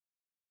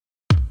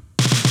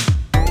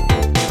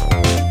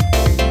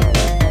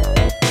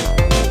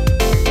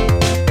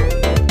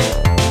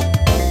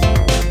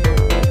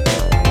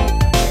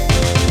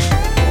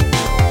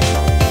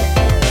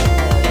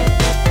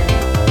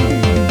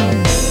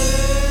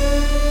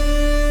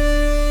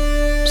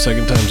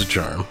Second time's a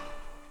charm.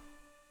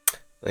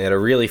 We had a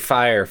really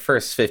fire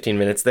first 15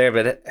 minutes there,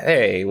 but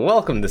hey,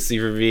 welcome to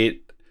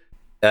Superbeat.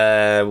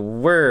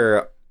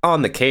 We're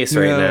on the case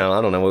right now.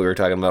 I don't know what we were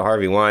talking about.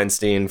 Harvey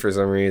Weinstein for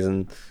some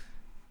reason.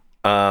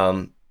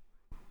 Yeah,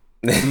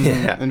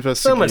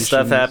 so much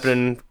stuff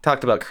happening.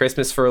 Talked about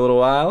Christmas for a little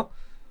while.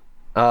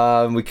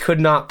 We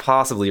could not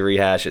possibly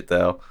rehash it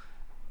though,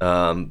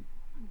 because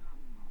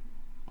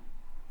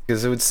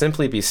it would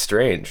simply be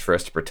strange for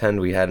us to pretend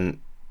we hadn't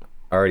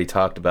already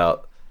talked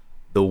about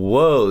the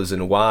woes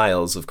and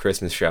wiles of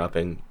Christmas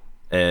shopping,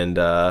 and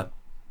the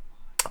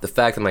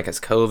fact that Mike has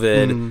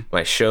COVID.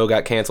 My show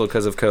got canceled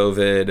because of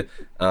COVID.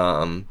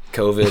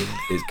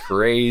 COVID is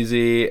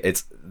crazy.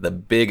 It's the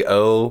big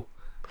O.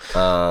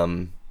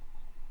 Was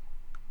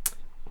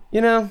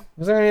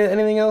there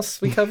anything else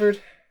we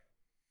covered?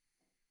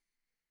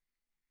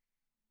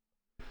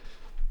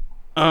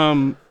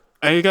 I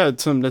got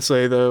something to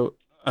say though.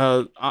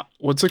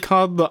 What's it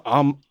called? The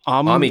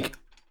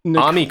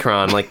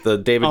Omicron, like the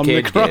David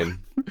Cage game.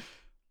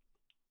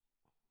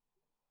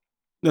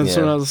 That's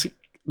what I was.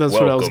 That's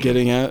what I was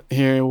getting at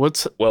here.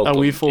 Are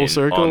we full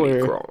circle?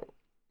 Or?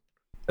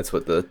 That's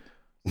what the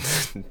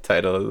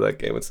title of that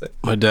game would say.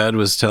 My dad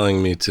was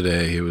telling me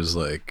today. He was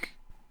like,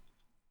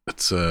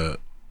 "It's I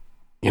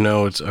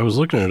was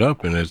looking it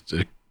up, and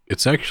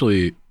it's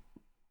actually,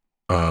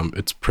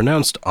 it's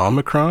pronounced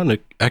Omicron.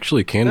 It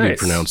actually can be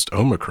pronounced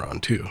Omicron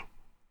too."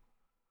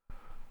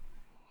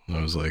 And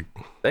I was like,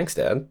 "Thanks,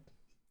 Dad."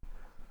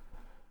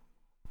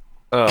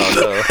 Oh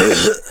no.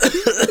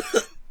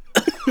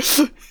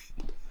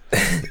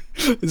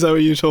 Is that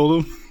what you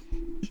told him?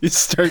 You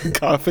start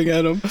coughing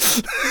at him.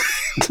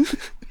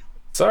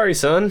 Sorry,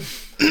 son.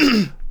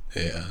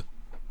 Yeah.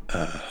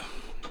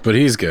 But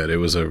he's good. It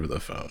was over the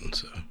phone,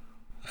 so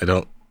I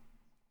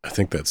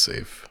think that's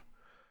safe.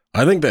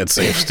 I think that's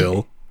safe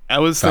still.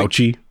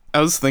 Fauci.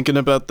 I was thinking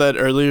about that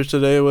earlier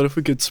today. What if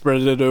we could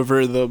spread it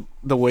over the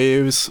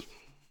waves?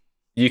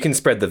 You can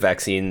spread the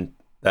vaccine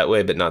that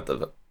way, but not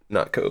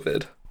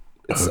COVID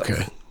itself.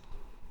 Okay.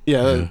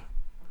 Yeah.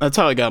 That's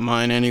how I got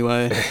mine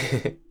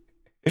anyway.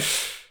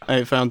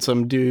 I found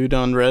some dude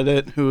on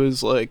Reddit who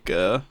was like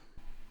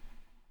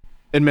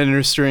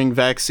administering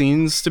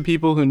vaccines to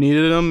people who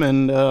needed them,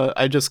 and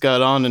I just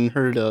got on and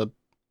heard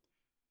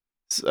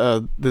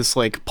this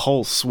like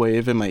pulse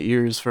wave in my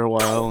ears for a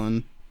while,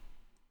 and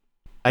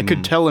I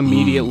could tell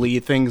immediately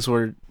things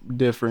were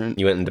different.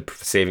 You went into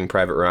Saving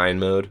Private Ryan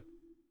mode?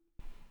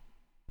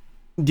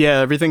 Yeah,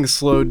 everything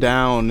slowed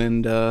down,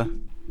 and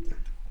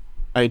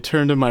I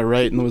turned to my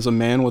right, and there was a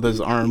man with his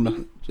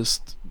arm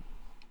just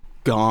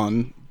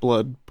gone,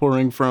 blood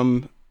pouring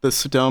from the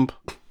stump.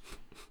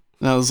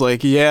 And I was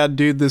like, yeah,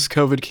 dude, this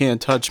COVID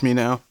can't touch me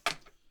now.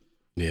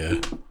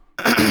 Yeah.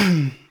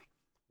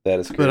 That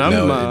is crazy.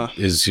 But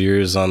is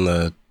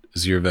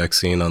your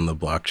vaccine on the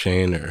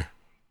blockchain, or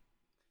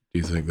do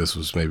you think this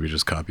was maybe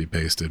just copy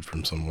pasted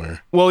from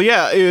somewhere? Well,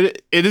 yeah,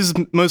 it is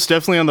most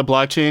definitely on the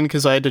blockchain,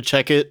 because I had to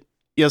check it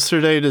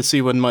yesterday to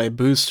see when my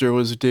booster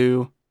was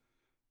due.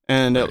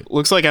 And it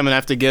looks like I'm going to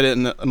have to get it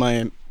in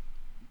my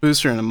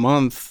booster in a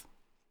month.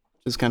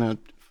 Just kind of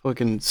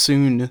fucking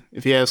soon,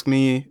 if you ask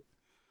me.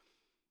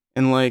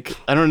 And like,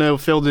 I don't know,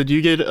 Phil, did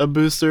you get a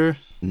booster?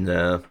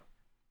 No.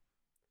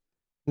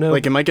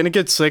 Like, am I going to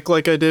get sick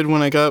like I did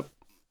when I got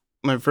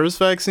my first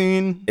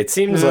vaccine? It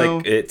seems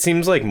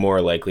like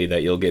more likely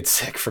that you'll get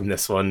sick from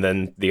this one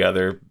than the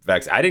other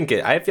vaccine.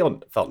 I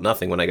felt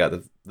nothing when I got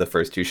the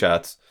first two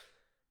shots.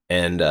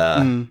 And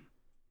I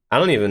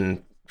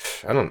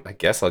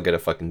guess I'll get a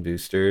fucking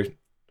booster.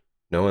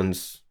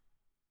 Anyone's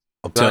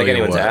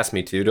asked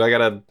me to.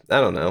 I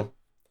don't know.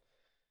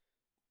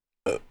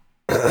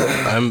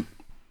 I'm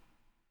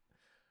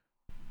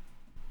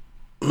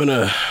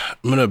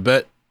gonna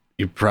bet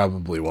you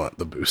probably want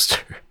the booster.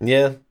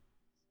 Yeah.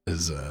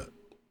 Is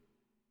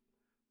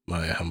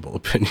my humble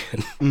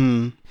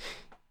opinion.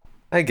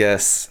 I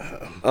guess.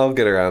 I'll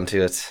get around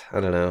to it. I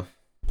don't know.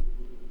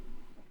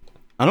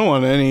 I don't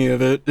want any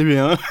of it, to be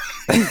honest.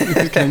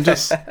 Can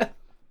just...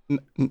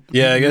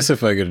 Yeah, I guess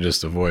if I could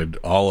just avoid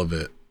all of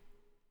it,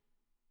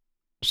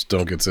 just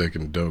don't get sick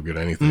and don't get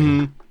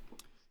anything.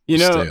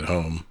 Stay at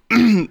home.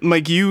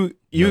 Like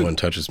no one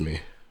touches me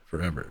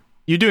forever.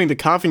 You doing the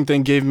coughing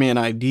thing gave me an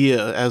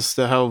idea as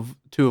to how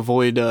to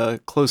avoid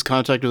close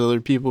contact with other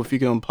people if you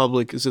go in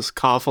public. Is just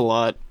cough a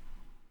lot.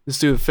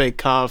 Just do a fake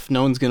cough.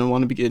 No one's gonna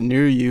want to get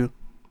near you.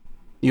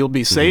 You'll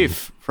be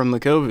safe from the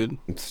COVID.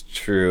 It's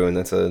true, and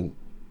that's a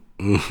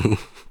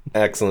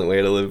excellent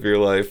way to live your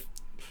life.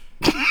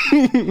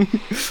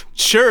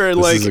 Sure,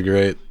 this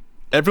is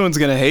everyone's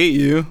gonna hate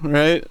you,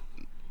 right?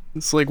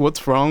 It's like,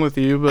 what's wrong with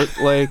you? But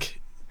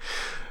like,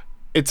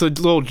 it's a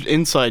little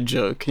inside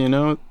joke, you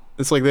know?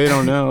 It's like they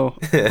don't know.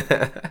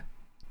 They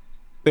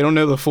don't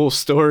know the full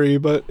story,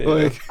 but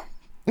like,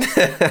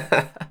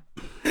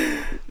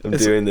 I'm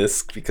doing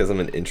this because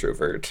I'm an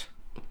introvert.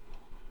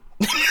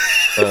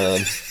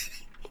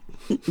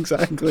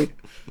 Exactly.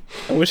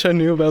 I wish I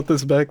knew about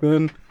this back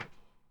then.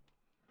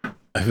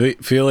 I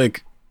feel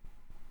like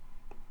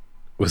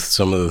with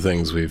some of the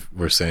things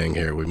we're saying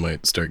here, we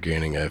might start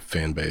gaining a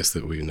fan base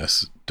that we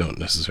don't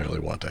necessarily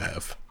want to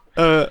have.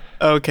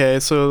 Okay,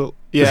 so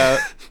yeah,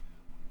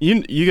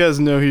 you guys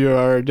know who you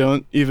are.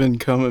 Don't even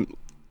come and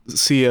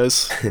see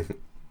us.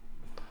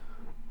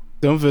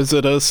 Don't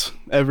visit us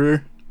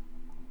ever.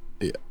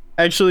 Yeah.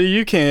 Actually,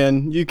 you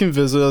can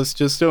visit us.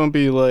 Just don't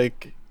be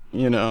like,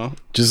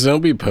 Just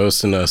don't be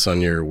posting us on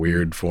your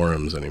weird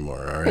forums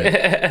anymore. All right.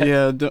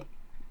 Yeah,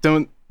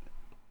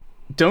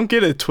 don't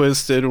get it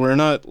twisted. We're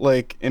not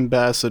like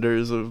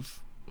ambassadors of,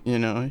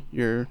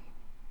 your.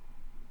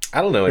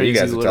 I don't know what you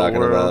guys crazy are little talking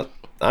world. about.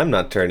 I'm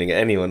not turning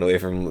anyone away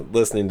from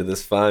listening to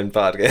this fine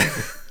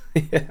podcast.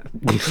 Yeah.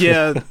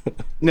 Yeah,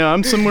 no,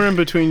 I'm somewhere in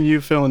between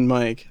you, Phil, and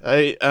Mike.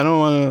 I don't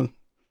want to.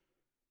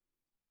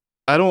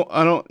 I don't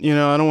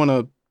want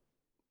to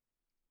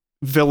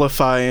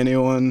vilify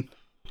anyone.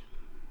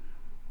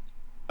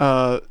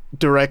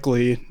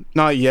 Directly,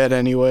 not yet,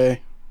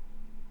 anyway.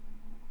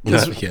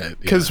 Not yet.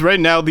 Because right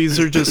now these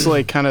are just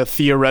like kind of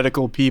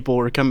theoretical people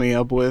we're coming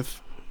up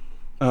with.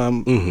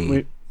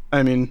 Except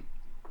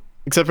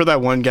for that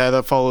one guy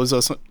that follows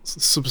us,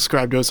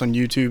 subscribed to us on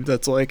YouTube.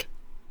 That's like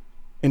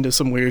into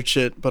some weird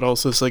shit, but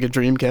also it's like a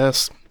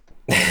Dreamcast.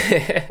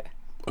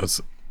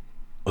 Let's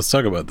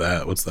talk about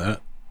that. What's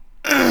that?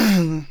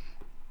 I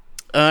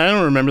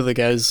don't remember the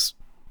guy's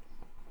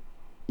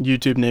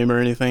YouTube name or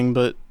anything,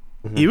 but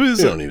he was.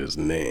 We don't need his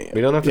name.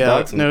 We don't have to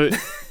dox him. No.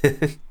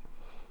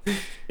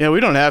 Yeah, we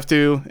don't have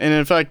to. And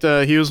in fact,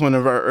 he was one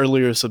of our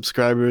earlier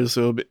subscribers,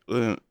 so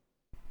it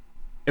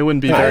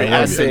wouldn't be very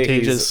I'd say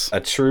advantageous. he's a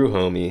true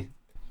homie.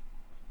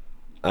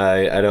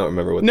 I don't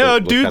remember what No,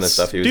 what kind of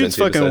stuff he was dude's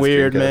into fucking besides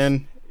weird, Dreamcast.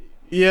 man.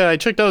 Yeah, I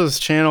checked out his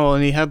channel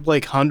and he had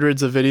like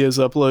hundreds of videos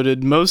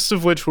uploaded, most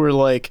of which were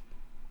like,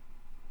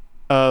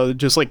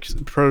 just like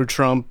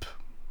pro-Trump,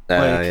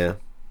 like, Yeah.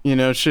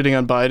 shitting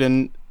on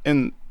Biden,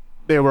 and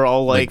they were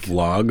all like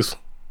vlogs.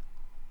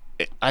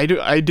 I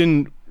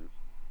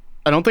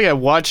don't think I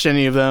watched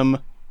any of them.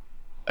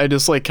 I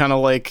just like kind of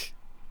like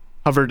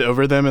hovered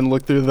over them and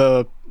looked through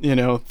the,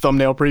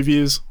 thumbnail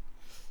previews.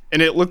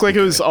 And it looked like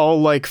it was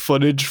all like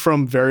footage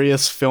from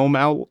various film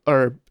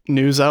or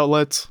news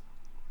outlets.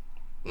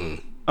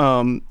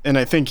 And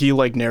I think he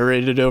like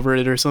narrated over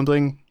it or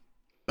something.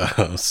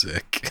 Oh,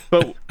 sick.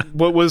 But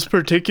what was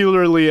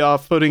particularly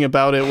off-putting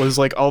about it was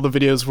like all the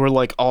videos were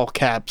like all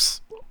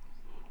caps.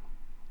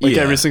 Like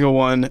every single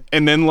one.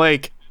 And then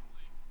like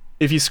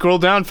if you scroll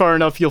down far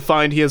enough, you'll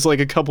find he has like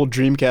a couple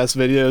Dreamcast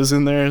videos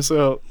in there.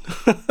 So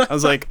I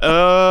was like,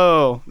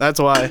 oh, that's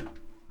why.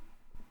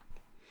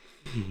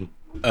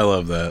 I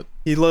love that.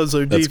 He loves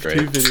our That's Deep great.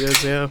 2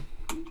 videos, yeah.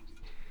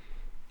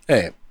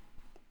 Hey,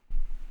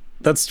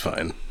 that's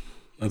fine.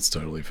 That's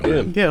totally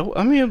fine. Yeah,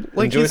 I mean,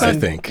 like Enjoy he's some, I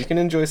think. you can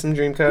enjoy some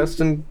Dreamcast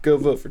and go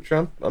vote for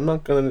Trump. I'm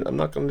not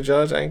gonna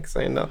judge. I ain't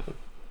saying nothing.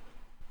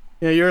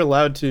 yeah, you're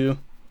allowed to.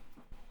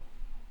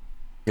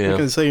 I'm not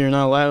gonna say you're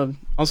not allowed.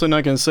 Also,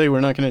 not gonna say we're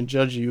not gonna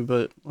judge you,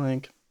 but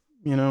like,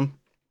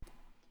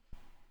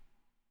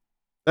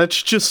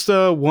 that's just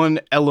one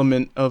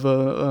element of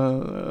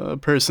a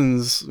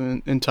person's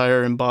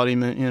entire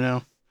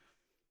embodiment.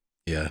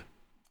 Yeah.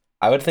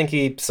 I would think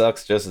he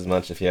sucks just as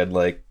much if he had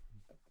like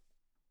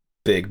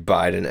big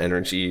Biden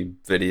energy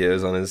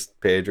videos on his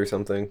page or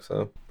something.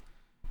 So,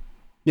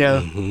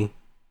 Yeah, Mm-hmm.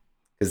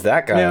 because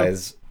that guy Yeah.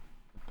 is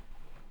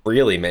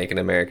really making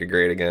America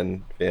great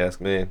again, if you ask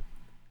me.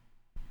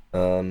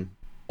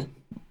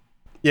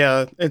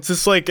 yeah. It's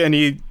just like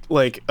any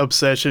like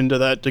obsession to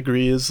that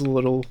degree is a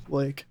little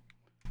like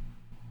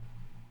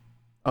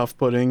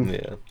off-putting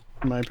Yeah.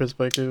 from my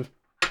perspective.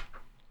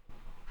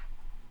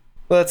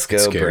 Let's go,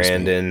 scares me.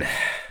 Brandon.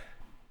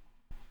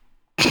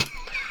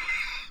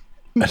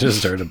 I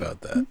just heard about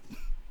that.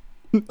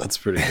 That's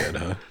pretty good,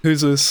 huh?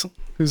 Who's this?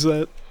 Who's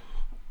that?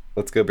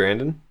 Let's go,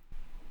 Brandon.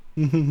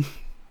 You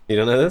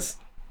don't know this?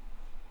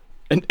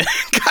 And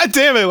God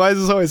damn it! Why does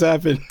this always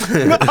happen?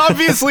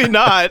 Obviously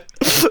not.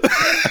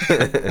 You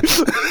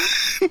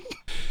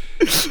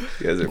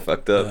guys are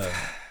fucked up.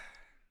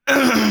 What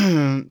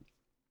are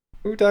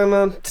we talking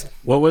about?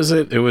 What was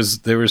it? They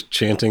were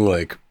chanting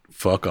like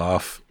 "fuck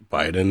off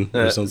Biden"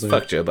 or something.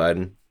 Fuck Joe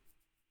Biden.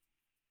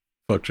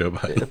 Fuck Joe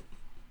Biden.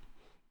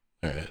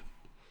 All right.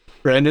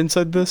 Brandon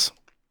said this.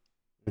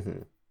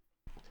 Mhm.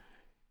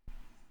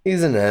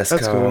 He's a NASCAR.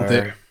 That's cool.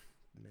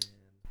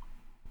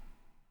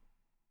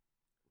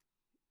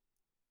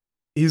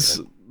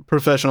 He's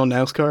professional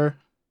NASCAR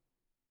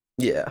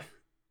Yeah.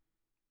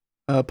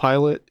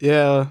 pilot.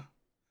 Yeah,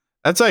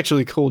 that's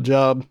actually a cool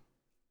job.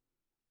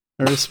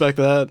 I respect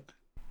that.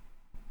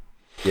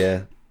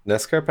 Yeah.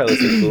 NASCAR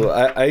pilots are cool.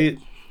 I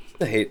used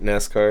to hate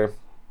NASCAR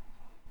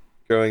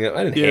growing up.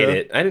 I didn't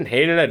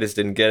hate it. I just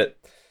didn't get it.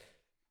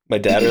 My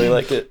dad really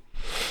liked it.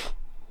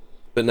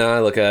 But now I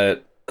look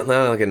at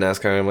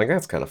NASCAR and I'm like,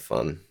 that's kind of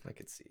fun. I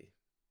could see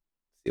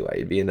why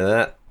you'd be into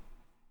that.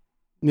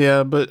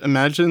 Yeah, but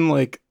imagine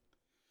like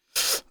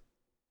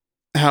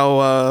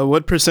how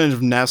what percentage of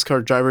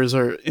NASCAR drivers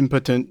are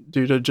impotent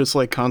due to just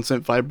like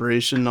constant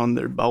vibration on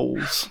their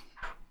bowels?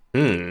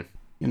 Hmm.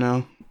 You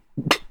know?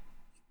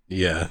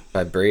 Yeah,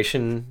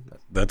 Vibration.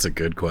 that's a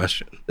good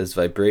question. Does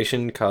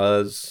vibration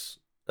cause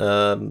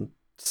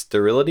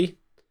sterility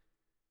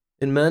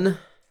in men?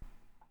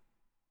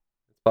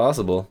 It's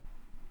possible.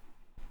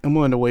 I'm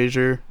willing to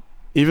wager.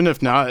 Even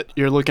if not,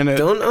 you're looking at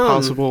Don't,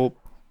 possible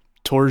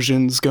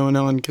torsions going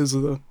on because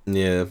of the.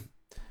 Yeah.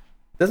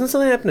 Doesn't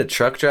something happen to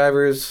truck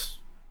drivers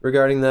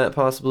regarding that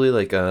possibly?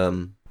 Like,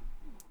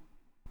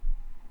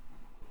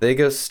 they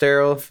go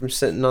sterile from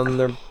sitting on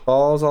their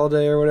balls all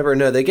day or whatever.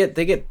 No, they get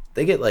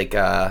like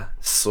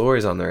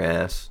sores on their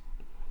ass.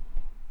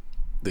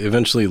 They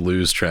eventually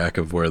lose track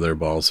of where their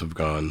balls have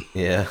gone.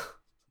 Yeah.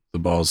 The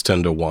balls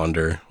tend to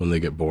wander when they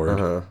get bored.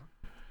 Uh-huh.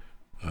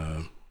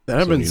 That So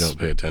happens. you don't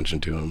pay attention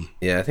to them.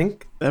 Yeah, I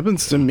think. That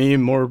happens to me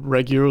more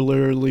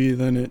regularly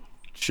than it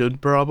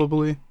should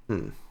probably.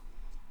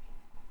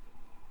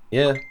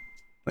 Yeah.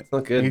 It's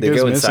not good. It They goes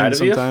go missing inside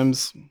of you?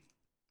 sometimes.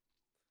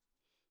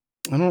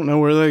 I don't know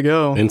where they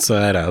go.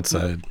 Inside,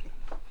 outside.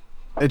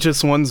 It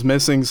just one's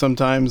missing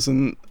sometimes,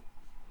 and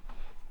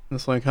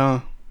it's like,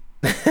 huh?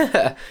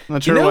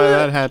 Not sure know why what?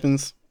 that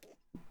happens.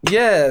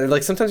 Yeah,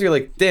 like sometimes you're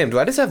like, damn, do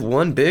I just have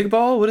one big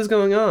ball? What is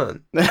going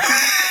on?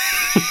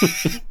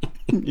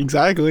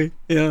 Exactly.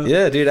 Yeah.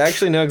 Yeah, dude, I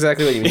actually know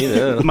exactly what you mean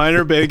now. Mine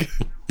are big.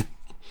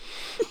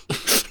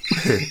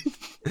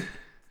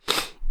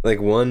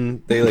 Like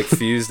one, they like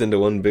fused into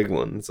one big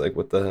one. It's like,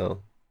 what the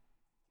hell?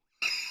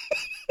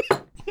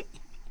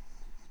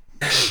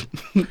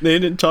 They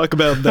didn't talk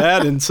about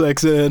that in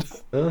sex ed.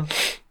 Oh,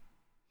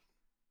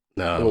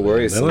 No, little man, they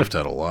worrisome. left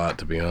out a lot,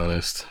 to be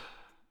honest.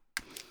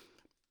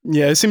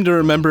 Yeah, I seem to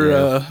remember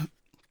Yeah.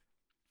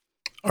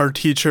 our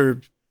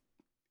teacher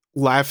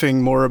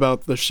laughing more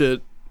about the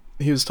shit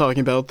he was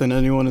talking about than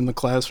anyone in the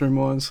classroom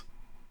was.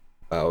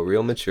 wow,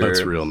 real mature.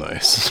 That's real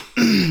nice.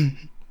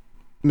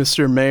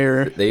 Mr.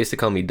 Mayer. They used to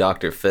call me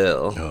Dr.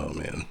 Phil Oh,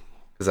 man.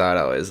 because I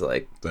would always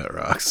That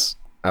rocks.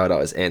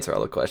 answer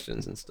all the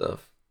questions and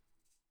stuff.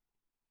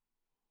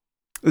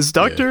 Is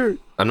Dr.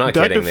 I'm not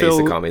Dr. kidding. They used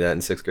to Phil- call me that in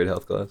 6th grade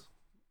health class.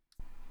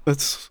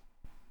 That's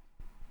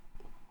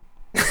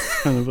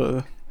kind of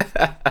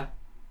a.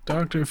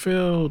 Dr.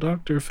 Phil,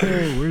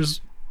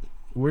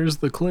 where's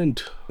the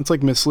Clint? It's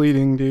like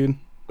misleading, dude.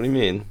 What do you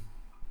mean?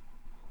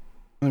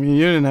 I mean,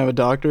 you didn't have a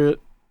doctorate.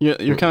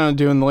 You're kind of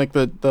doing like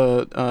the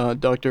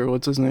doctor,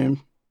 what's his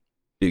name?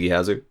 Doogie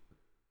Howser?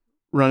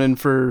 Running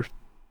for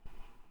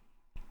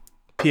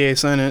PA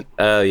Senate.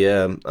 Oh,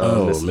 yeah.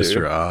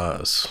 Mr.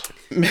 Oz.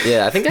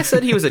 Yeah, I think I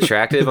said he was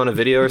attractive on a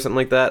video or something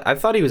like that. I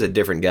thought he was a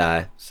different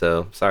guy,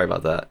 so sorry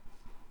about that.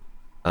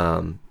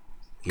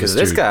 Because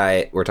this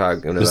guy we're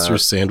talking about, Mr.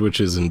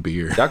 Sandwiches and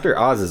Beer. Dr.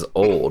 Oz is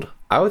old.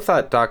 I would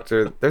thought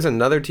there's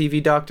another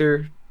TV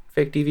doctor,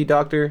 fake TV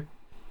doctor,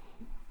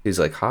 who's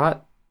like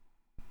hot.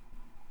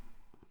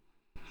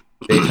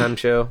 Daytime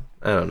show?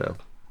 I don't know.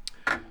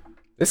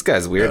 This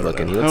guy's weird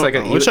looking. He looks like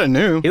I wish I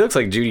knew. he looks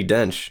like Judi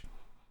Dench.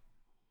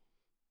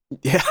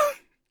 Yeah.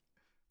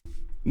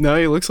 No,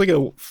 he looks like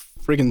a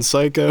friggin'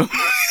 psycho.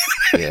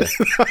 Yeah.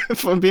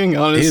 If I'm being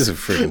honest. He is a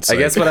freaking I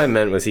guess psycho. what I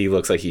meant was he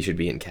looks like he should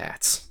be in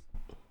Cats.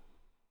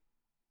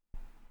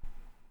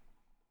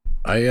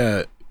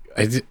 I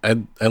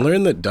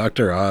learned that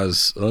Dr.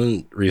 Oz,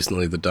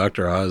 recently that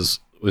Dr. Oz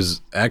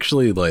was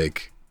actually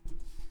like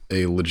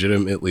a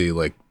legitimately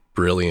like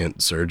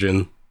brilliant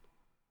surgeon.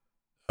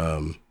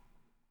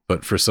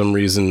 But for some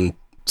reason,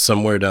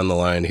 somewhere down the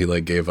line, he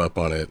like gave up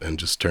on it and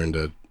just turned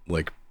to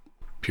like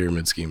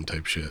pyramid scheme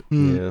type shit.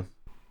 Yeah.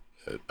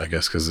 I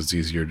guess because it's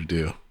easier to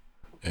do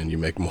and you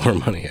make more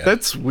money at it.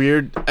 That's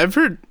weird. I've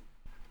heard.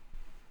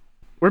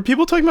 Were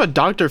people talking about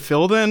Dr.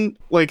 Phil then?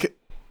 Like,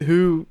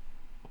 who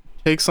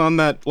takes on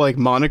that, like,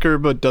 moniker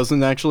but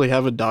doesn't actually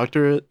have a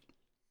doctorate?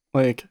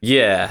 Like,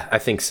 Yeah, I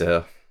think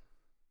so.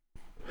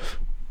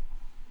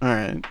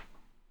 alright.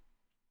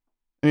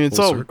 I mean,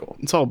 Full circle.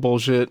 it's all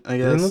bullshit, I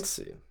And guess. let's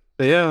see.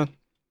 But yeah.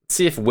 Let's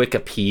see if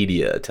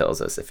Wikipedia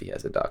tells us if he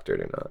has a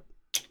doctorate or not.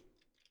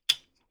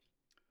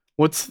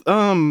 What's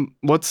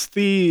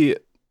the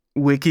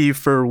wiki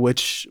for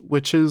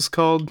witches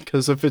called?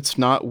 Because if it's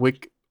not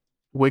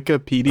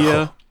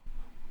Wikipedia,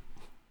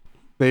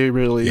 they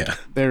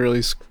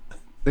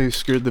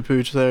screwed the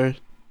pooch there.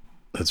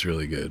 That's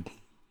really good.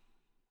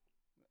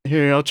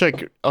 Here, I'll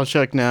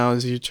check now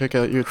as you check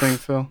out your thing,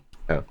 Phil.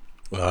 Well,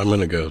 I'm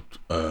gonna go.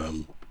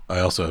 I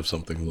also have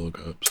something to look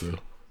up. So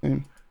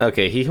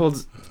Okay,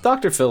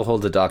 Dr. Phil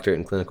holds a doctorate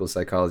in clinical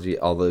psychology,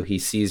 although he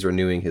ceased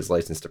renewing his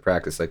license to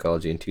practice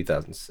psychology in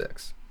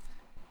 2006.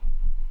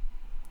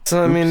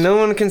 So, I mean, no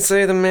one can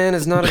say the man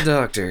is not a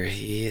doctor.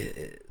 He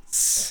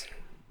is.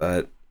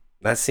 But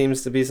that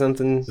seems to be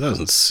something...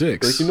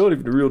 2006. Like, you're not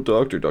even a real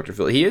doctor, Dr.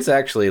 Phil. He is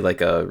actually,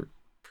 like, a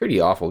pretty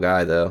awful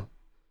guy, though.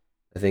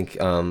 I think,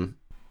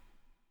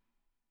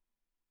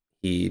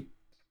 he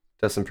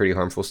does some pretty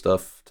harmful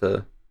stuff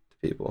to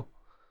people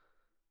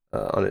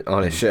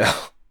on his show.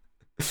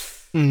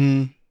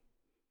 Mm-hmm.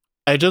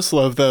 I just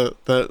love the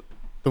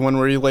one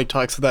where he like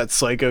talks to that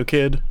psycho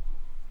kid.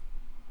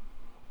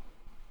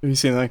 Have you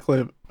seen that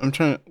clip? I'm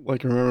trying to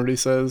like remember what he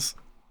says.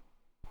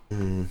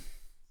 Mm.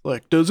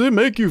 Like, does it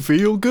make you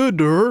feel good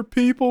to hurt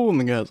people? And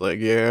the guy's like,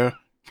 yeah.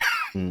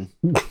 Hmm.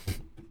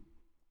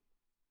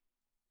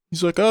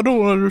 He's like, I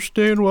don't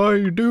understand why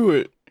you do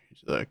it.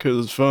 He's like,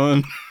 'cause it's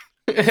fun.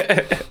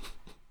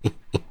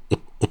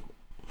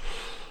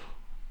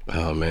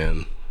 Oh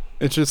man.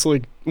 It's just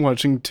like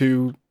watching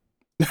two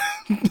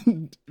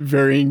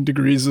varying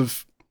degrees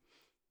of.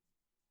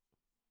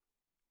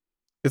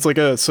 It's like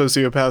a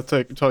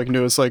sociopath talking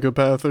to a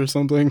psychopath or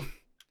something.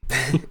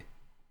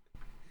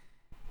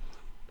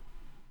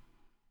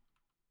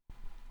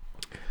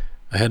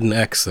 I had an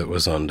ex that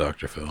was on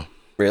Dr. Phil.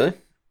 Really?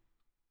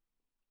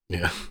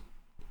 Yeah.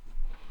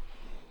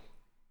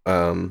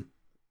 For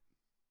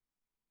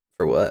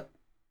what?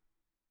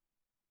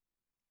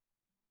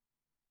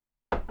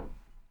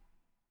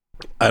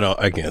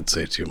 I can't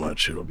say too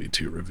much. It'll be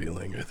too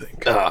revealing, I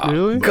think. Oh,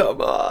 Really?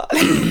 come on.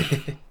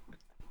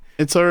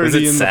 It's already Was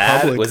it in sad?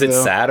 the public. Was it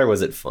though. sad or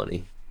was it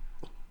funny?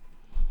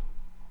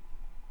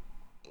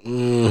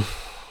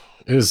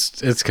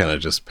 It's kind of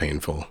just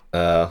painful.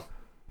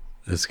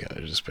 It's kind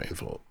of just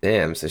painful.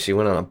 Damn, so she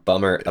went on a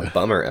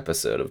bummer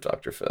episode of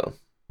Dr. Phil.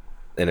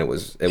 And it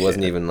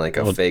wasn't even like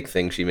a fake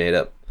thing she made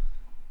up.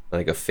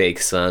 Like a fake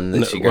son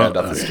that she grabbed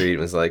off the street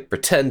and was like,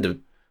 pretend to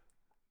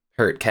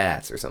hurt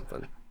cats or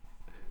something.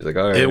 She's like,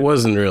 all right. It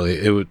wasn't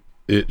really.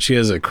 She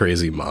has a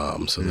crazy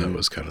mom, so that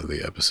was kind of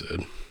the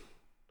episode.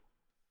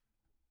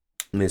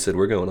 And they said,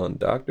 we're going on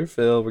Dr.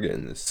 Phil. We're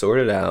getting this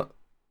sorted out.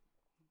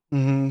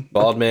 Mm-hmm.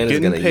 Bald man is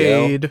Getting going to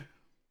yell. paid.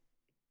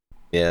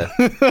 Yeah.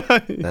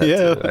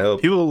 Yeah. I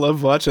hope. People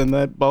love watching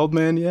that bald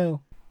man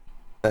yell.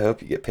 I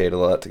hope you get paid a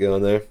lot to go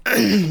in there.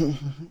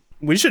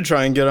 We should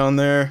try and get on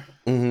there.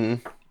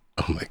 Mm-hmm.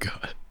 Oh my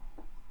god,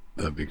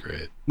 that'd be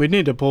great. We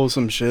need to pull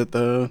some shit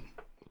though.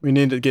 We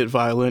need to get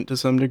violent to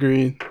some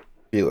degree.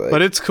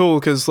 But it's cool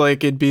because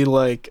like it'd be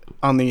like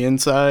on the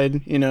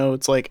inside, you know.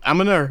 It's like I'm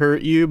gonna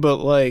hurt you, but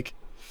like,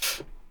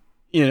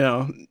 you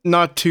know,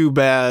 not too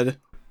bad.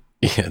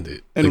 Yeah,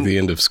 dude. And- Like the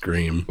end of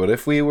Scream. What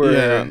if we were...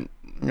 Yeah,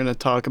 I'm gonna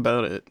talk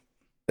about it.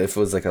 If it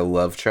was like a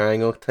love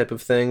triangle type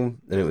of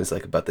thing, and it was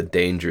like about the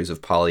dangers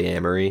of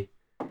polyamory.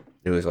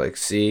 It was like,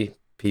 see,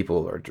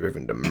 people are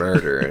driven to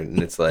murder,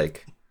 and it's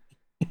like,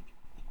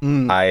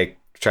 I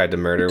tried to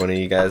murder one of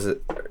you guys,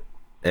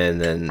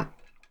 and then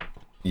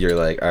you're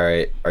like, all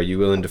right, are you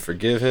willing to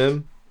forgive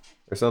him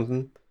or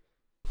something?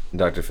 And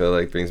Dr. Phil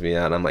like brings me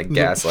out, and I'm like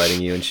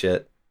gaslighting you and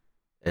shit,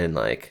 and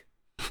like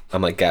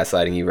I'm like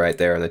gaslighting you right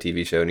there on the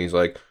TV show, and he's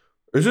like,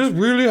 is this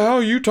really how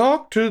you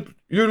talk to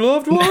your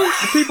loved ones,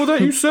 the people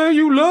that you say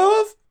you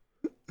love?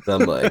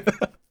 And I'm like,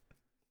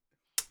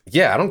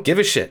 yeah, I don't give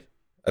a shit.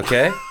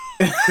 Okay,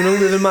 you don't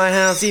live in my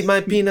house, eat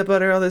my peanut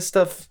butter, all this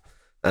stuff.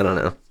 I don't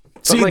know.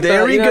 See,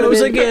 there he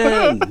goes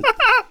again.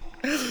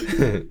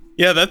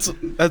 Yeah, that's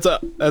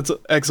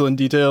excellent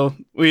detail.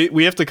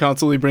 We have to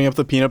constantly bring up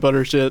the peanut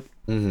butter shit.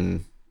 Mm-hmm.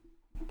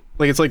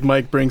 Like it's like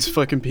Mike brings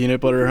fucking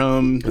peanut butter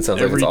home It sounds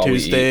like every it's all we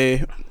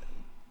Tuesday,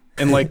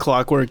 and like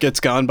clockwork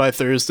gets gone by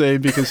Thursday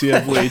because you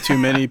have way too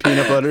many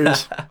peanut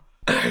butters.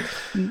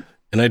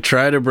 And I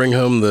try to bring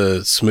home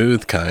the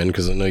smooth kind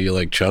because I know you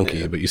like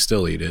chunky, but you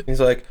still eat it. He's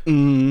like,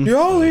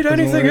 y'all eat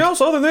anything else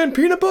other than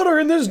peanut butter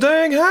in this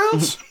dang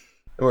house?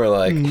 And we're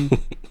like,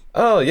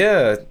 oh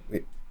yeah,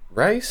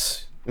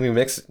 rice. We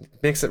mix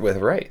it with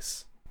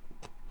rice.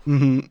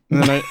 Mm-hmm.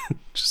 And then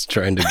Just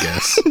trying to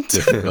guess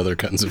different other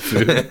kinds of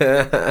food.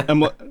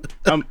 I'm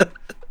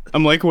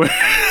like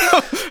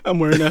I'm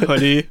wearing a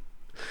hoodie,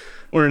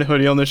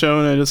 on the show,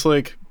 and I just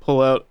like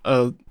pull out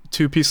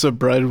 2 pieces of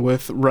bread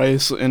with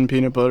rice and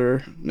peanut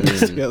butter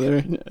mixed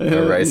together.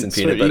 A rice and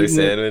peanut start butter eating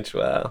it. sandwich.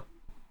 Wow.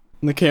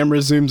 And the camera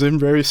zooms in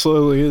very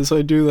slowly as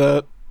I do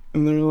that,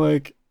 and they're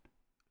like,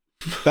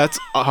 "That's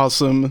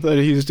awesome that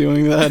he's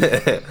doing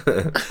that."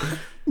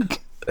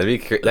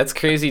 That's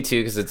crazy too,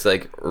 because it's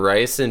like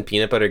rice and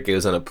peanut butter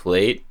goes on a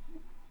plate,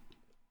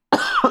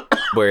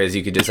 whereas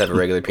you could just have a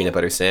regular peanut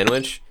butter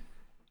sandwich.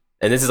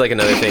 And this is like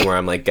another thing where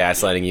I'm like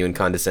gaslighting you and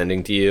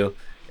condescending to you,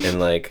 and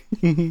like,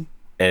 and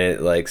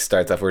it like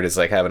starts off we're just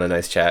like having a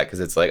nice chat because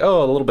it's like,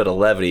 oh, a little bit of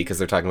levity because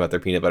they're talking about their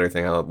peanut butter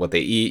thing, how what they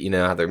eat, you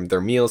know, how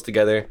their meals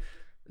together,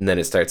 and then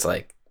it starts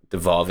like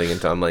devolving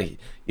into I'm like,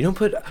 you don't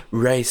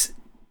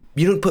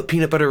put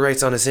peanut butter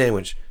rice on a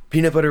sandwich.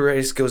 Peanut butter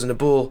rice goes in a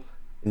bowl,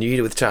 and you eat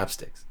it with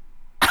chopsticks.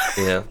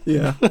 You know?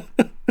 Yeah.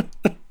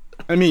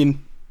 I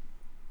mean,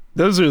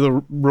 those are the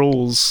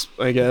rules,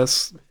 I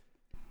guess.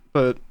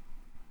 But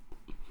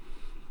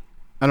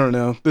I don't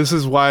know. This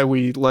is why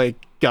we like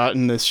got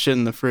in this shit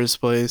in the first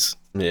place.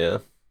 Yeah.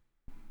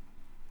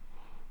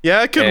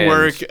 Yeah, it could And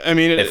work. I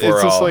mean, If it's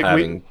we're just all like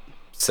having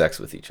sex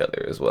with each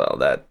other as well,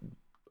 that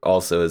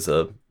also is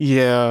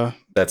yeah,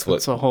 that's what.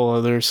 it's a whole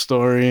other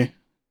story.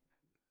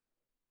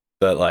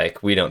 But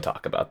like, we don't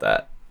talk about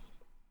that.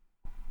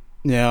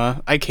 Yeah,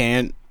 I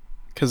can't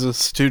because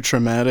it's too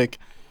traumatic.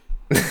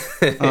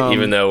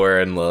 Even though we're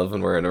in love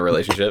and we're in a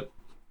relationship.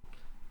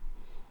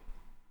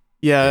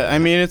 Yeah, I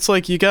mean, it's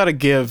like you gotta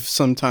give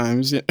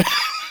sometimes.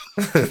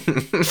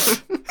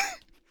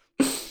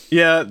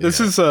 Yeah, this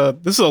is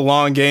a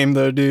long game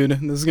though, dude.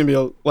 This is gonna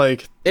be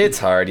like It's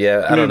hard,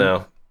 yeah. I don't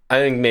know. I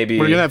think maybe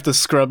we're gonna have to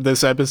scrub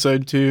this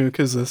episode too,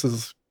 because this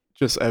is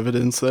just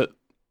evidence that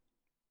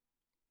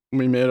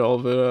we made all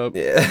of it up.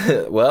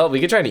 Yeah. Well, we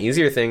could try an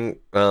easier thing.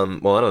 Well,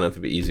 I don't know if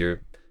it'd be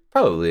easier.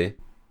 Probably.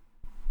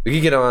 We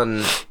could get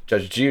on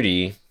Judge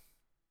Judy.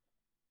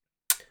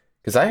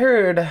 Because I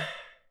heard,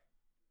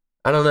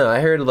 I don't know, I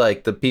heard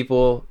like the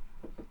people,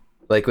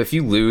 like if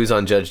you lose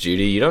on Judge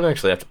Judy, you don't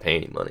actually have to pay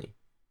any money.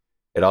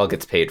 It all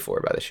gets paid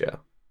for by the show.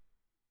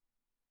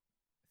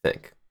 I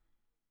think.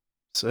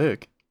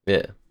 Sick.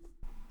 Yeah.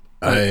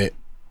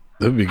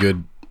 That'd be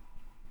good.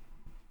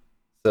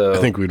 So I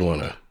think we'd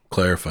want to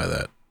clarify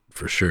that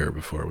for sure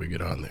before we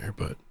get on there,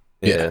 but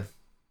yeah.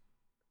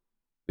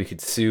 We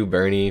could sue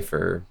Bernie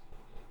for,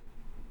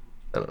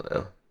 I don't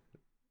know.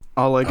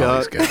 All I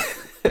got,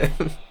 he's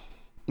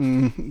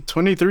got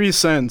 23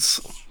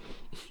 cents.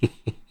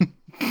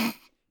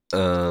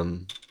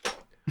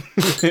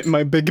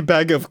 My big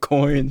bag of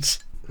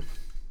coins.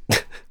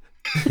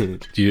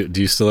 do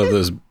you still have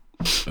those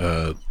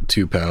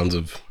 2 pounds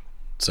of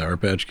Sour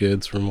Patch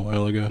Kids from a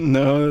while ago?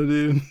 No,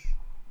 dude.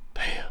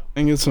 Damn. I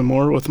can get some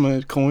more with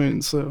my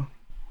coins, so.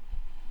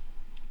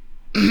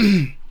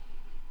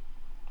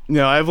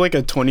 No, I have like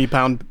a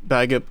 20-pound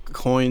bag of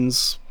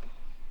coins,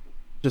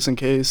 just in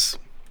case.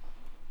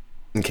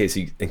 In case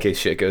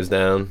shit goes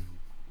down,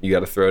 you got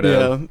to throw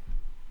down. Yeah,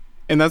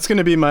 and that's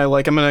gonna be my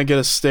I'm gonna get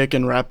a stick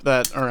and wrap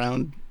that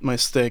around my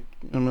stick.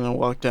 I'm gonna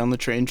walk down the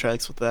train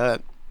tracks with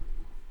that.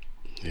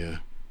 Yeah.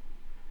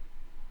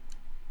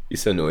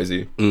 He's so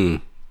noisy.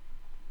 I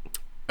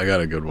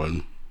got a good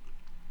one.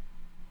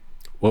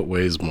 What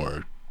weighs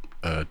more,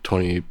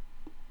 20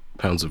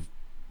 pounds of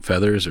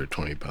feathers or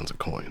 20 pounds of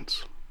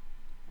coins?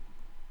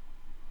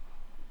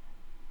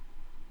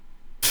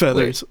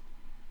 Feathers.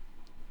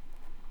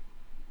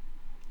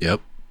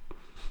 Yep.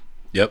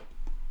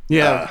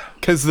 Yeah,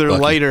 because they're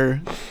lucky.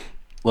 lighter.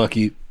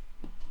 Lucky.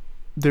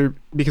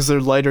 Because they're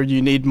lighter.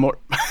 You need more.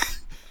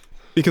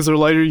 Because they're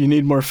lighter, you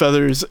need more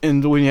feathers,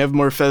 and when you have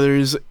more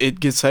feathers, it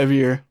gets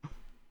heavier.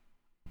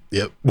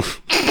 Yep.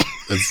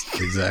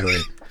 That's exactly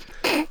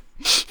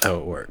how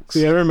it works.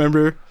 Yeah, I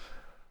remember.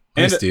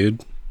 Nice,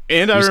 dude.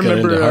 And You I just got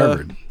into remember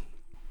Harvard.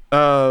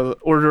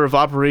 order of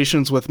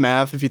operations with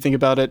math. If you think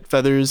about it,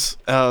 feathers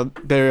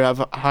they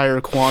have a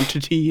higher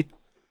quantity.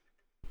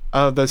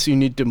 Thus you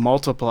need to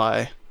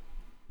multiply,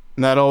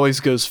 and that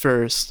always goes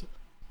first.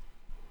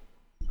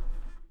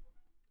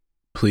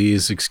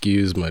 Please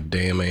excuse my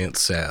damn Aunt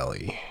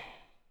Sally.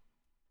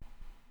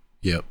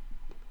 Yep.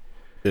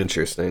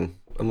 Interesting.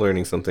 I'm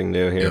learning something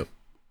new here. Yep.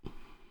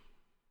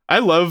 I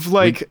love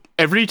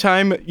every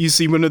time you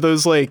see one of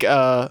those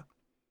on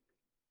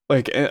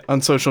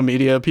social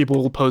media, people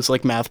will post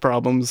math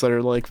problems that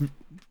are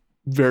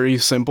very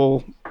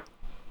simple.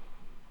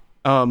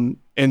 And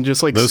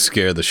just those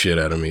scare the shit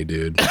out of me,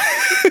 dude.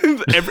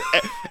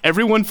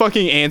 everyone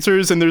fucking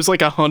answers, and there's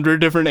 100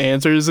 different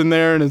answers in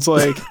there, and it's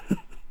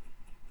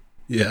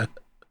yeah.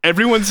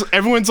 Everyone's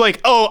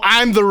oh,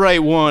 I'm the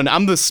right one.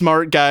 I'm the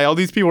smart guy. All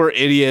these people are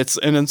idiots,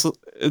 and it's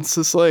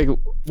just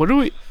what do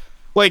we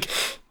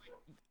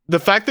the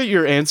fact that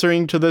you're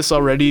answering to this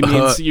already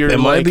means you're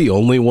am I the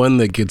only one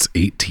that gets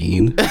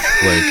 18? Yeah.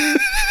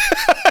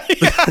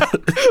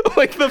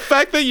 The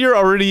fact that you're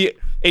already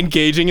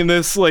engaging in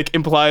this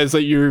implies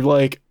that you're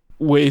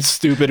way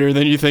stupider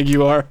than you think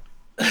you are.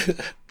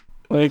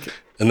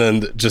 And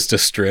then just a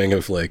string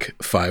of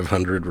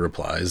 500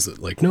 replies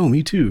that no,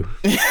 me too.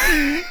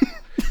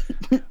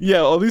 Yeah,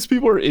 all these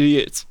people are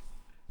idiots.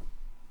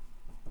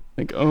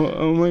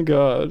 Oh my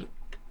god.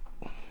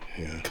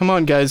 Yeah. Come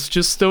on, guys,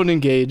 just don't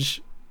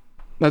engage.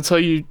 That's how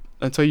you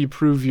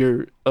prove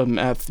you're a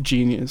math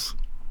genius.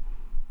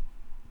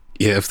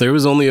 Yeah, if there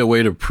was only a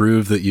way to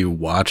prove that you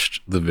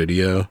watched the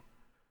video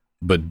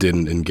but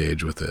didn't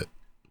engage with it,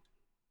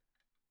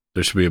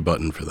 there should be a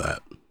button for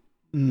that.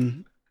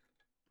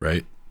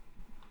 Right?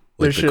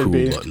 There should cool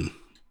be. Button.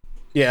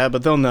 Yeah,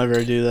 but they'll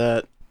never do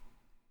that.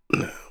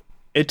 No.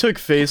 It took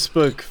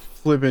Facebook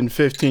flipping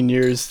 15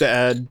 years to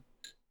add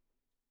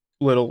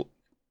little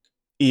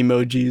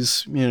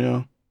emojis,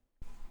 Yeah.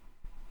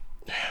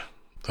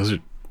 Those are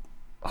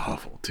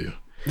awful too.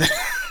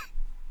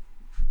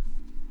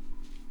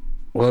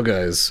 Well,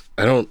 guys,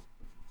 do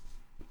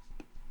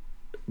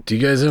you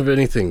guys have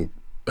anything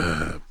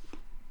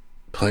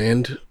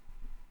planned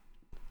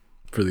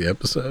for the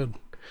episode?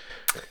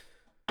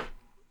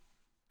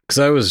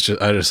 Because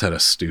I just had a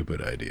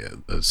stupid idea,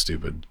 a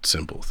stupid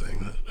simple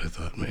thing that I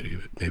thought maybe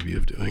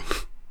of doing.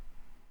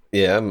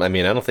 Yeah, I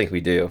mean, I don't think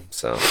we do.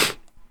 So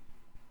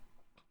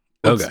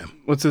okay,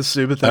 what's this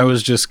stupid thing? I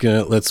was just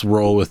gonna let's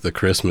roll with the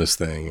Christmas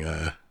thing.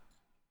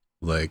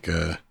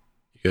 You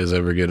guys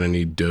ever get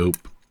any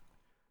dope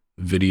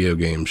video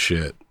game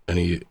shit?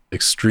 Any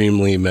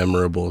extremely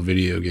memorable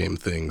video game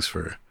things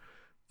for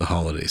the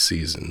holiday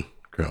season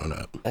growing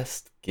up?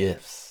 Best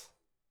gifts.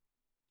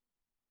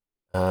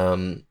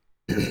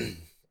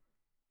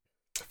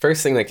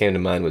 First thing that came to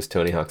mind was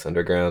Tony Hawk's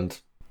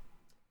Underground,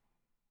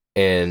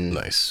 and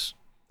Nice.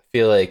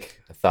 feel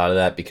like I thought of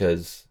that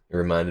because it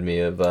reminded me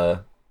of I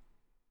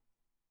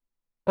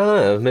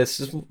don't know. It's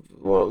just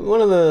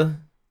one of the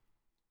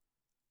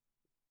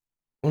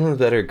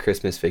better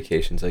Christmas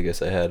vacations I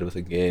guess I had with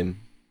a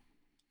game.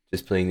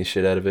 Just playing the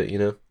shit out of it, you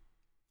know.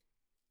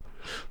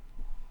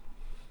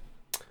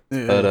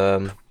 Yeah. But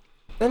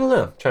I don't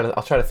know.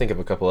 I'll try to think of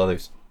a couple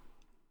others.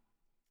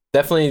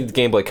 Definitely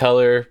Game Boy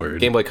Color. Word.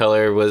 Game Boy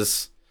Color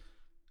was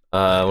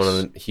Nice. one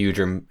of the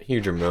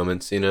huger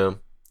moments, you know.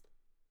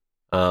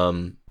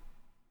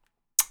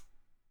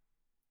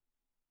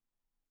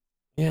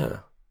 Yeah.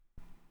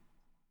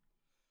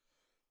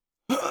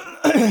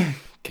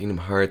 Kingdom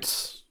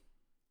Hearts.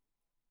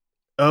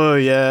 Oh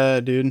yeah,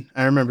 dude.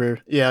 I remember.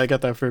 Yeah, I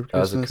got that for That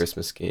was a Christmas.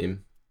 Christmas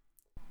game.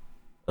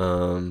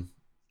 Um,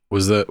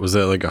 Was that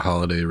like a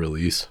holiday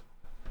release?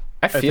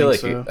 I feel like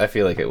think so. I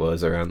feel like it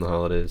was around the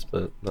holidays,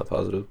 but not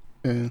positive.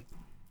 Yeah.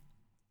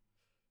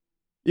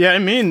 Yeah, I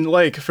mean,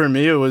 like for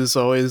me, it was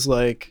always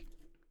like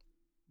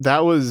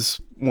that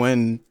was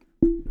when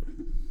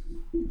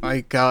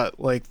I got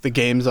like the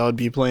games I would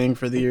be playing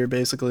for the year,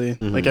 basically.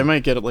 Like I Mhm.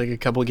 might get like a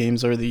couple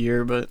games over the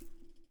year, but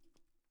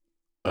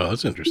Oh,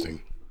 that's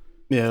interesting.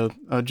 yeah,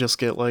 I'd just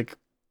get like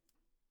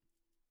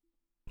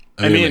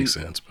I mean, mean- it makes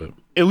sense, but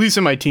at least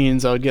in my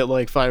teens, I would get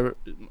like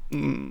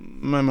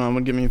my mom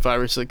would give me 5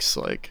 or 6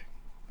 like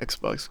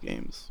Xbox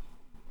games.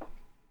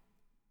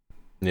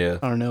 Yeah,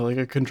 I don't know, like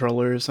a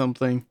controller or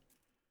something.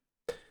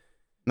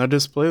 And I'd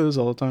just play those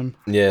all the time.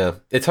 yeah.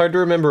 It's hard to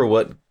remember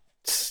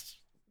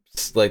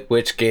like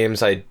which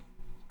games I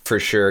for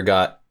sure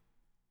got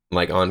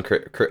like on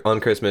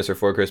Christmas or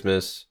for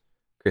Christmas,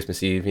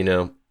 Christmas Eve, you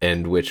know,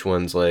 and which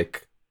ones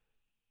like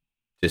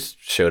just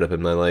showed up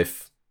in my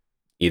life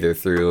either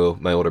through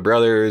my older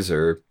brothers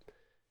or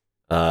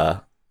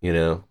you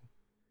know,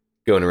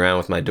 going around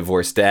with my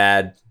divorced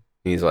dad.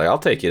 He's like,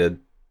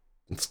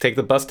 let's take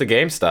the bus to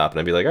GameStop. And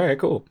I'd be like, all right,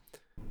 cool.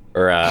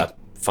 Or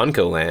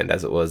Funko Land,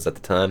 as it was at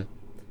the time.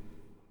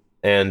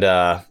 And,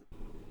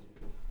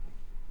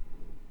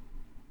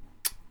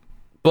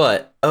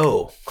 but,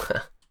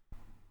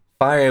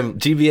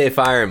 GBA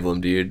Fire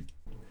Emblem, dude.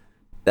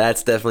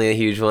 That's definitely a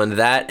huge one.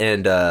 That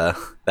and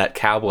that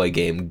cowboy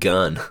game,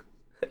 Gun,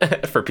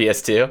 for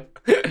PS2.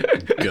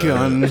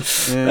 Gun.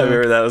 I Yeah.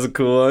 remember that was a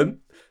cool one.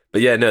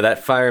 But yeah, no,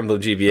 that Fire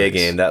Emblem GBA Nice.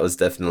 game, that was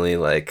definitely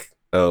like,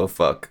 oh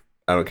fuck,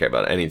 I don't care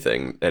about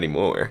anything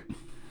anymore.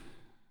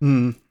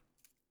 Hmm.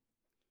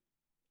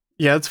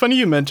 Yeah, it's funny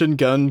you mentioned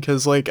Gun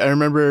because, like, I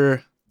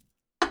remember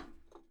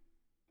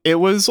it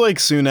was like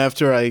soon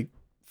after I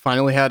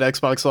finally had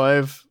Xbox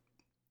Live.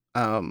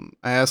 I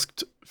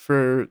asked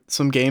for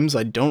some games.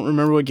 I don't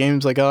remember what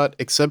games I got,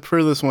 except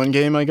for this one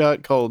game I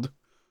got called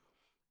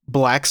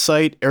Black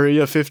Site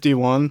Area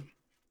 51,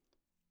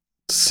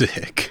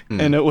 sick.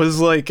 and it was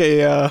like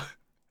a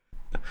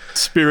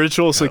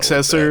spiritual Gotta look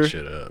successor that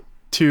shit up.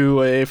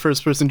 to a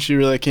first-person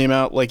shooter that came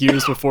out like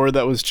years before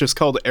that was just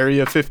called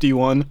Area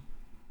 51.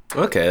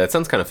 Okay, that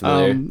sounds kind of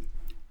familiar.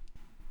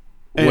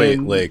 Wait,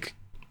 and like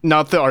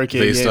not the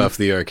arcade based game. off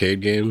the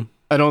arcade game?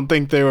 I don't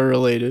think they were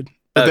related.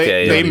 But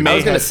okay, they yeah. may I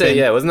was gonna have say, been.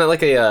 yeah, wasn't that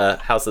like a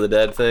House of the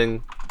Dead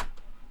thing?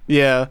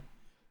 Yeah.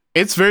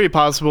 It's very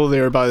possible they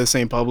were by the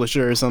same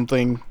publisher or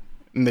something,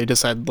 and they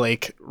just had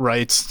like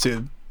rights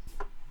to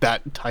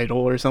that title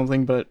or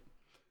something, but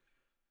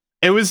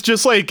it was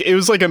like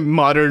a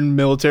modern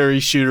military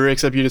shooter,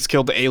 except you just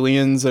killed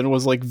aliens, and it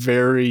was like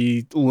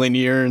very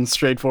linear and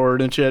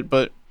straightforward and shit,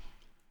 but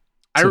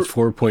It's a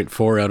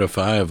 4.4 out of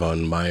 5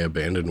 on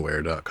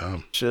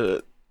myabandonware.com.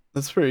 shit,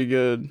 that's pretty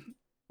good.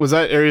 Was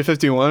that Area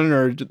 51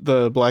 or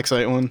the Black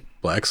Site one?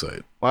 Black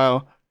site.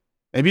 Wow.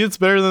 Maybe it's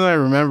better than I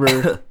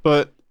remember,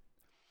 but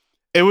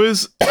it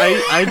was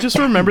I just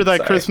remember that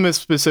Sorry. Christmas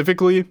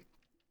specifically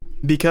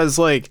because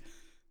like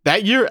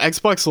that year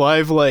Xbox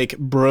Live like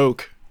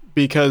broke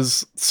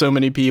because so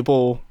many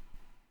people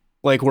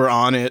like were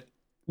on it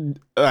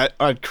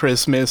at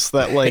Christmas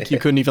that like you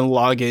couldn't even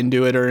log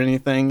into it or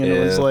anything, and it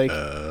was Yeah. like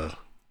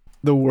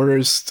the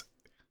worst.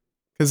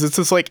 Because it's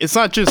just like, it's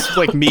not just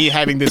like me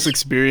having this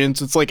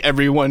experience. It's like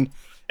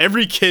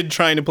every kid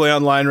trying to play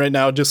online right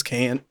now just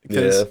can't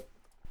because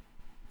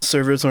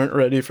servers aren't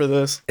ready for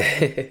this.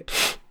 I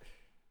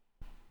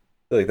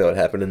feel like that would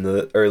happen in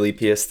the early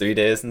PS3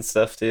 days and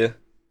stuff too.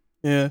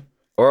 Yeah,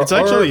 Or it's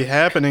actually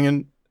happening,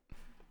 and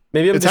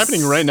maybe it's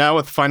happening right now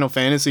with Final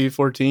Fantasy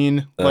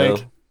 14.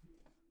 Like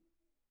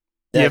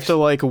you have to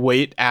like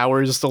wait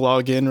hours to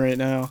log in right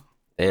now.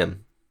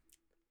 Damn,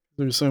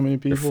 There's so many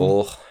you're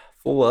people.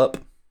 full up.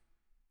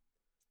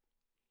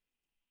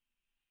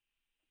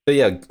 But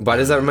yeah, why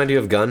does that remind you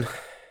of Gun?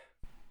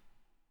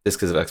 Just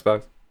because of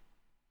Xbox?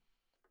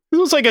 It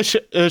was like a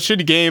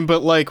shitty game,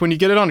 but like when you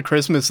get it on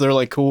Christmas, they're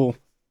like cool.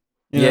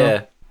 You know?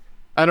 Yeah,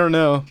 I don't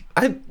know.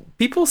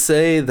 people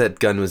say that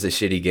Gun was a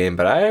shitty game,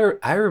 but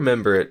I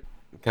remember it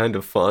kind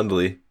of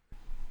fondly.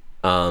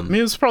 I mean,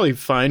 it was probably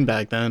fine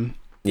back then.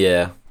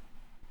 Yeah,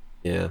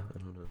 I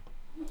don't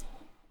know.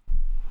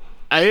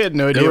 I had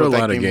no idea There were a what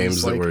that lot of game games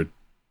was that like. were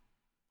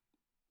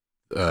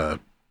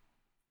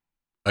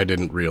I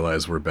didn't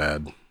realize were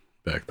bad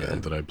back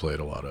then that I played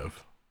a lot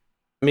of.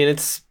 I mean,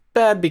 it's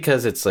bad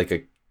because it's like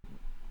a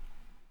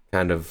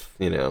kind of,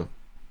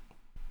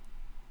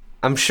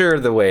 I'm sure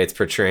the way it's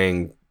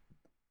portraying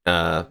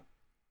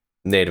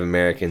Native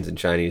Americans and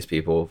Chinese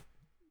people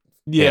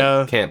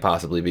can't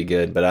possibly be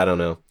good, but I don't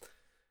know.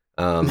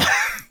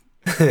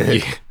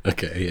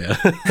 Okay, yeah.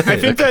 I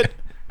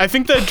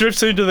think that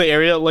drifts into the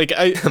area like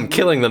I'm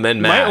killing them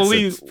en masse.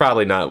 It's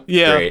probably not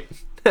great.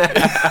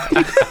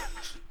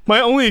 My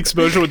only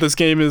exposure with this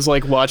game is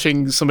like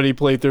watching somebody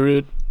play through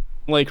it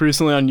like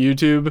recently on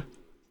YouTube.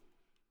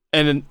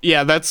 And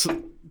yeah, that's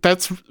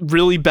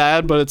really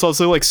bad, but it's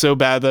also like so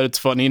bad that it's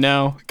funny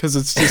now because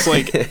it's just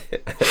like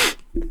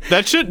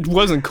that shit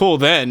wasn't cool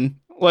then.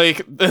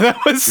 Like that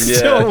was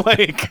still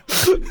like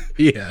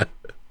yeah.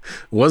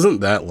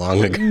 Wasn't that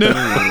long ago.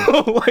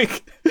 No,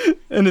 like,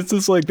 and it's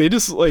just like they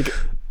just like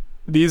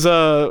these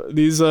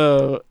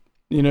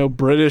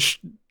British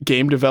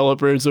game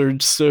developers are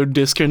so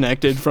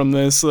disconnected from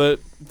this that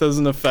it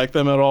doesn't affect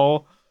them at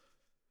all.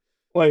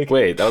 Like,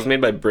 wait, that was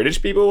made by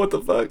British people? What the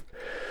fuck?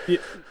 Yeah,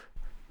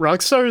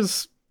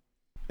 Rockstar's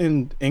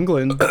in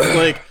England.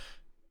 Like,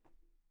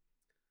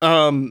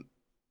 oh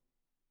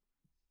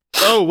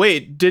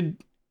wait, did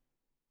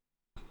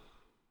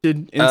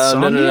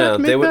Insomniac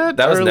make that?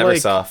 That was or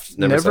Neversoft.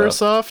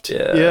 Neversoft?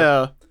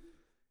 Yeah.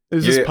 It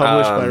was just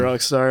published by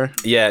Rockstar.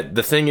 Yeah,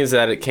 the thing is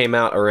that it came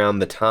out around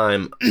the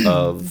time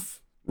of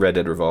Red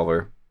Dead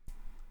Revolver.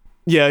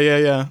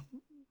 Yeah.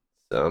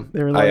 So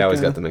I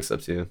always got them mixed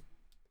up too.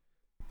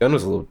 Gun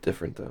was a little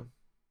different though.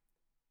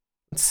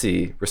 Let's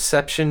see.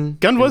 Reception.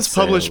 Gun was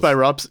published by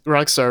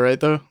Rockstar, right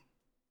though?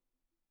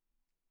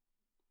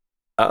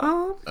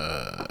 No,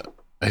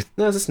 it's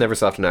just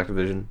Neversoft and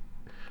Activision.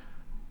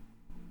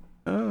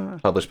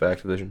 Published by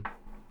Activision.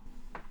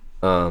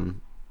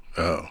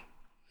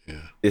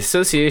 Yeah. The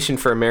Association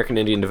for American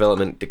Indian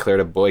Development declared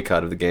a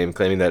boycott of the game,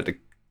 claiming that it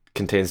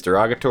contains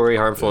derogatory,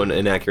 harmful, and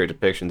inaccurate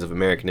depictions of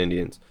American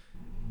Indians.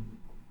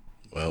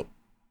 Well,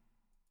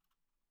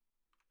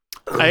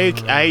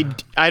 I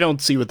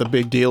don't see what the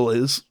big deal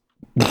is.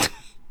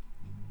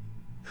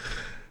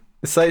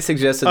 The site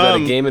suggested that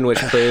a game in which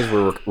players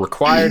were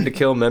required to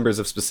kill members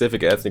of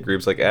specific ethnic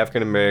groups like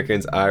African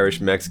Americans,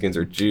 Irish, Mexicans,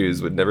 or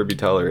Jews would never be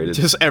tolerated.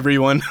 Just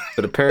everyone.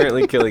 But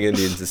apparently killing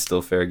Indians is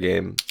still fair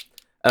game.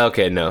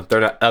 Okay, no, they're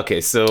not. Okay,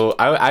 so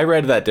I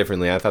read that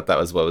differently. I thought that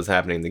was what was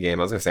happening in the game.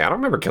 I was going to say, I don't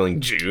remember killing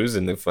Jews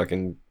in the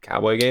fucking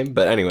cowboy game.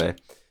 But anyway.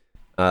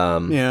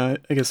 Yeah,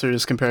 I guess they're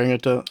just comparing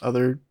it to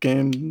other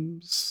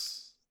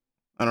games.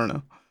 I don't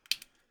know.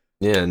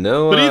 Yeah,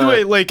 no. But either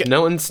way, like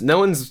no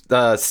one's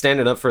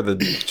standing up for the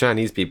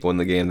Chinese people in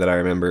the game that I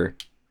remember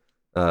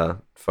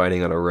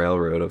fighting on a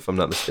railroad, if I'm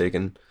not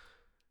mistaken.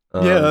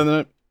 Yeah,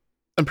 and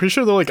I'm pretty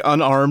sure they're like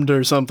unarmed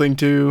or something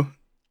too.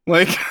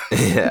 Like,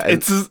 yeah,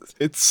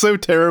 it's so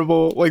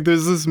terrible. Like,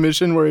 there's this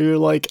mission where you're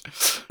like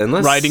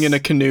riding in a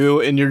canoe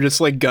and you're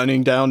just like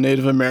gunning down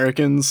Native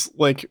Americans,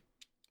 like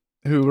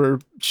who are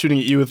shooting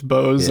at you with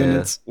bows, and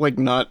it's like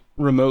not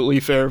remotely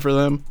fair for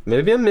them.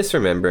 Maybe I'm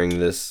misremembering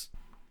this.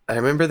 I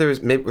remember there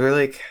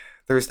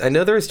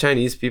was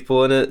Chinese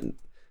people in it.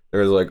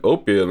 There was like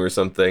opium or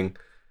something,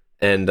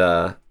 and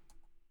I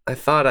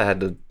thought I had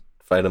to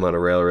fight them on a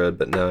railroad,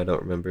 but now I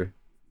don't remember.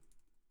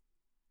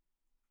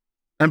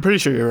 I'm pretty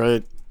sure you're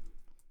right.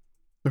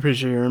 I'm pretty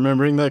sure you're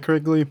remembering that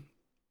correctly.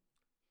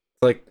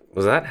 Like,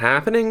 was that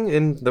happening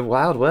in the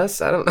Wild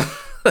West? I don't know.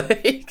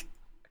 Like,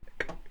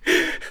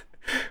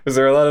 was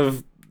there a lot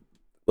of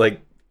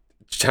like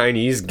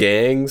Chinese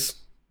gangs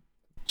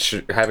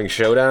having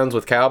showdowns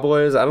with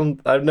cowboys?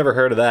 I've never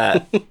heard of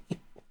that.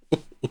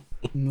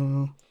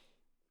 No,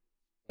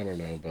 I don't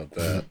know about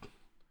that.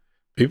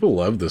 People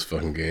love this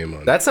fucking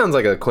game. That sounds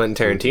like a Quentin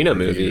Tarantino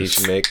movie he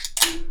should make.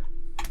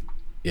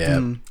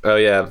 Yeah. Oh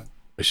yeah.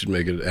 We should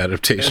make an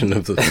adaptation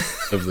of the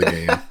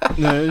game.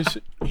 No,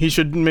 he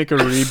should make a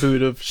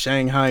reboot of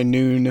Shanghai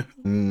Noon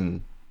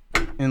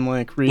and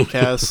like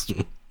recast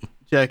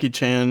Jackie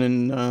Chan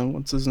and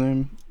what's his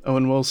name,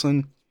 Owen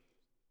Wilson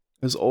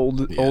as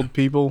old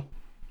people.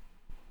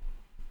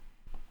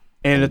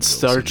 And it's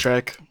Star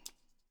Trek.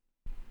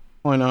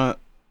 Why not?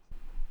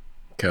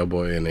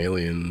 Cowboy and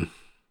alien.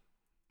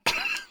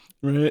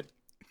 Right.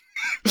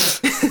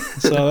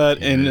 Saw that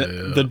in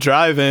the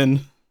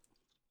drive-in.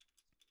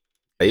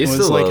 I used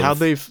to like, love, how'd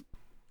they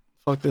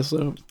fuck this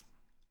up?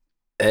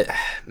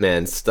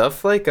 Man,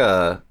 stuff like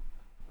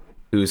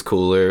Who's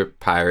Cooler,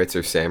 Pirates,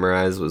 or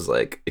Samurais was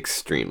like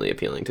extremely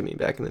appealing to me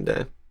back in the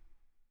day.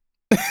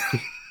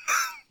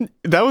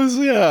 That was,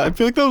 I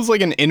feel like that was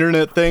like an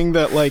internet thing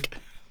that like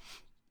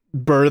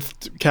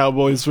birthed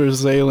Cowboys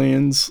versus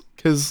Aliens.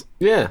 Cause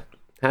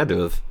had to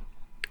have.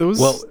 It was,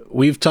 well,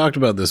 we've talked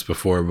about this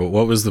before, but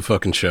what was the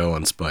fucking show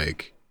on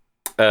Spike?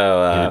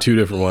 Oh, two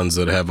different ones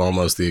that have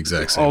almost the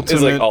exact same. It's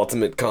like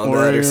Ultimate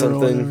Combat or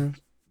something.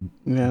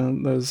 Yeah,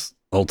 those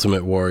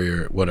Ultimate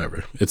Warrior,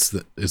 whatever. It's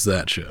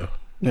that show.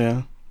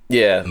 Yeah.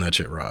 And that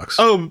shit rocks.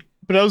 Oh,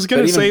 but I was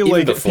gonna say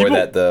like before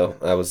that though,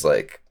 I was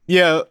like,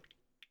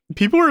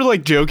 people were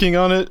like joking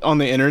on it on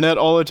the internet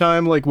all the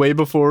time, like way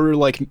before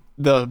like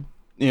the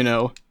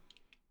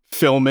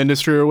film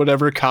industry or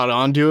whatever caught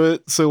on to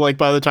it. So like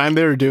by the time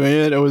they were doing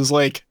it, it was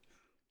like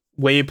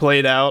way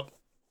played out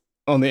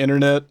on the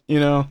internet, you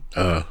know?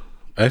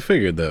 I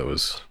figured that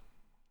was.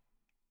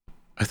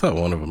 I thought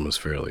one of them was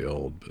fairly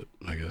old, but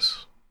I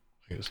guess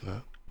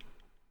not.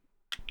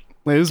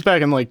 Like, it was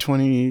back in like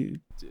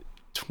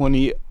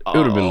 2020. It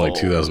would have been like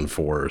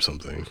 2004 or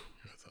something.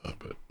 I thought,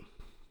 but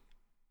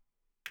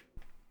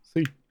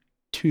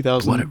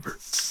 2000. whatever.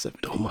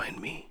 Don't mind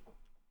me.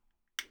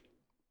 It's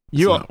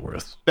You not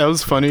worth. that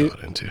was funny.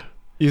 thought into.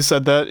 You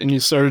said that and you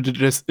started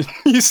to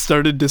you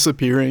started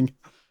disappearing.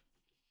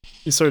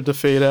 You started to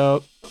fade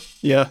out.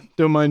 Yeah,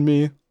 don't mind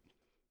me.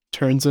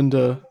 Turns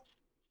into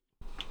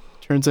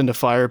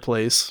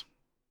fireplace.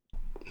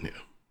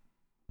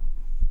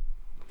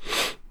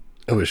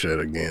 I wish I had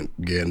a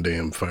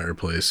Gandam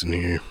fireplace in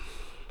here.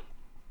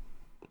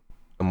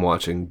 I'm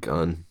watching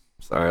Gun.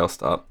 Sorry, I'll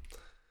stop.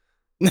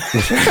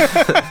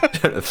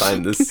 Trying to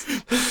find this.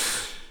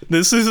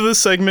 This is the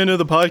segment of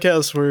the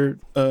podcast where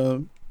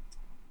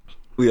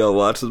We all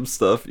watch some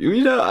stuff.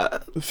 You know, I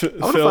want to Phil,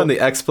 find the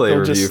X-Play Phil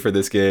review just- for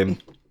this game.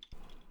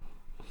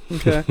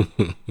 okay.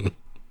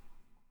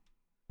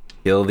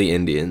 Kill the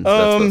Indians.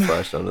 That's Um, what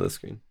flashed onto the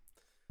screen.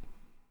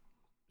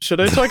 Should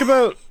I talk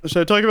about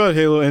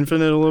Halo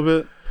Infinite a little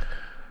bit?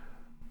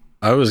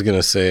 I was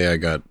gonna say I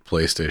got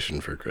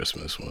PlayStation for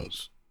Christmas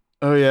once.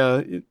 Oh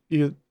yeah,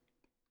 you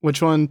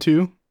which one?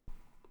 2?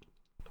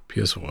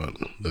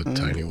 PS1, the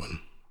tiny one.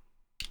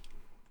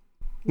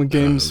 What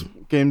games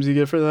you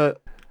get for that?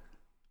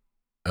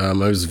 I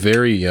was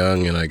very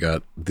young and I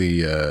got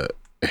the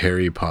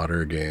Harry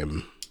Potter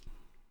game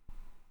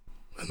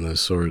and the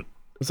sword.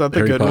 Is that the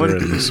Harry good Potter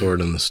one? and the Sword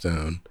and the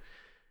Stone.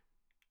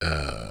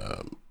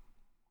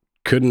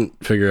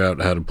 Couldn't figure out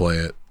how to play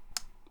it.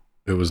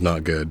 It was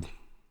not good.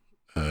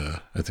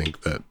 I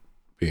think that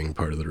being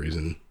part of the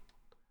reason.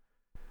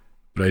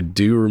 But I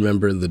do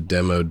remember the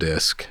demo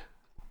disc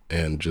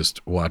and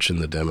just watching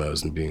the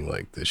demos and being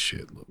like, this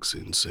shit looks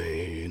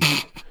insane.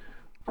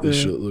 This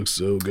Yeah. shit looks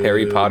so good.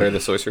 Harry Potter and the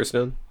Sorcerer's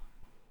Stone?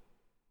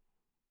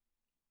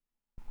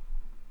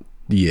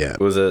 Yeah,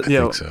 Was it? I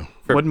Yeah. think so.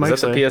 What'd Mike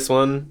was that the say?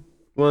 PS1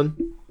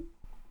 one?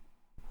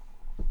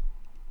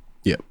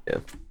 Yep. Yeah.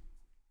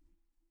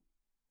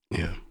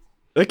 Yeah.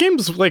 That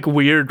game's like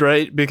weird,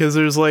 right? Because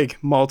there's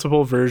like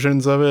multiple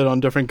versions of it on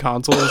different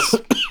consoles,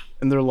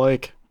 and they're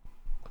like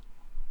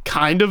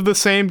kind of the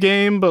same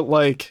game, but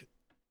like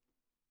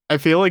I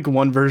feel like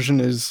one version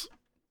is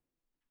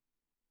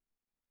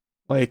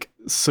like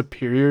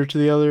superior to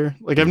the other.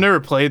 Like I've never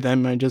played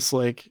them. I just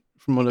like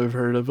from what I've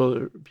heard of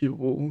other people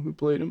who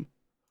played them.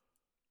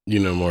 You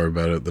know more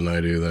about it than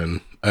I do then.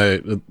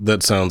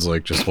 That sounds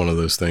like just one of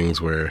those things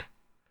where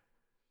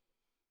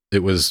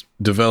it was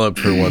developed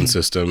for one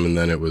system and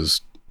then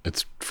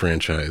it's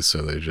franchise,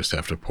 so they just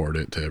have to port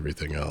it to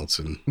everything else.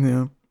 And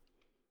Yeah.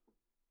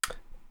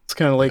 It's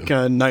kind of like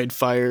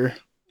Nightfire,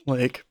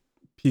 like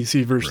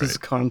PC versus Right.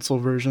 console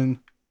version.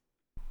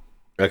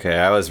 Okay,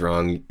 I was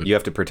wrong. You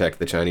have to protect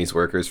the Chinese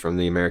workers from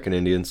the American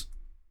Indians.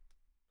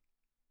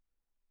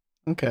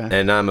 Okay.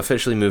 And I'm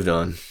officially moved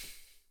on.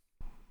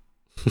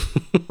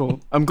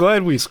 Cool. I'm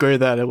glad we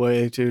squared that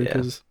away too, Yeah.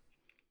 because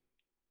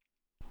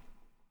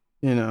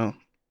you know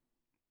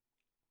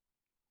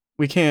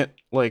we can't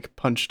like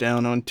punch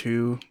down on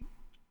two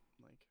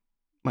like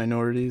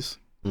minorities.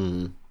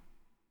 Mm.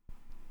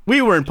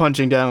 We weren't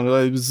punching down.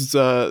 It was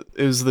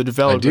the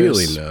developers.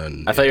 ideally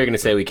none. I thought you were going to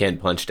say we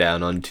can't punch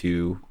down on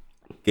two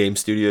game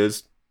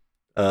studios,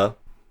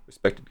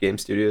 respected game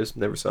studios,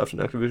 Neversoft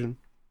and Activision,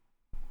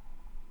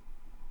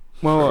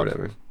 or Well,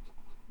 whatever.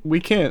 we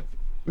can't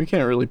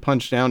really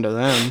punch down to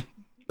them.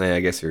 Yeah, I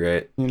guess you're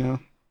right. You know,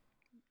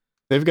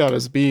 they've got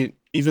us beat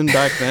even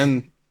back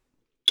then.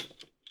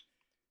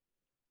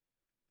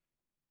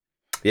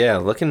 Yeah,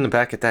 looking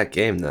back at that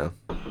game though,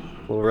 a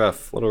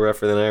little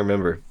rougher than I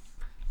remember.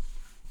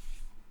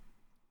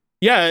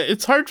 Yeah,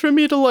 it's hard for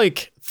me to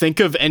like think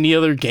of any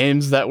other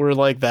games that were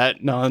like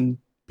that non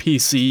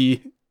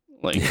PC.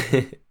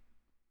 Like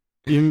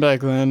even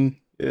back then,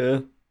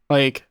 Yeah.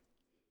 like,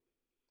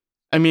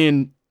 I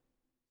mean,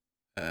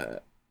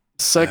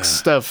 sex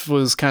stuff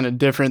was kind of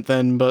different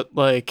then, but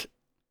like,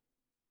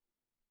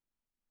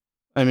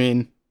 I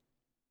mean,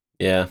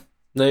 Yeah.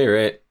 No, you're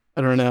right.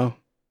 I don't know.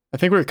 I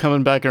think we're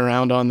coming back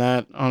around on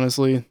that,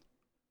 honestly.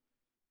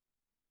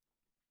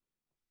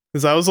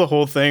 Because that was the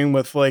whole thing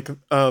with like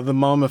the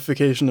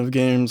mummification of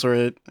games, where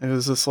it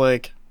was just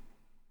like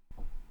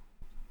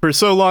for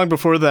so long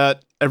before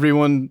that,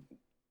 everyone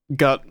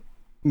got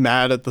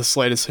mad at the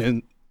slightest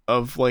hint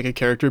of like a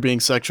character being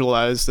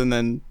sexualized, and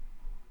then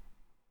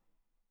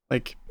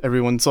like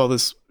everyone saw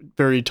this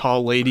very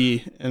tall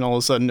lady, and all of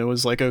a sudden it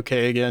was like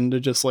okay again to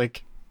just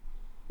like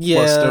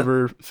lust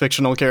over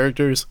fictional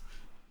characters.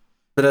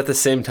 But at the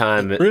same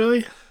time,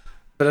 Really?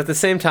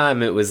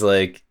 it was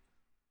like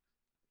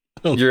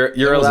Oh, you're that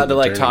allowed wasn't to the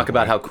like turning talk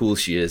about point. how cool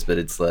she is, but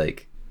it's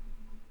like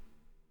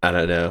I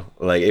don't know.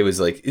 Like it was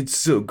like it's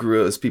so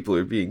gross. People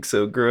are being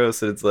so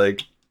gross, and it's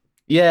like,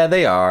 yeah,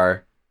 they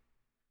are.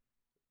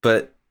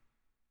 But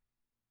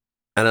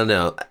I don't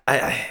know.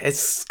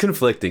 It's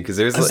conflicting because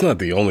there's That's like, not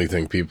the only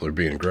thing people are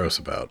being gross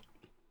about.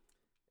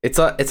 it's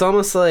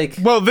almost like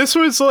Well, this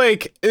was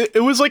like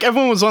it was like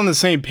everyone was on the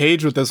same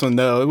page with this one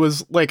though. It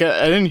was like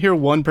I didn't hear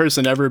one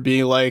person ever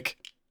be like,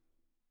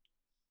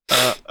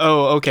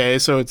 "Oh, okay,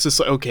 so it's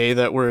just okay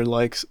that we're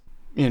like,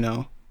 you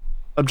know,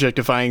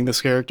 objectifying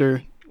this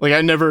character." Like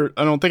I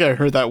don't think I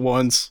heard that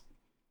once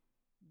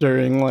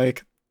during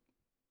like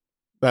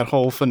that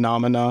whole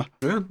phenomena.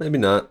 maybe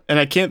not. And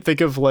I can't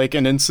think of like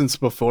an instance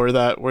before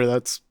that where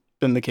that's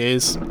been the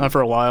case. Not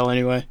for a while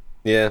anyway.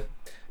 Yeah,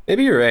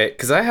 maybe you're right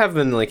because I have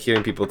been like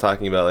hearing people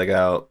talking about like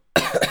how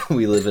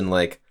we live in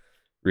like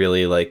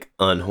really like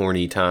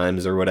unhorny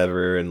times or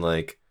whatever, and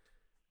like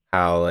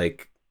how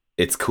like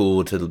it's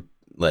cool to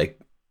like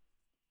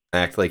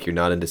act like you're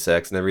not into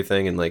sex and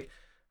everything, and like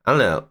I don't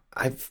know.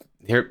 I've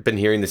been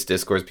hearing this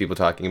discourse, people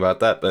talking about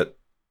that, but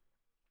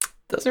it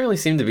doesn't really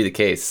seem to be the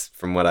case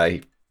from what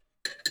I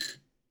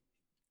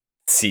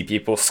see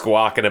people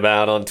squawking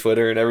about on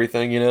Twitter and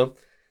everything, you know.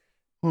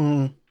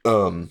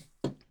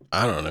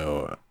 I don't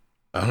know.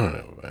 I don't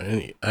know about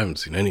any. I haven't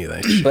seen any of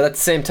that shit. But at the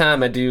same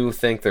time, I do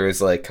think there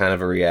is like kind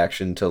of a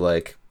reaction to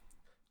like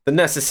the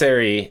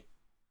necessary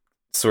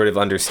sort of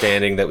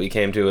understanding that we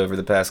came to over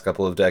the past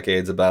couple of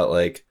decades about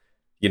like,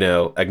 you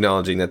know,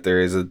 acknowledging that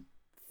there is a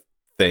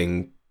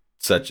thing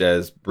such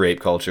as rape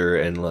culture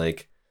and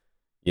like,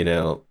 you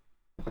know,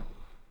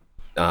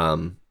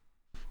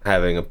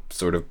 having a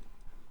sort of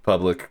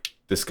public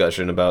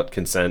discussion about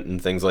consent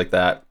and things like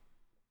that.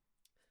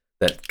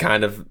 That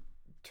kind of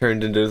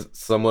turned into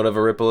somewhat of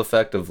a ripple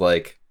effect of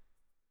like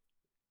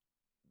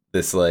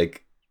this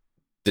like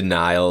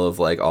denial of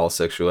like all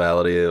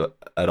sexuality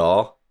at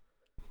all.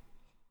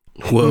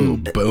 Whoa,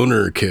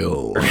 boner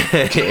kill.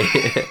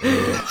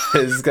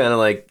 It's kind of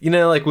like, you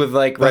know, like with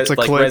like That's a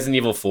like clip. Resident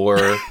Evil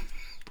 4.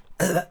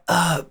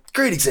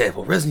 Great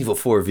example, Resident Evil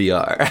 4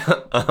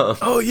 VR.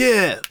 Oh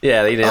yeah.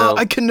 Yeah, you know.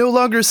 I can no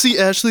longer see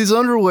Ashley's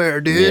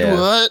underwear, dude. Yeah.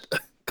 What?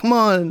 Come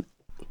on.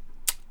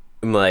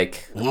 I'm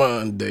like, Come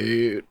on,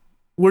 dude.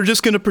 We're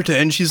just gonna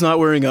pretend she's not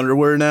wearing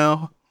underwear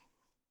now.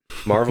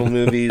 Marvel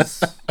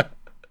movies.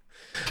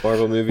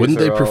 Wouldn't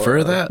they are all,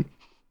 prefer that?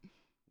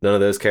 None of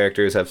those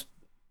characters have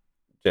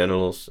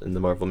genitals in the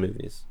Marvel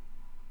movies.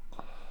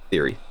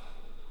 Theory.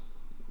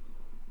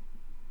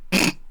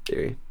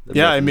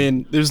 Yeah, I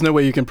mean, there's no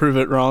way you can prove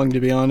it wrong, to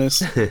be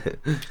honest. I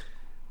guess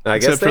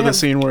Except for the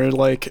scene where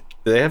like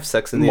do they have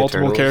sex in the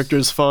multiple Eternals?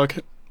 characters fuck.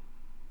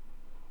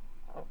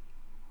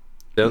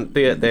 Don't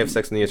they have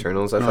sex in the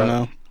Eternals? I I thought. don't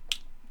know.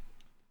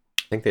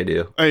 I think they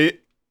do.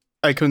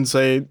 I couldn't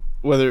say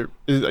whether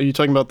are you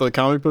talking about the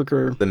comic book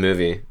or The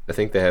movie. I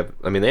think they have.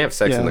 I mean, they have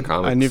sex in the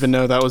comics. I didn't even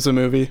know that was a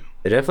movie.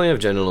 They definitely have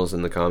genitals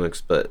in the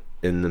comics, but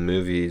in the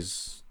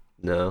movies,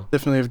 no.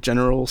 Definitely have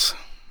generals.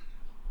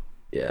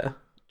 Yeah.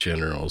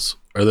 Generals.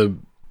 Are the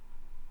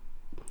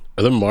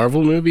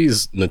Marvel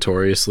movies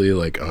notoriously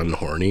like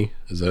unhorny?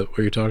 Is that what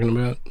you're talking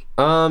about?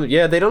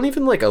 Yeah, they don't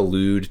even like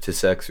allude to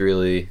sex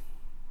really,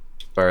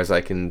 as far as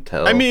I can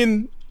tell. I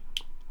mean,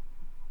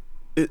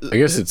 I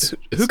guess it's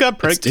who got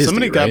pregnant? Disney,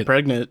 Somebody right? got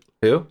pregnant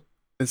who?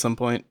 at some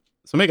point.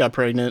 Somebody got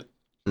pregnant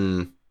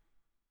Mm.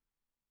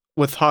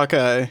 with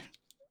Hawkeye.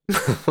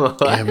 Yeah,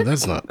 but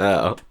that's not.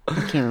 Oh. I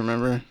can't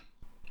remember.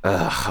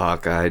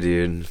 Hawkeye,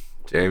 dude.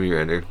 Jeremy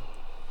Renner.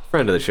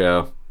 Friend of the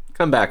show.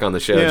 Come back on the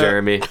show, Yeah.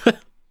 Jeremy.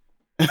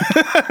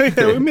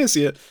 Yeah, we miss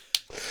you.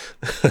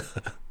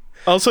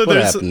 Also, What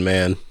there's happened,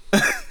 man?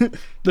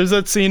 there's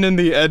that scene in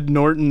the Ed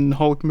Norton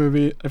Hulk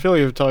movie. I feel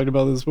like I've talked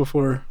about this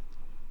before.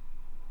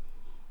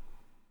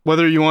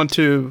 Whether you want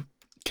to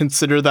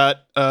consider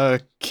that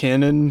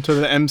canon to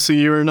the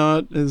MCU or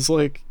not is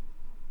like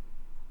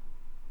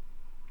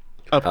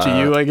up to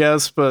you, I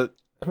guess. But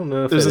I don't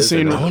know if There's it a is or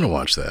scene not. I want to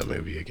watch that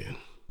movie again.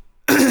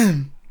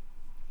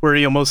 where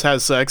he almost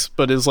has sex,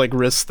 but his like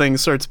wrist thing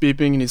starts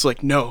beeping, and he's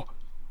like, "No,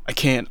 I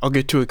can't. I'll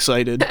get too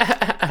excited."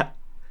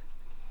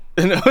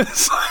 And it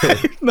was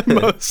like the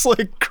most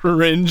like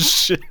cringe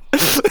shit.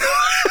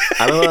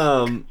 I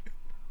don't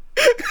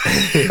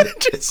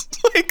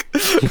Just like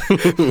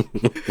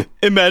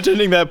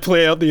imagining that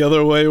play out the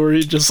other way, where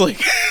he just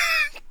like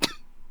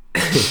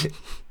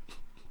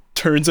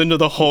turns into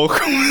the Hulk.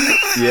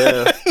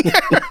 Yeah.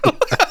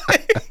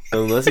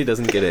 Unless he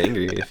doesn't get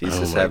angry, if he's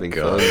just my having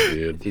God, fun.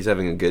 dude. If he's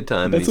having a good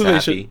time That's and what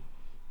he's they happy.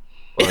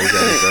 While he's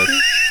having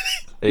fun.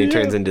 And he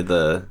turns into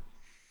the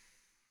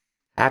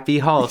Happy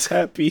Hulk. He's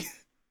happy.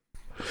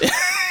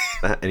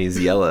 And he's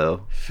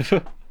yellow.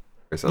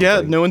 Or something.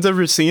 Yeah, no one's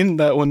ever seen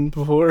that one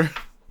before.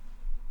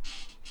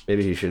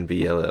 Maybe he shouldn't be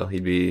yellow.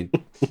 He'd be.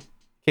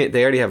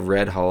 They already have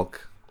Red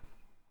Hulk.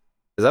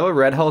 Is that what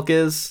Red Hulk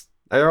is?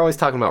 They're always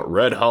talking about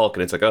Red Hulk,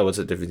 and it's like, oh, what's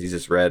the difference? He's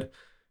just red.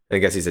 I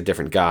guess he's a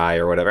different guy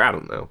or whatever. I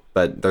don't know.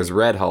 But there's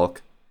Red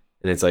Hulk,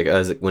 and it's like, oh,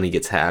 is it when he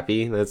gets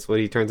happy? That's what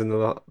he turns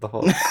into the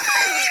Hulk.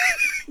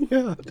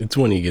 Yeah. It's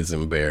when he gets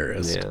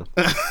embarrassed. Yeah.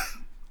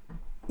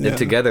 Yeah. And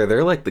together,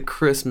 they're like the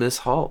Christmas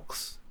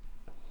Hulks.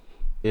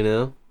 You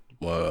know,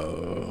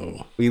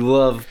 Whoa. we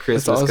love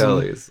Christmas awesome.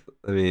 colors.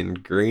 I mean,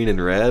 green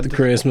and red, The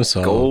Christmas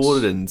Hulks.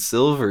 gold and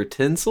silver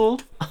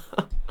tinsel.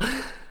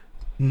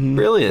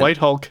 Brilliant. White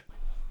Hulk.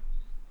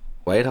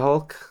 White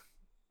Hulk.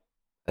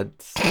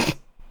 That's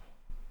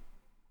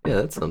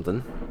that's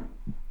something.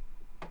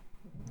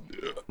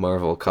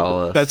 Marvel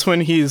call us. That's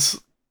when he's.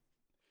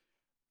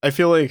 I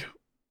feel like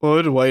what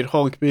would White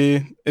Hulk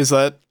be? Is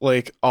that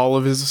like all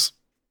of his?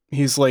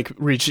 He's like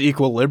reached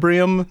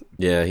equilibrium.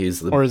 Yeah, he's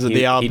the. Or is it the He'd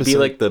be opposite?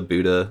 like the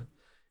Buddha,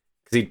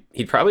 because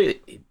he'd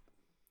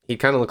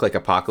kind of look like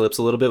Apocalypse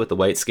a little bit with the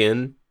white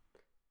skin.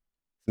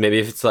 Maybe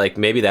if it's like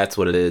maybe that's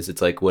what it is.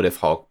 It's like what if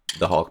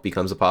the Hulk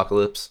becomes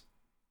Apocalypse?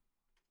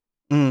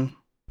 Mm.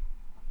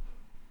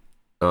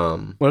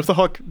 What if the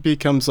Hulk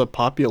becomes a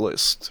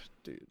populist,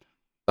 dude?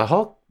 The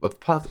Hulk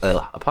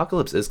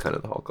Apocalypse is kind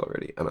of the Hulk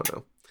already. I don't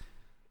know.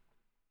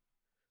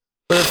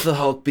 What if the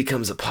Hulk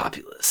becomes a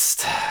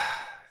populist?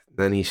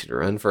 Then he should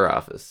run for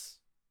office.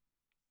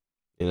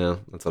 You know,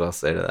 that's what I'll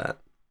say to that.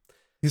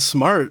 He's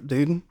smart,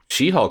 dude.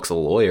 She-Hulk's a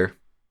lawyer.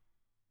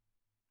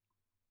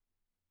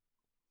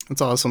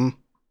 That's awesome.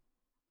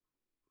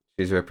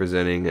 She's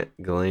representing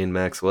Ghislaine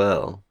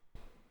Maxwell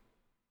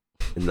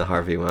in the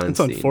Harvey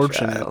Weinstein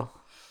unfortunate. trial.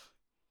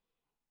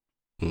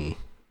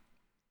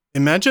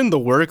 Imagine the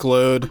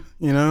workload,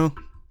 you know?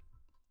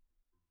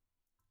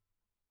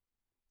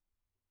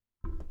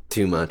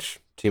 Too much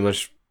to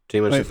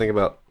Wait. think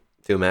about,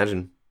 to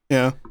imagine.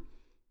 Yeah.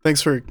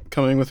 Thanks for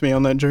coming with me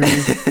on that journey.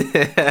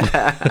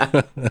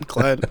 I'm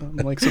glad. I'm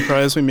like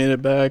surprised we made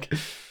it back.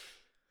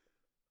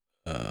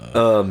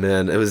 Oh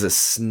man, it was a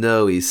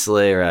snowy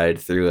sleigh ride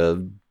through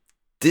a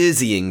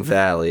dizzying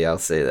valley, I'll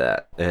say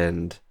that.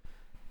 And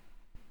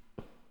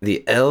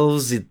the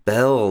elves, the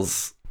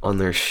bells on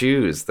their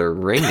shoes, they're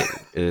ringing.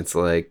 And it's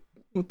like,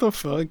 What the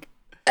fuck?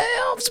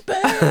 Elves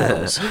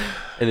bells.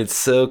 and it's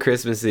so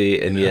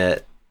Christmassy, and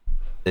yet,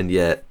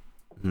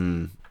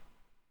 you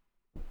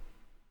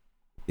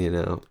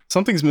know,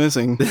 Something's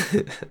missing.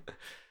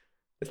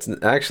 it's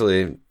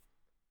actually,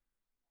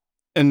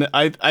 And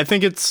I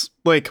think it's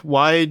like,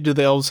 why do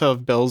the elves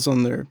have bells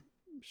on their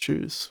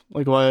shoes?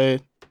 Like, why?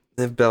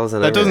 they have bells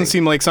on That doesn't everything,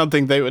 seem like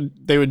something they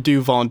would do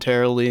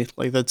voluntarily.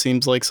 Like, that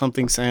seems like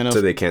something Santa.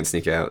 so they can't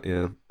sneak out.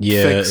 Yeah,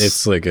 Yeah, Fix.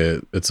 it's like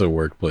it's a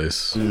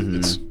workplace. Mhm.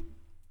 It's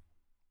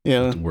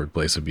Yeah.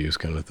 workplace abuse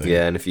kind of thing.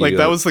 yeah, and if you Like,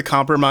 that was the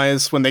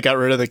compromise when they got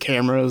rid of the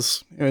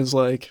cameras. It was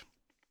like,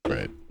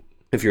 Right.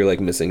 if you're like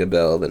missing a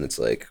bell, then it's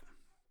like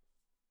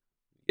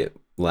get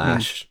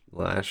lashed.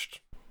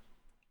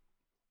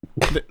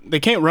 they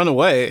can't run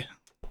away,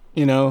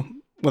 you know,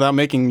 without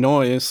making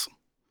noise.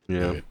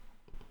 Yeah. Right.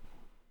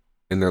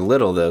 And they're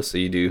little though, so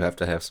you do have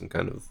to have some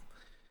kind of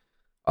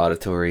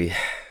auditory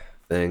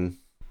thing.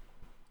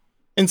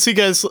 And see,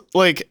 guys,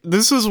 like,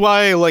 this is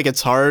why, like,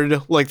 it's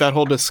hard, like, that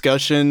whole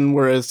discussion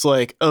where it's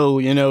like, oh,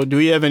 you know, do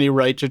we have any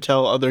right to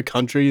tell other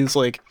countries,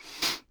 like,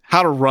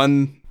 how to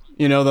run,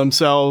 you know,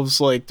 themselves?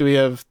 Like, do we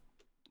have,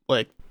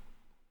 like,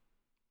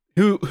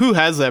 who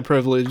has that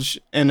privilege?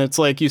 And it's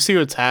like, you see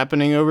what's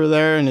happening over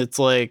there, and it's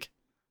like,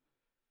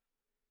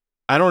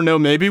 I don't know,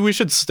 maybe we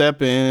should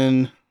step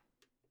in.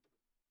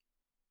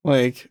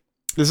 Like,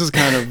 this is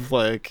kind of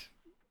like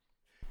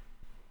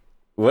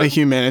a What?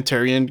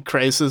 humanitarian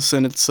crisis,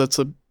 and it sets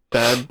a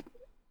bad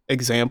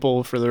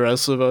example for the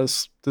rest of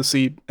us to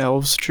see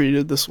elves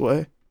treated this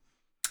way.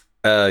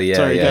 Oh yeah,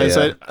 Sorry, yeah, guys,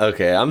 yeah.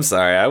 Okay, I'm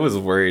sorry. I was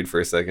worried for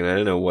a second. I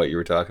didn't know what you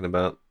were talking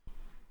about.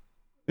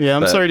 Yeah,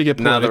 I'm But sorry to get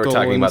now that political we're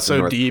talking and about the so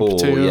North deep Pole,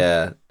 too.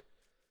 yeah,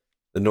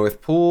 the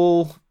North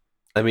Pole.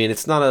 I mean,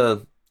 it's not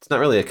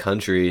really a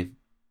country.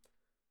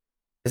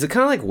 Is it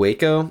kind of like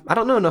Waco? I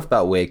don't know enough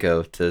about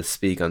Waco to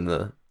speak on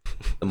the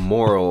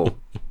moral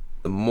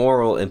the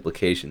moral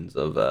implications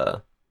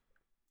of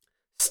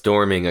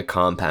storming a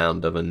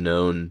compound of a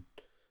known,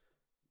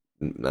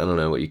 I don't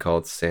know what you call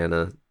it,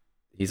 Santa.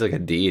 He's like a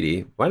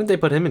deity. Why didn't they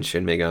put him in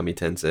Shin Megami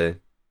Tensei?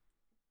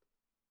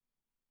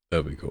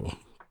 That'd be cool.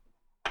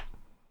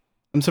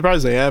 I'm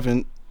surprised they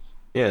haven't.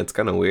 Yeah, it's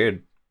kind of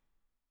weird.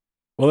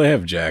 Well, they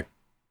have Jack.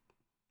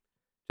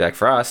 Jack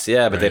Frost,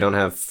 yeah, but they Right. don't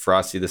have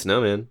Frosty the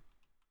Snowman.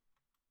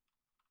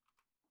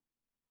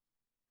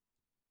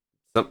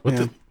 What Yeah.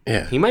 the?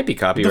 Yeah. He might be What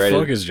the copyrighted.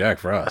 fuck is Jack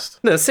Frost?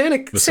 No,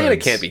 Santa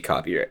Besides- can't be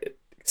copyrighted.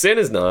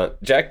 Santa's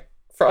not. Jack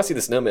Frosty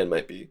the Snowman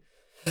might be.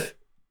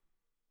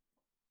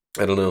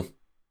 I don't know.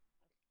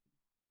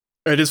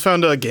 I just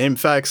found a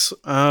GameFAQs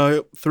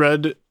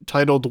thread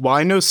titled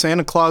 "Why No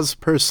Santa Claus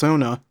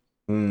Persona,"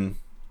 And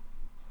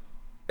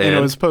and it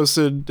was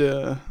posted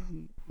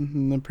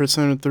in the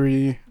Persona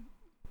 3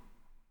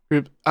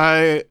 group.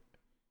 I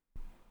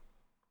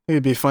think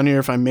it'd be funnier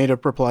if I made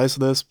up replies to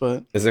this,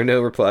 but is there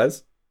no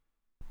replies?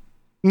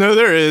 no,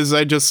 there is.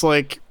 I just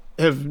like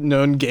have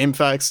known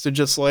GameFAQs to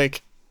just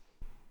like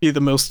be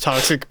the most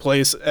toxic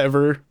place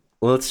ever.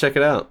 Well, let's check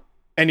it out.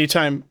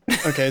 Anytime.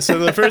 Okay, so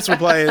the first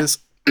reply is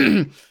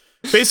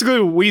basically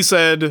what we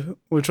said,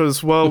 which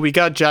was, well, we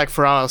got Jack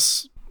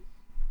Frost.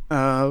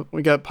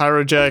 We got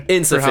Pyro Jack. for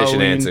Insufficient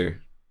Halloween.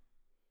 answer.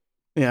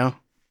 Yeah.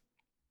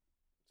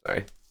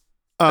 Sorry.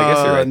 I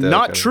guess you're right, though,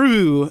 Not kinda.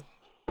 true.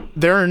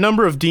 there are a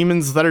number of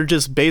demons that are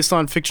just based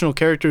on fictional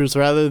characters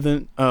rather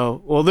than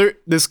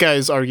this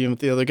guy's arguing with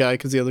the other guy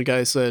because the other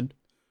guy said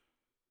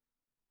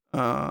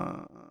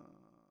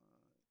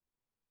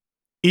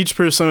each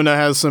persona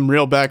has some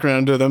real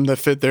background to them that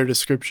fit their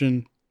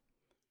description.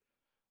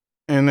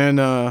 And then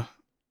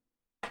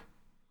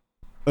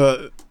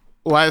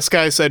last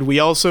guy said we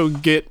also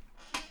get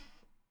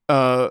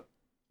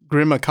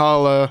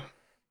Grimacala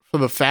for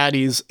the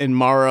fatties and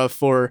Mara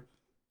for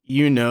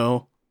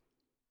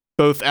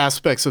both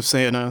aspects of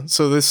Santa.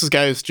 So this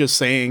guy is just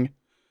saying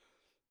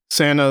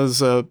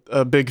Santa's a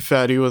big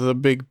fatty with a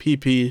big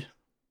pee-pee,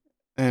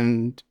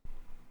 and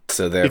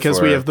so therefore,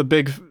 because we have the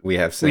Santa.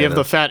 we have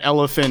the fat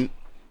elephant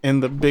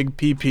and the big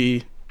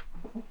pee-pee,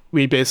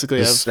 we basically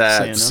have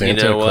Santa.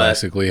 Santa You know what?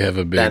 classically have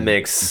a big. That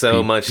makes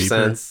so much peeper.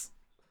 sense.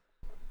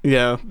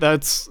 Yeah, I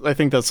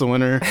think that's the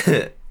winner.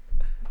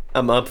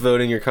 I'm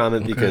upvoting your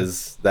comment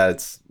because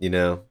that's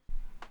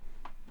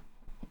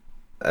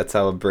that's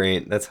how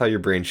your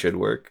brain should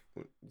work.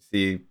 You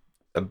see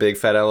a big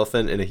fat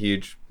elephant and a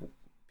huge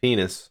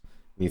penis,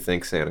 and you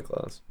think Santa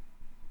Claus.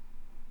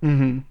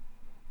 Mm-hmm.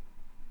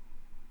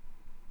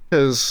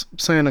 Because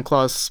Santa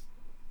Claus,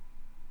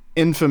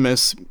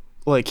 infamous,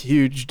 like,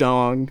 huge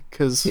dong,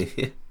 because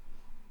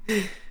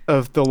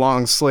of the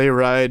long sleigh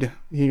ride.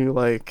 He,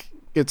 like,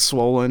 gets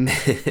swollen.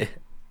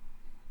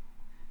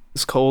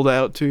 It's cold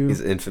out, too.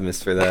 He's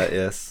infamous for that,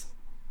 yes.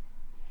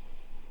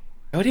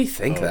 How do you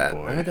think that?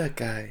 Boy. Why would that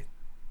guy...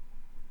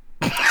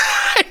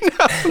 I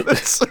know,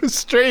 that's so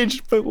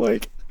strange, but,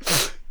 like...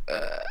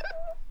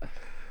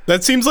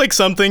 that seems like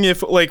something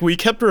if, like, we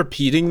kept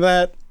repeating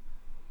that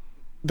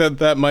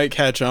might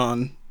catch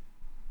on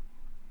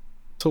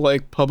to,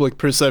 like, public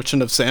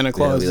perception of Santa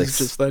Claus. like, is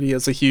just that he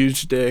has a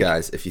huge dick.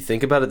 Guys, if you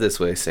think about it this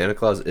way, Santa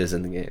Claus is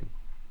in the game.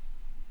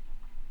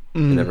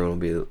 Mm. And everyone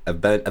will be...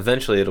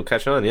 Eventually it'll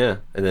catch on, yeah.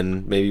 And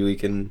then maybe we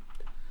can...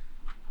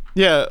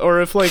 Yeah,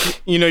 or if,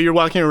 like, you're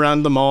walking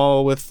around the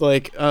mall with,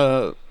 like,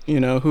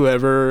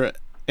 whoever,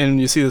 and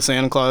you see the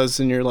Santa Claus,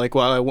 and you're like,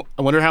 wow,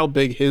 I wonder how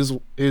big his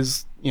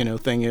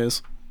thing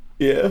is.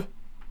 Yeah.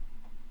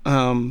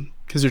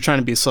 Because you're trying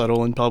to be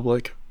subtle in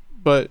public.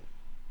 But,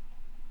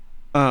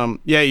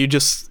 yeah, you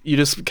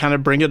just kind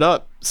of bring it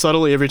up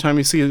subtly every time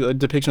you see a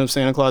depiction of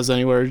Santa Claus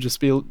anywhere.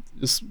 Just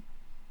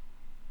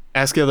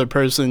ask the other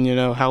person,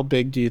 how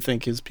big do you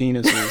think his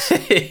penis is?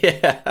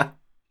 Yeah.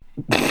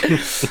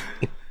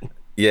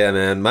 Yeah,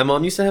 man. My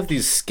mom used to have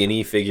these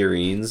skinny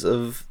figurines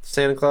of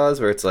Santa Claus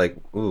where it's like,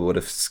 ooh, what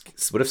if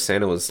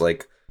Santa was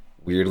like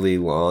weirdly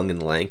long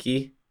and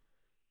lanky?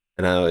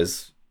 And I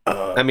was,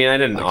 I mean, I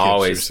didn't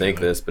always think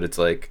this, but it's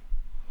like,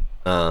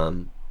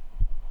 it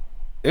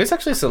was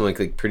actually some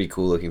like pretty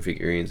cool looking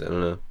figurines. I don't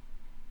know.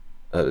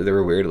 They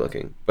were weird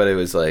looking, but it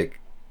was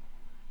like,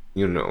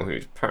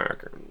 who's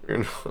packing. You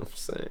know what I'm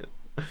saying?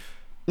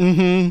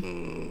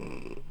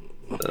 Mm-hmm.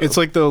 So. It's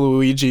like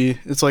Luigi.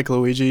 It's like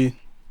Luigi.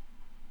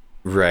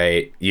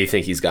 Right. You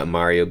think he's got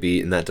Mario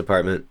beat in that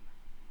department?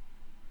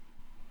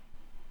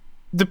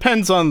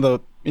 Depends on the,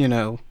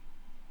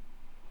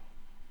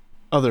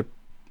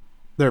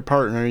 their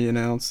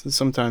partner,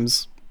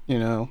 sometimes,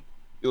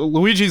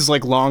 Luigi's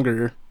like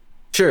longer.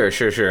 Sure.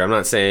 I'm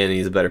not saying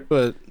he's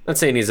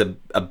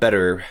a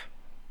better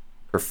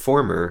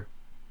performer,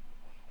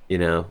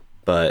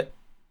 but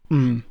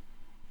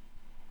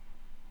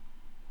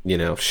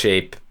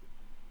shape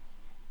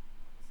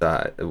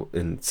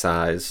and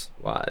size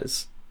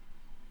wise.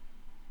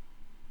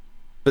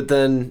 But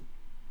then,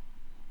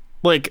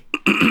 like,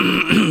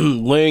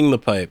 laying the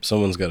pipe.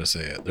 Someone's got to say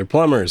it. They're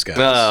plumbers, guys.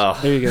 oh,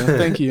 There you go.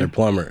 Thank you. They're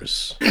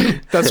plumbers.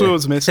 That's what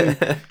was missing.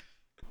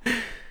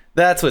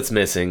 That's what's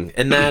missing,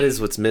 and that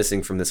is what's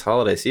missing from this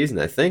holiday season.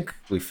 I think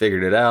we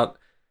figured it out.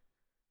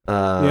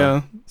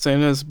 Yeah,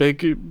 Santa's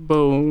big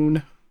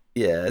bone.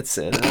 Yeah, it's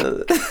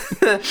Santa.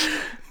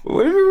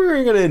 When we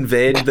were gonna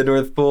invade the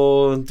North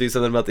Pole and do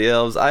something about the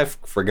elves, I've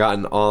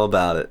forgotten all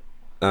about it.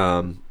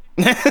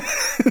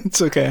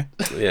 It's okay.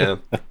 Yeah.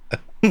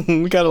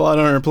 We got a lot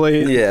on our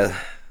plate. Yeah.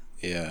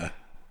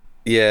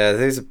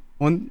 There's a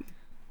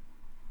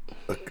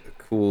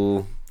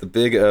cool, the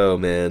big O,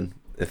 man.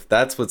 If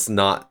that's what's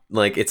not,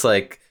 like, it's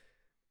like,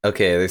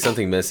 okay, there's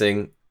something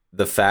missing.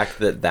 The fact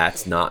that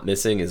that's not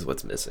missing is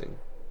what's missing.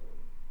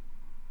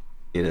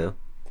 The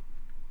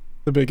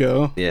big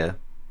O. Yeah.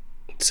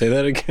 Say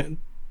that again.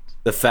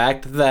 The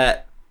fact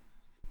that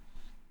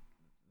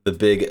the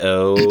big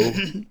O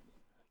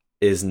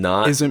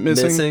isn't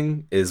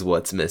missing is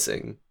what's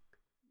missing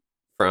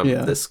from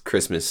this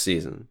Christmas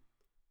season.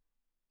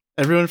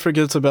 Everyone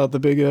forgets about the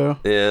big O.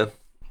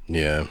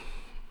 Yeah.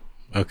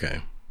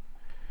 Okay.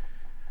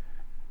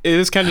 It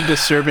is kind of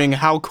disturbing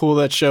how cool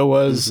that show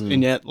was,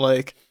 and yet,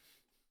 like,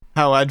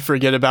 how I'd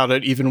forget about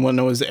it even when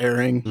it was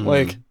airing.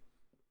 Like,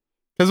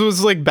 because it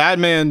was like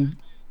Batman,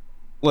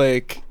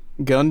 like,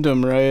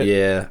 Gundam, right?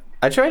 Yeah.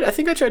 I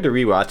think I tried to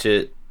rewatch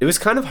it. It was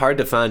kind of hard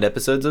to find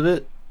episodes of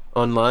it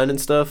online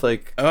and stuff,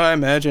 like, oh, I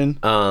imagine.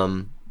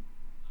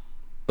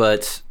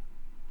 But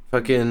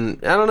fucking,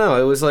 I don't know,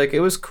 it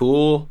was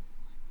cool,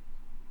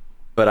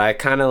 but I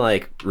kind of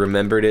like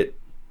remembered it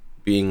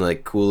being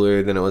like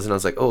cooler than it was, and I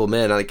was like, oh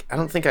man, like I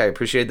don't think I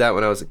appreciated that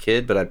when I was a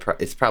kid, but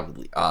it's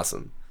probably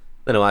awesome.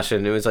 Then I watched it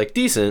and it was like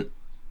decent,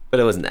 but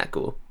it wasn't that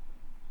cool.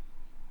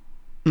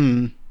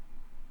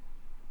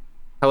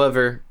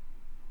 However,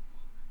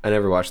 I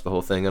never watched the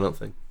whole thing, I don't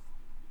think.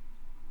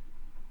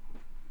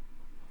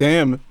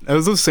 Damn, that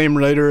was the same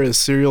writer as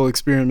Serial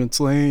Experiments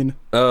Lane.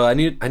 Oh, I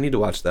need to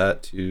watch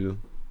that too.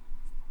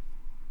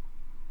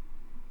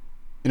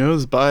 You know, it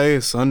was by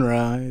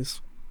sunrise.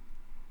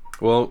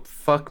 Well,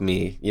 fuck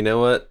me. You know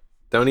what?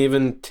 Don't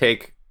even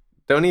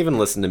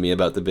listen to me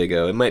about the Big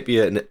O. It might be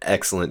an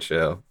excellent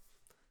show.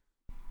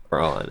 For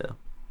all I know.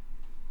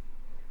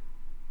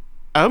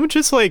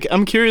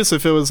 I'm curious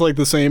if it was like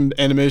the same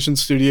animation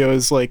studio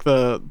as like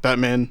the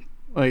Batman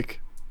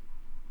like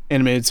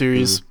animated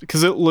series,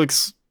 because it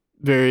looks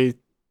very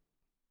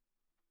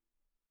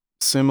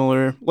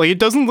similar. Like, it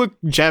doesn't look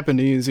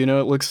Japanese, you know,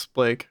 it looks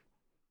like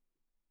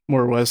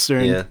more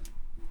Western. Yeah.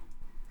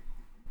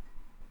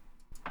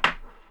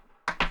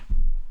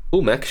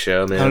 Cool mech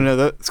show, man. I don't know,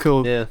 that's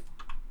cool. Yeah.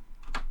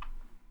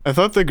 I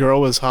thought the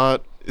girl was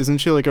hot. Isn't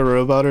she like a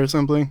robot or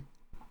something?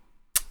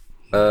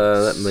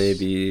 That may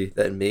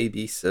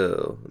be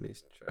so. Let me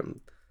try and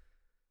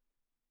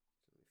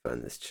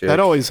find this chick. That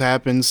always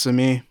happens to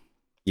me.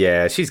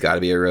 Yeah, she's got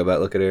to be a robot.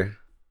 Look at her.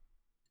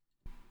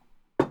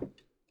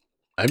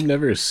 I've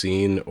never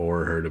seen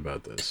or heard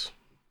about this.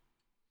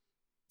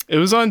 It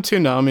was on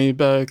Toonami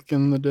back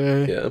in the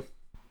day. Yeah.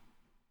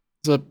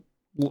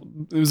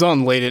 It was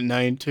on late at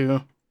night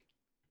too.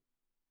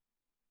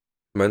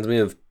 Reminds me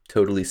of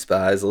Totally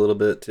Spies a little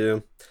bit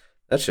too.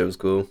 That show's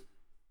cool.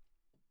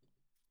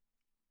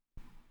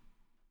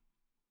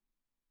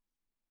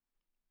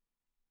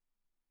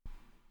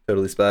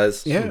 Totally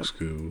Spies. Yeah. Looks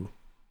cool.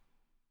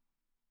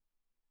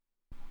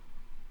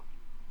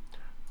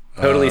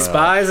 Totally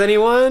Spies,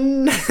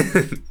 anyone?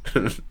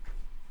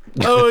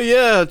 Oh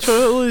yeah,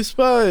 Totally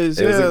Spies.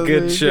 It was a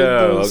good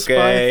show,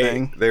 okay?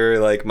 Thing. They were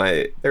like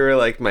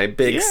my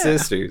big Yeah.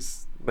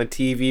 sisters. My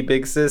TV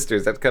big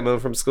sisters. I'd come home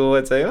from school,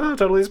 I'd say, oh,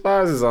 Totally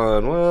Spies is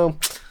on. Well,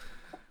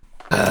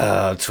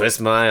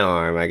 twist my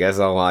arm. I guess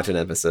I'll watch an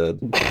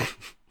episode.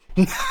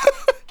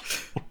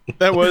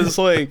 That was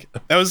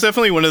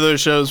definitely one of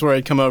those shows where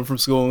I'd come home from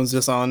school and was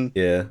just on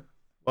Yeah.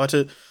 watch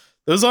it.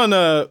 It was on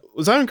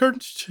was that on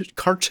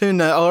Cartoon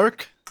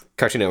Network?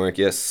 Cartoon Network,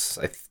 yes.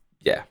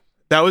 Yeah.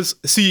 That was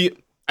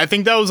I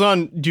think that was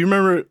on. Do you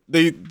remember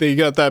they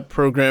got that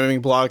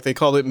programming block? They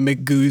called it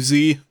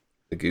McGoozy.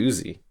 The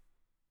Goozy.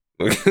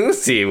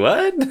 Goozy,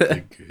 what?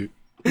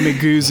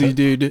 McGoozy,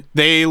 dude.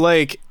 They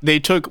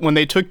took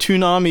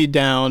Toonami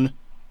down.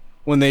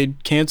 When they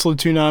canceled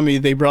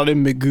Toonami, they brought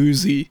in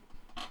McGoozy.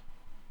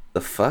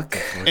 The fuck?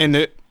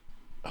 And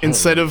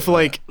instead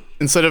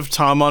of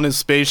Tom on his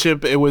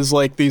spaceship, it was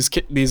like these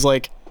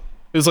like,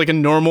 it was like a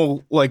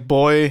normal like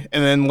boy,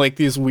 and then like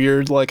these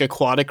weird like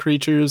aquatic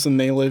creatures, and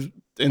they lived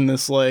in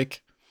this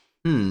like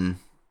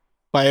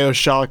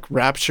BioShock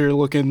Rapture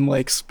looking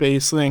like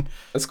space thing.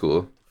 That's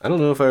cool. I don't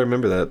know if I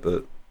remember that,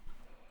 but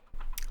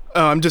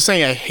I'm just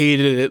saying I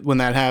hated it when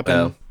that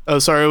happened. Oh,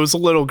 sorry, it was a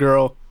little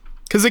girl.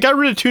 Because they got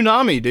rid of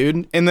Toonami,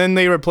 dude, and then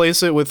they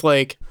replaced it with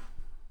like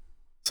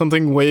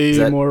something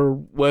way more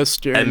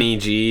Western.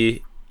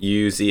 MEGUZI?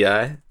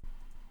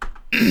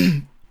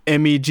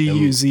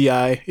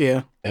 MEGUZI,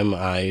 yeah.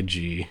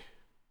 MIG.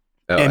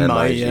 Oh,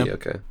 MIG, yeah.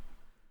 Okay.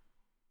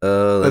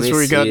 That's where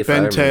we got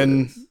Ben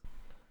 10,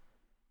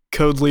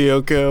 Code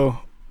Lyoko.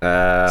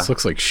 This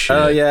looks like shit.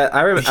 Oh yeah,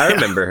 I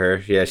remember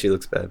her. Yeah, she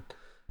looks bad.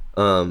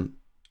 I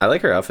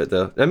like her outfit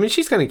though. I mean,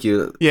 she's kind of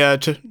cute. Yeah,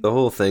 the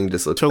whole thing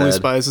just looks Totally bad.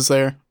 Spies is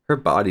there. Her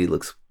body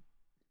looks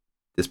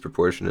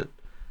disproportionate.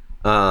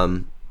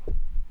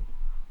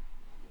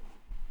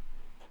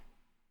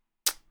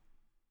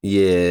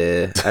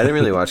 Yeah, I didn't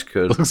really watch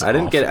Code. I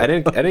didn't get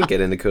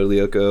into Code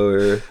Lyoko,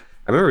 or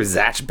I remember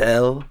Zatch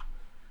Bell.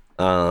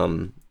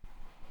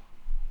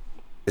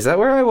 Is that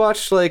where I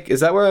watched like? Is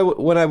that where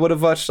when I would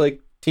have watched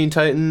like Teen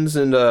Titans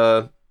and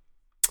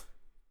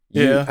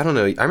yeah, I don't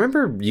know. I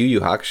remember Yu Yu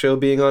Hakusho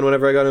being on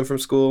whenever I got in from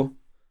school.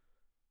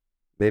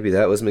 Maybe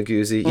that was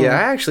McGoozy. Yeah,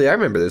 I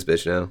remember this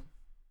bitch now.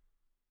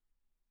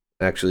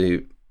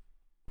 Actually,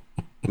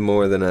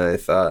 more than I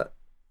thought.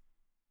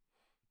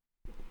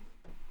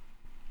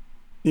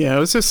 Yeah, it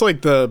was just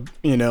like the,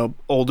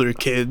 older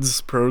kids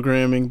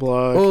programming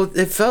blog. Well,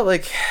 it felt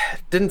like,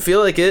 didn't feel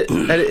like it.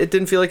 It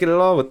didn't feel like it at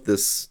all with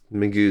this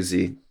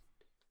McGoozy.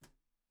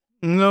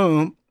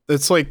 No,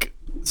 it's like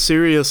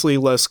seriously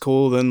less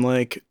cool than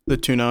like the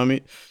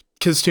Toonami.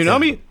 Because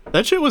Toonami,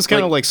 that shit was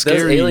kind of like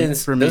scary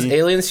for me. Those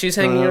aliens she's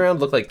hanging around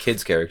look like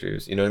kids'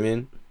 characters. You know what I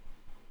mean?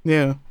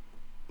 Yeah.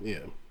 Yeah.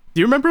 Do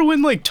you remember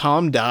when like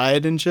Tom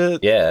died and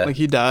shit? Yeah. Like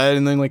he died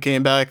and then like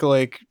came back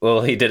like.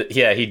 Well, he did.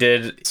 Yeah, he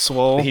did.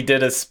 Swole. He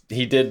did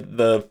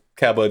the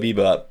Cowboy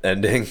Bebop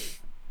ending.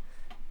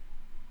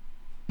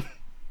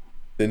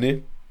 Didn't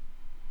he?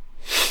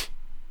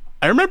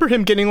 I remember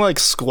him getting like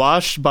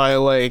squashed by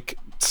like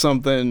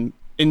something,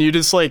 and you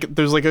just like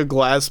there's like a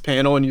glass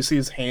panel and you see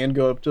his hand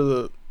go up to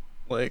the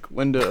like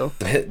window.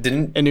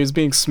 Didn't. And he was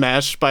being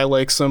smashed by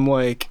like some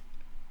like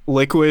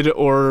liquid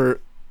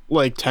or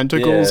like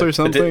tentacles or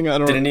something. I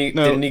don't know.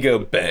 Didn't he go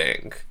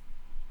bang?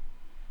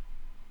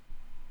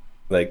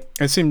 Like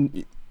I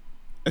seem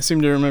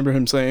to remember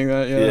him saying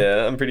that.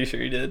 yeah, I'm pretty sure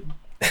he did.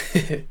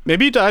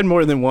 Maybe he died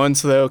more than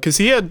once though, because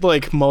he had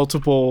like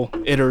multiple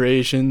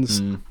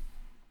iterations.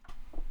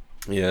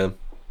 Yeah,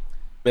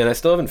 man, I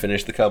still haven't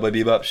finished the Cowboy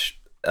Bebop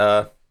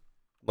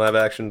live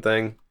action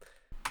thing.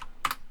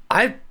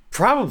 I'm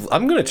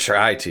gonna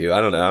try to.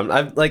 I don't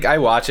know. I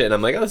watch it and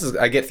I'm like, oh,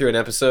 I get through an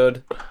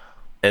episode,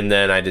 and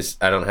then I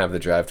don't have the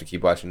drive to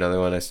keep watching another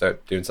one. I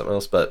start doing something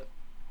else, but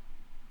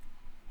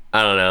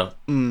I don't know.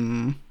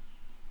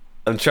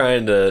 I'm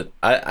trying to.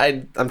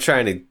 I'm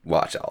trying to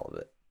watch all of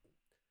it.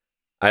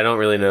 I don't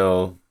really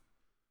know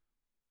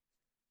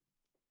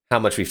how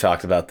much we've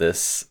talked about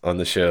this on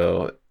the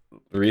show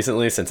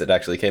recently since it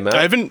actually came out.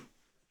 I haven't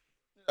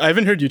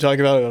heard you talk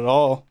about it at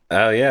all.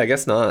 Oh yeah, I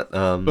guess not.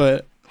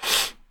 But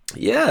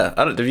yeah,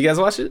 I don't. Did you guys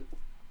watch it?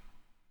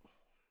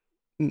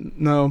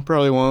 No,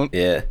 probably won't.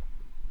 Yeah.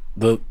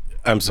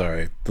 I'm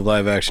sorry. The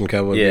live action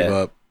Cowboy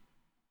Bebop.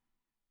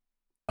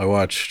 I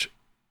watched.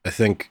 I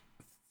think.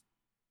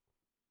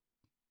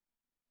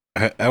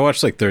 I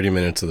watched like 30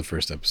 minutes of the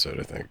first episode.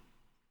 I think.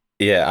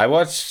 Yeah, I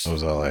watched. That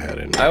was all I had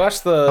in. I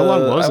watched the. How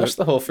long was it? I watched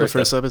the whole first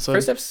episode.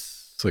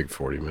 It's like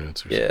 40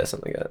 minutes or something. Yeah,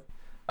 something like that.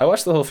 I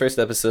watched the whole first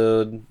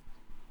episode,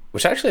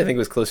 which actually I think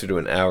was closer to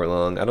an hour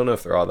long. I don't know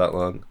if they're all that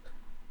long.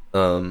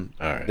 All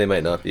right. They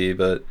might not be,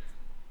 but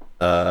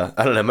I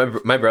don't know.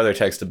 My brother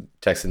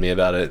texted me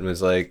about it and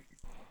was like,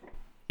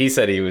 he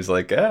said he was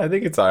like, I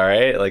think it's all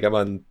right. Like I'm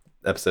on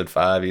episode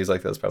 5. He was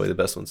like, that was probably the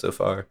best one so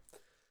far.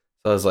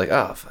 So I was like,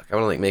 oh fuck, I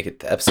want to like make it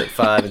to episode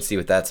 5 and see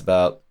what that's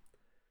about.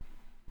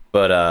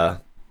 But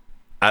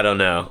I don't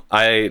know.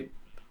 I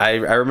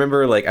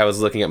remember like I was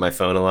looking at my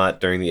phone a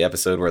lot during the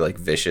episode where like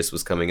Vicious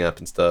was coming up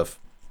and stuff,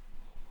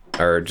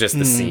 or just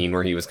the scene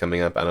where he was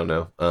coming up. I don't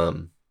know.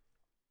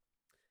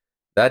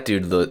 That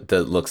dude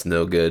that looks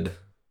no good.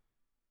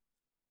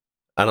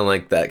 I don't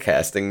like that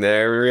casting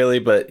there really,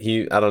 but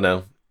I don't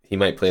know. He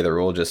might play the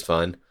role just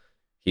fine.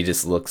 He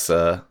just looks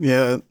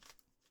yeah.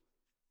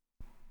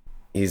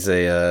 He's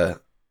doesn't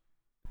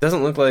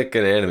look like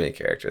an anime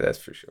character, that's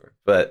for sure.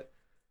 But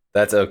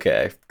that's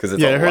okay because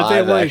it's a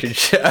live action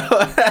show.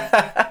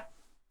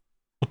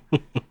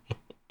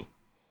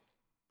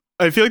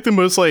 I feel like the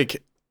most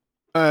like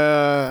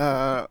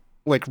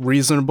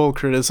reasonable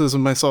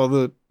criticism I saw of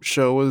the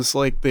show was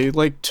like they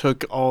like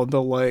took all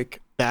the like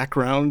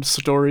background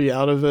story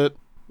out of it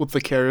with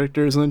the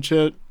characters and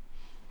shit,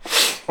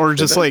 or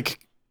just like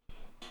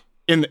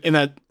in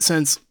that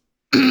sense,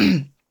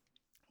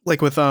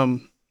 like with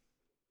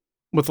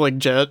like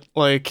Jet,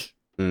 like.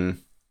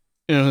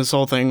 You know, his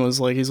whole thing was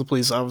like he's a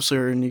police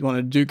officer and he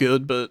wanted to do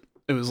good, but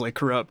it was like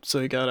corrupt,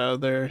 so he got out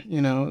of there.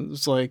 You know, it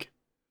was like,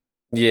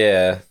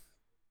 yeah,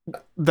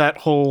 that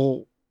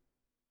whole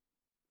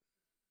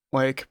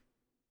like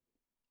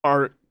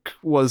arc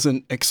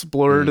wasn't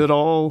explored at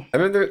all. I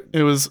remember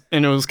it was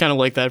kind of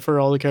like that for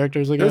all the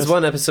characters. I guess there was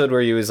one episode where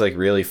he was like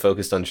really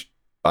focused on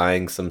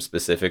buying some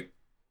specific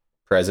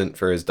present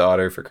for his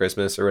daughter for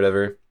Christmas or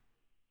whatever.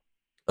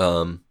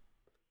 And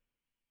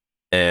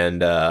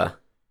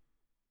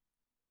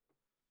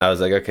I was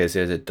like, okay, so he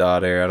has a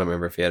daughter. I don't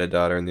remember if he had a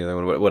daughter in the other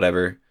one.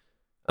 Whatever.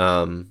 Yeah,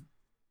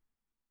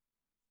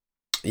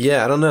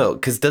 I don't know.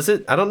 Because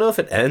I don't know if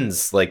it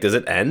ends. Like, does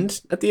it end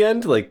at the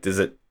end? Like, was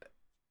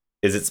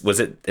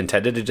it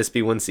intended to just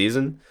be one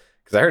season?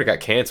 Because I heard it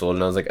got canceled,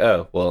 and I was like,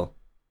 oh, well,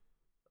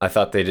 I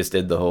thought they just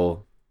did the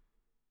whole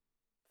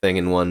thing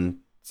in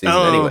one season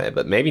anyway,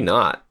 but maybe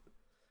not.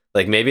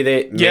 Like, maybe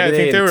they. Yeah, I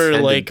think they were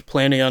like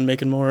planning on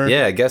making more.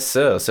 Yeah, I guess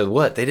so. So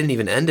what? They didn't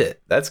even end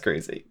it. That's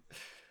crazy.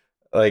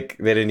 Like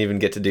they didn't even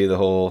get to do the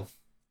whole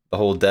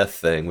death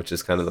thing, which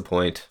is kind of the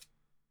point.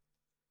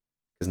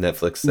 Because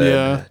Netflix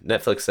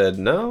said,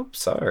 no,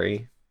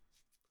 sorry,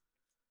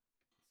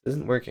 this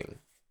isn't working.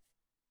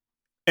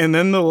 And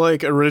then the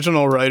like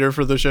original writer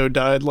for the show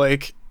died.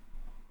 Like,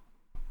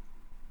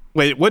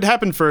 wait, what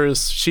happened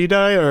first? She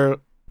die, or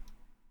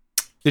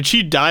did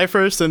she die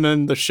first and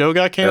then the show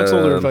got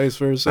canceled, or vice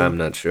versa? I'm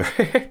not sure.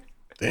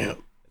 Damn,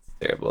 it's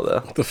terrible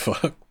though. What the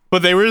fuck?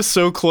 But they were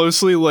so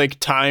closely like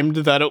timed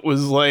that it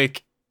was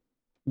like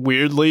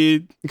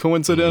weirdly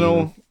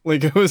coincidental.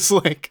 Like it was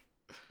like,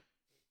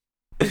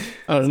 I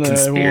don't know.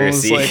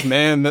 Conspiracy.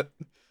 Everyone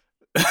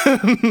was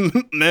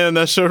like, man,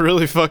 that show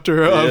really fucked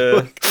her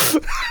up.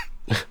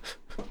 Yeah.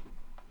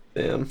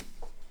 Damn.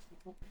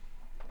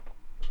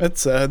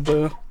 That's sad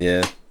though.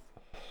 Yeah.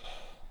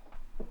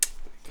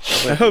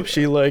 I hope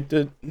she liked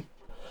it.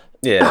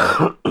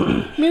 Yeah.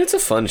 I mean, it's a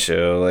fun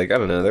show. Like, I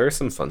don't know. There was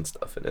some fun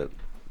stuff in it.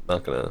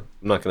 I'm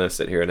not gonna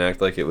sit here and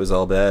act like it was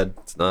all bad.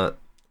 It's not.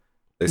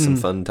 There's some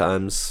fun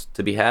times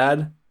to be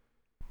had,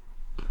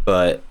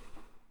 but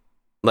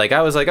like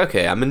I was like,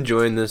 okay, I'm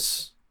enjoying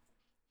this,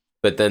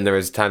 but then there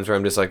was times where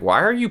I'm just like,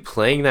 why are you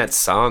playing that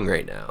song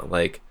right now?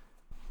 Like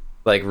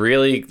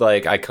really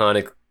like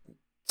iconic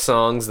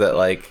songs that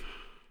like,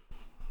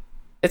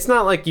 it's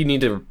not like you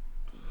need to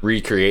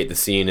recreate the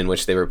scene in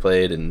which they were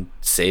played in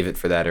save it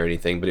for that or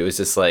anything, but it was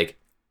just like,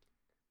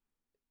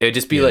 it would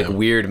just be Yeah. like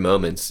weird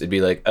moments. It'd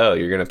be like, oh,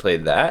 you're gonna play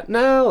that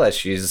now?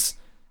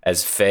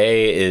 As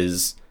Faye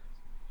is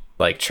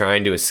like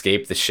trying to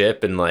escape the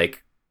ship and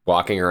like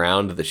walking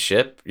around the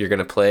ship, you're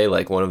gonna play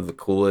like one of the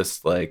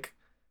coolest, like,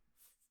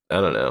 I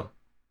don't know,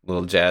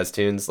 little jazz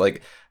tunes.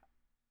 Like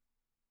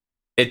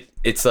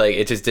it's like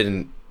it just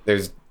didn't.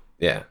 It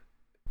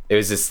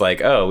was just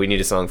like, oh, we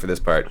need a song for this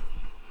part.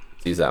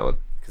 Let's use that one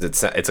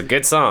because it's a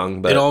good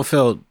song, but It all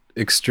felt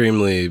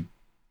extremely,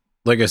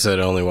 like I said,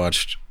 I only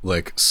watched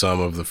like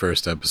some of the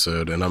first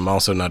episode, and I'm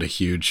also not a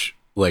huge,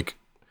 like,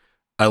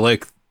 I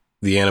like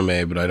the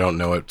anime, but I don't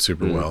know it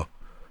super well.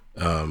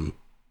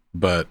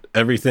 But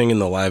everything in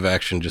the live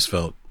action just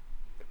felt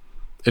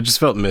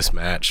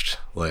mismatched.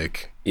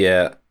 Like,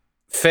 yeah,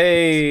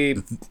 Faye.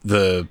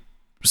 the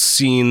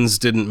scenes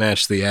didn't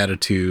match the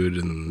attitude,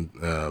 and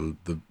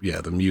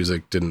the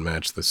music didn't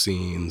match the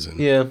scenes, and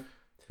Yeah,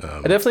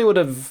 I definitely would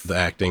have. the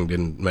acting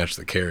didn't match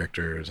the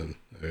characters, and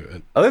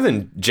Other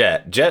than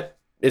Jet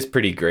is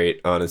pretty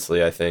great,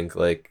 honestly. I think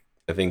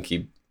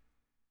he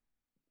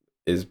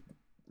is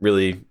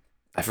really.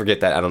 I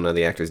forget that. I don't know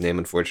the actor's name,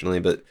 unfortunately,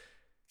 but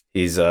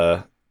he's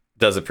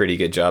does a pretty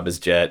good job as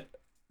Jet.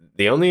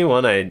 The only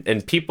one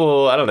and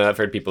people, I don't know, I've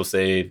heard people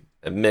say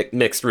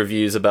mixed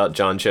reviews about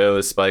John Cho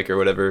as Spike or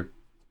whatever.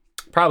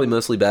 Probably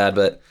mostly bad,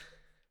 but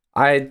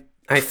I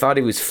thought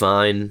he was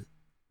fine.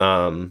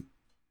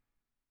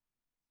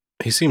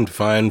 he seemed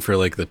fine for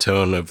like the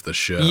tone of the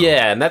show.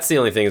 Yeah, and that's the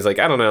only thing is like,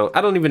 I don't know.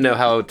 I don't even know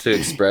how to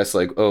express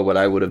like, oh, what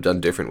I would have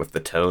done different with the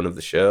tone of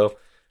the show.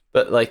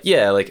 But like,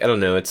 yeah, like I don't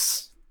know,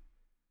 it's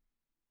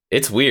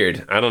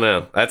weird. I don't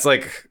know. That's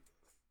like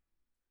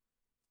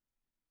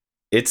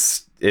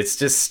it's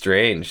just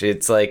strange.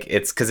 It's like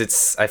it's cuz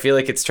it's I feel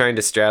like it's trying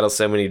to straddle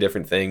so many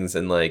different things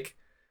and like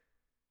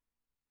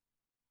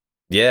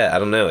yeah, I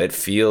don't know. It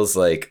feels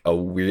like a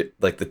weird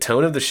like the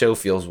tone of the show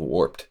feels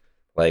warped.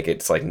 Like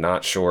it's like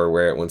not sure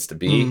where it wants to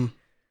be.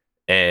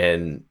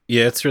 And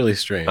Yeah, it's really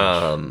strange.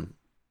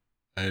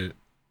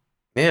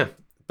 yeah,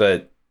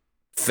 but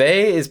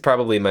Faye is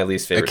probably my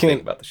least favorite thing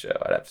about the show,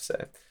 I'd have to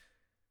say.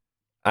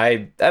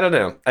 I don't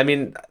know. I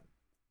mean,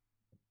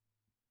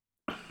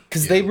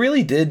 because they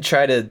really did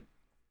try to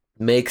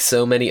make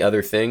so many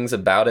other things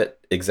about it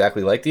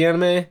exactly like the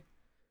anime.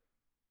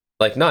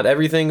 Like, not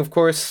everything, of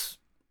course,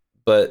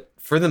 but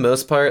for the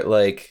most part,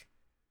 like,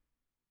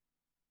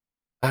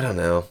 I don't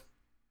know.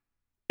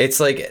 It's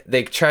like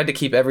they tried to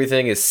keep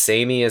everything as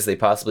samey as they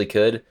possibly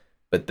could,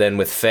 but then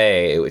with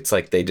Faye, it's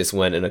like they just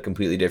went in a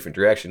completely different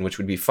direction, which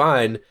would be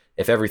fine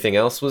if everything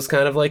else was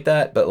kind of like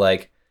that. But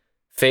like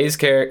Faye's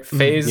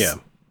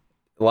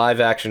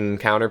live action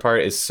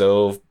counterpart is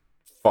so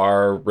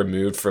far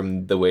removed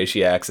from the way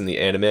she acts in the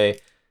anime,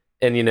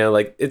 and you know,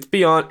 like it's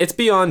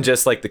beyond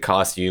just like the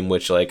costume,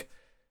 which like,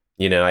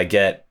 you know, I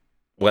get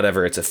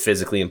whatever, it's a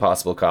physically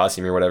impossible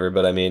costume or whatever,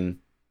 but I mean,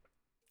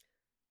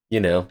 you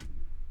know,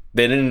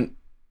 they didn't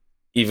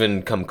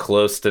even come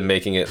close to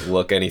making it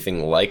look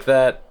anything like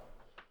that.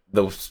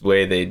 The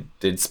way they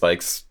did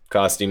Spike's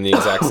costume the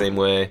exact same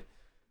way,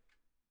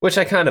 which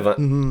I kind of,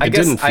 I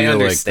guess didn't feel I understand.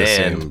 like the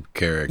same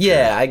character.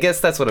 Yeah, I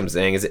guess that's what I'm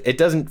saying. Is it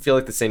doesn't feel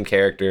like the same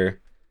character,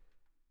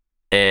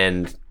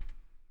 and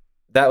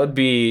that would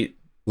be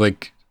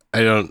like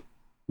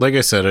like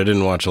I said, I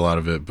didn't watch a lot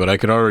of it, but I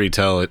could already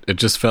tell it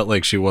just felt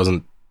like she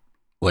wasn't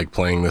like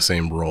playing the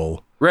same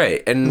role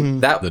right,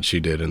 and that she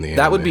did in the anime.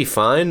 That would be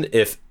fine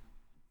if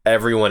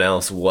everyone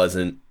else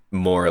wasn't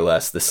more or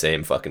less the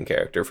same fucking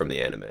character from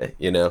the anime,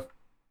 you know?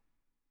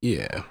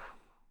 Yeah.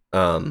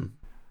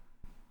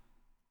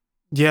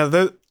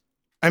 Yeah,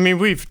 I mean,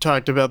 we've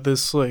talked about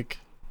this like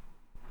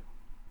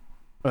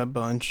a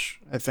bunch,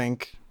 I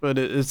think, but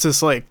it's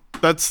just like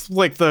that's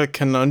like the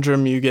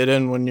conundrum you get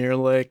in when you're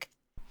like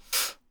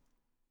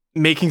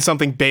making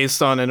something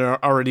based on an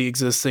already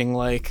existing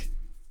like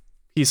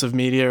piece of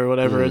media or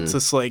whatever. It's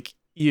just like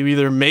you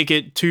either make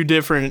it too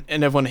different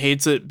and everyone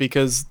hates it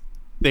because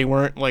they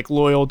weren't like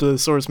loyal to the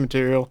source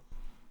material,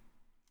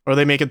 or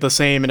they make it the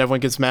same and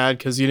everyone gets mad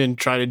because you didn't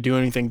try to do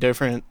anything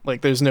different.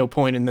 Like there's no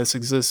point in this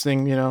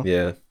existing, you know?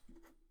 Yeah.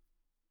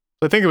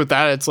 I think with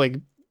that, it's like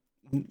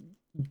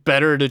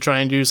better to try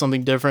and do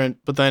something different.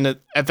 But then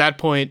at that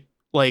point,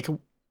 like,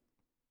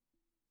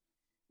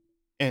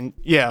 and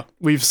yeah,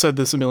 we've said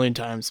this a million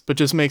times, but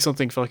just make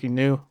something fucking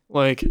new.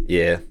 Like,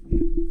 yeah,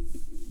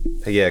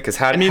 because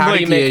how do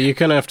you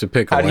kind of have to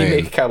pick a lane. How do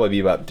you make Cowboy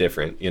Bebop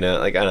different? You know,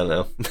 like I don't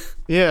know.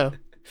 Yeah,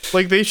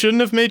 like they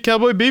shouldn't have made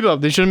Cowboy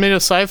Bebop. They should have made a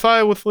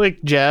sci-fi with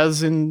like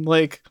jazz and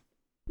like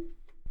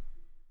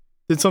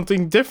did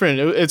something different.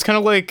 It's kind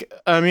of like,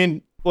 I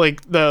mean,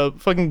 like the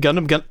fucking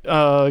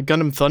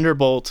Gundam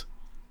Thunderbolt,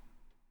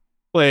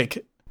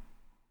 like,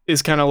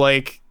 is kind of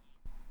like,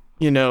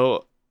 you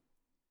know,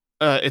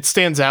 it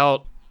stands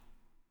out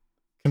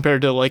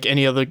compared to like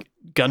any other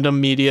Gundam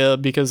media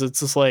because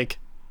it's just like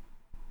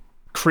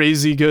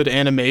crazy good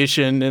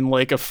animation and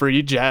like a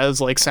free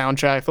jazz like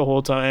soundtrack the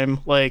whole time.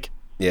 Like,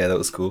 yeah, that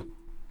was cool.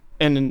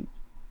 And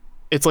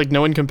it's like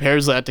no one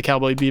compares that to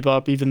Cowboy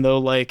Bebop, even though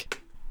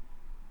like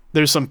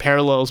there's some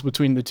parallels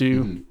between the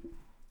two.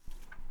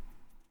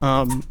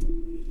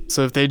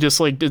 So if they just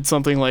like did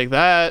something like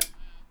that,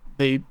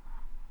 they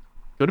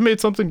could have made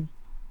something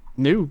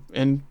new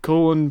and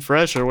cool and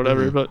fresh or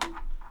whatever. But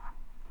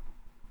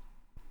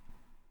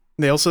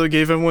they also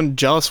gave everyone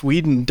Joss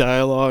Whedon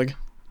dialogue,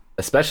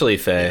 especially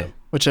Faye,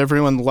 which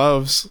everyone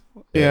loves.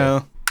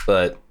 Yeah.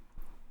 But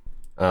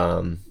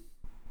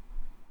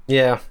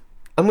yeah,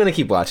 I'm gonna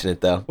keep watching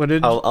it though. What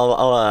did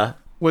I'll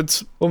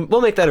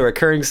we'll make that a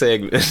recurring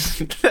segment.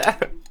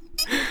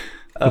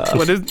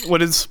 What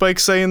did Spike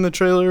say in the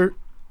trailer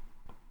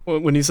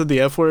when he said the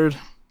F word?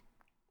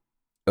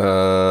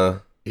 Yeah,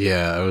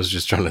 I was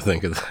just trying to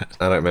think of that.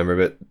 I don't remember,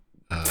 but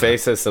Faye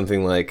says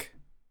something like,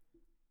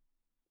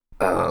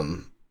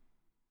 I'm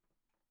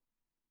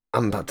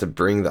about to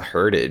bring the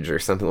heritage or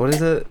something. What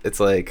is it? It's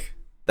like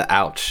the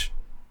ouch.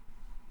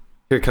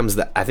 Here comes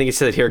the. I think he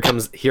said, here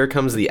comes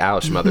the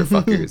ouch,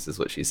 motherfuckers," is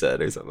what she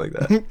said, or something like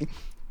that.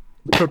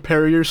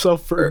 Prepare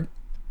yourself for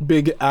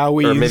big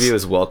owies. Or maybe it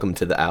was welcome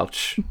to the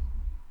ouch.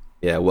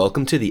 Yeah,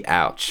 welcome to the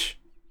ouch.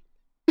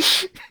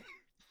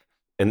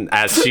 And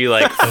as she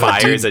like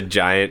fires a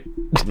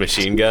giant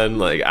machine gun,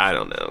 like, I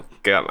don't know.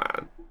 Come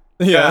on.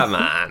 Yeah. Come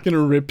on. Gonna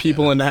rip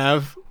people in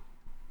half.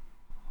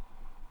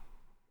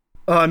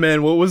 Oh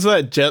man, what was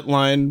that jet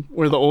line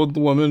where the old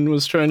woman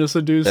was trying to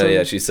seduce him? Oh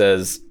yeah, she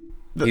says,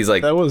 he's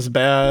like, that was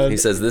bad. he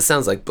says, "This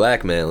sounds like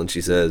blackmail," and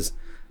she says,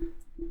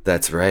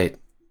 "That's right,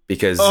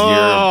 because you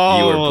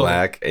are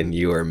black and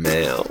you are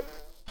male."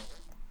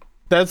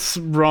 That's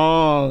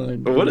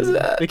wrong. What is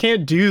that? They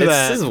can't do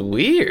that. This is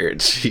weird.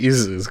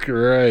 Jesus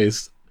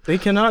Christ. They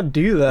cannot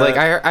do that. Like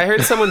I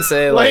heard someone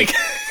say like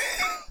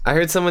I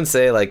heard someone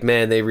say like,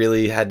 "Man, they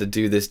really had to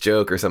do this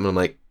joke or something." I'm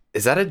like,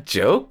 is that a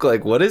joke?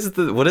 Like, what does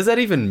that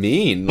even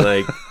mean?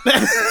 Like,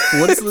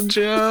 What's the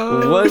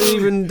joke? what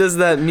even does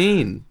that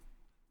mean?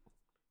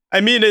 I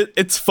mean,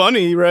 it's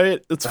funny,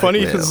 right? It's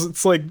funny because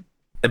it's like,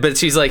 but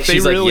she's like,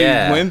 really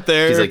yeah. went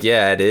there. She's like,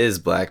 yeah, it is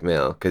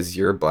blackmail because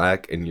you're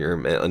black and you're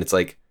male, and it's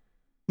like,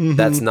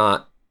 that's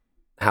not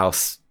how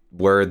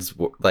words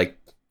like.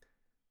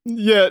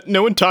 Yeah,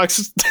 no one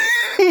talks.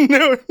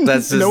 No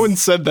one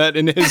said that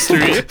in history.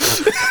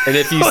 And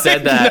if you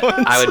said that,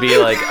 I would be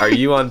like, "Are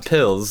you on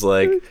pills?"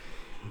 Like,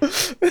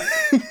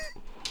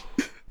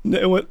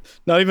 no,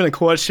 not even a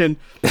question.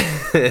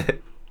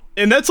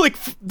 And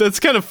that's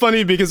kind of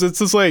funny because it's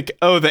just like,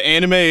 oh, the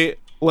anime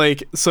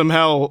like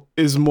somehow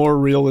is more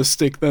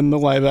realistic than the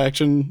live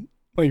action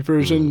like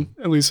version,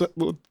 at least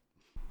the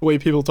way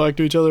people talk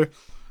to each other.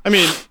 I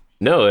mean,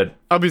 no,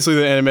 obviously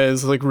the anime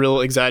is like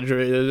real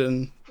exaggerated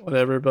and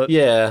whatever, but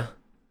yeah.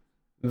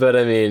 But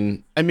I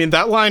mean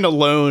that line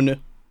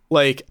alone,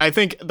 like, I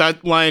think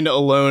that line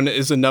alone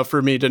is enough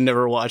for me to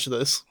never watch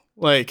this.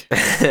 Like,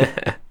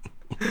 I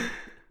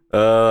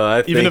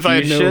even if I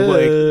had no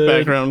like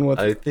background with.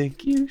 I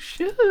think you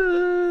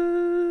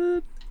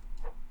should.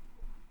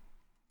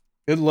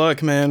 Good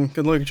luck, man.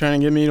 Good luck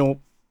trying to get me to.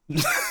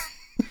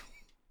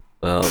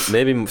 Well,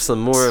 maybe some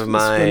more of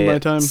Spend my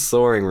time.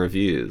 soaring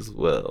reviews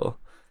will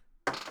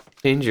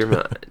change your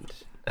mind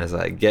as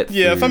I get.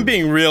 Yeah, through. if I'm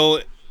being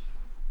real,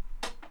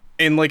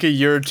 in like a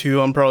year or two,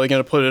 I'm probably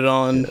gonna put it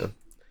on. Yeah.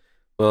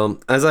 Well,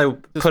 as I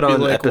put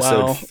on like,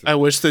 episode, wow, I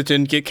wish that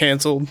didn't get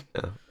canceled.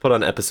 Put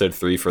on episode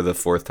 3 for the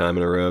 4th time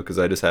in a row because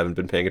I just haven't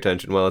been paying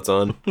attention while it's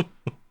on. Like,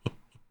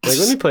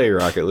 let me play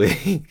Rocket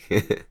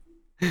League.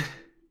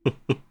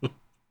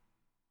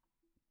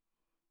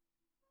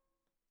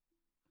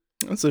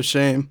 That's a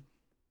shame.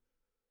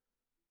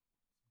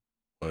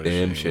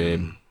 Damn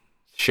shame.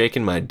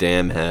 Shaking my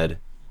damn head.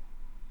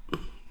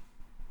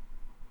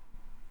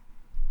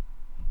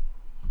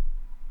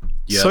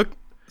 Yep.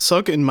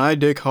 Suck in my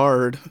dick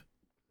hard.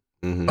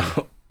 Mm-hmm.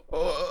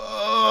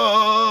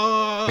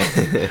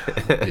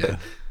 Yeah.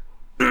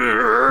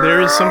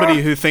 There is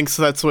somebody who thinks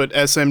that's what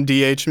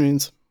SMDH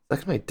means.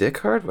 Suck my dick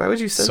hard? Why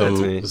would you send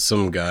that to me?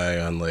 Some guy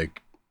on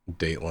like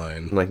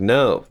Dateline. I'm like,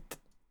 no,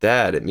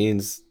 Dad, it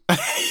means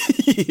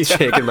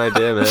shaking my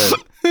damn head.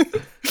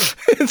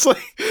 It's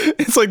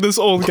like this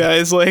old guy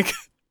is like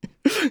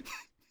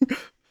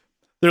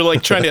they're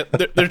like trying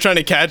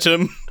to catch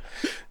him.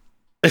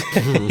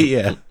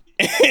 Yeah.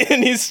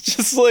 And he's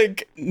just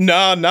like,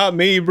 nah, not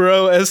me,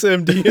 bro.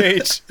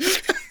 SMDH.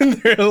 And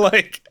they're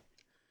like,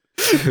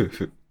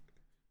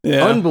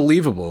 yeah,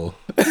 Unbelievable.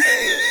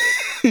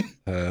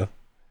 that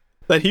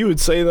he would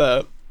say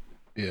that.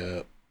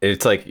 Yeah.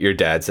 It's like your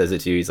dad says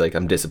it to you. He's like,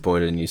 I'm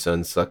disappointed in you,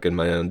 son, sucking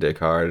my own dick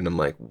hard. And I'm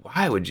like,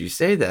 why would you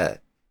say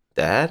that,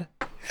 Dad?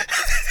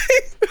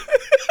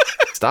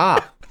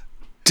 Stop.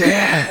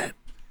 Dad.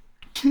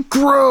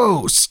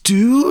 Gross,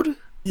 dude.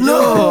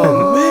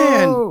 No,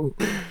 man.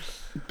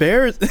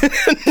 Bears.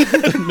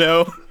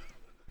 No.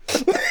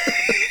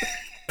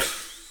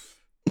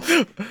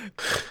 I'm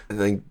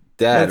like,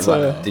 Dad,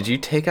 That's, did you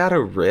take out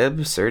a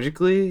rib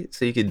surgically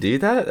so you could do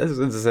that? That's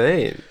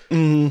insane.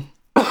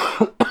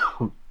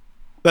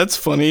 That's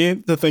funny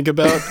to think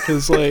about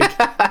because like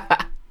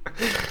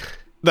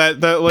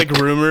that like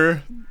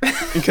rumor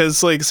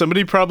because like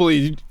somebody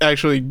probably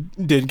actually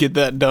did get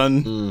that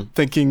done,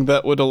 thinking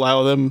that would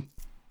allow them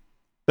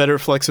better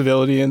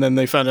flexibility, and then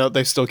they found out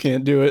they still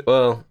can't do it.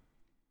 Well,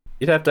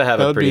 you'd have to have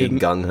That a would pretty be-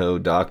 gung ho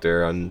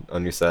doctor on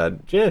your side.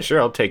 Yeah, sure,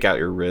 I'll take out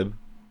your rib.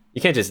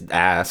 You can't just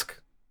ask.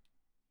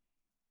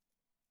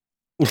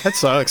 That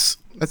sucks.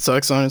 That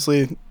sucks,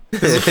 honestly.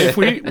 'Cause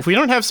if we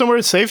don't have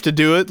somewhere safe to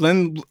do it,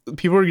 then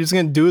people are just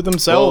gonna do it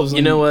themselves. Well,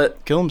 you know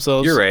what? Kill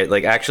themselves. You're right.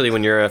 Like, actually,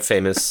 when you're a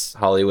famous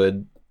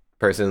Hollywood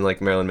person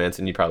like Marilyn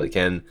Manson, you probably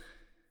can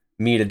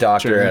meet a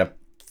doctor Sure. at a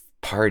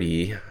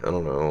party. I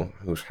don't know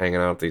who's hanging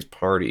out at these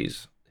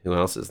parties. Who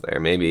else is there?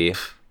 Maybe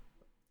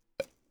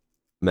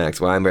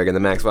Max Weinberg and the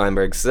Max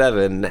Weinberg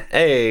 7.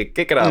 Hey,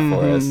 kick it off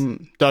for us.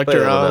 Dr.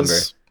 Wait, I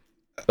Oz.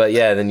 But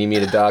yeah, then you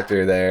meet a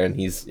doctor there, and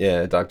he's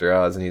Dr.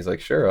 Oz, and he's like,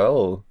 sure,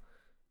 I'll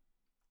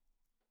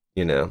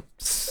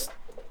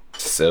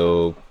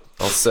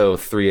sew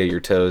 3 of your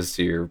toes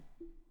to your.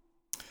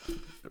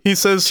 He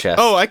says, Chest.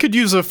 "Oh, I could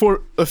use a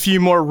few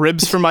more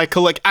ribs for my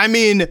collect. I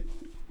mean,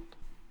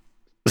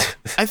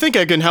 I think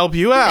I can help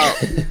you out."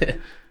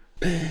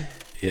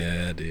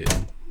 Yeah, dude.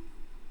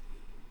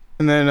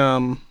 And then,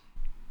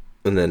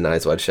 And then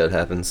Eyes Wide Shut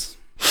happens,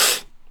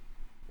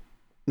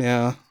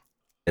 yeah,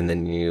 and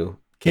then you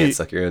can't He-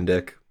 suck your own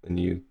dick, and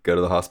you go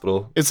to the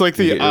hospital. it's like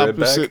You the get your rib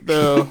back? opposite,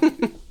 though.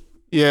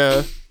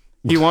 Yeah,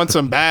 he wants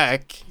him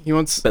back.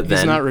 He's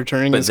then- not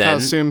returning but his then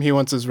costume. He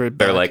wants his rib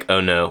back. They're like,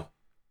 oh no,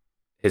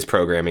 his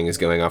programming is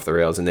going off the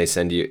rails, and they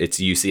send you. It's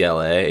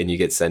UCLA, and you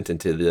get sent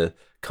into the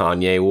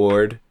Kanye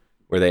ward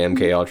where they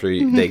MK Ultra,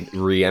 they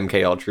re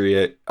MK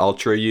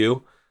Ultra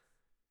you.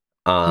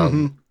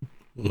 Mhm.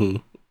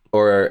 Mhm.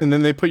 Or And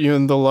then they put you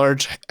in the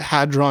Large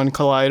Hadron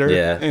Collider,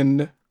 Yeah.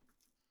 and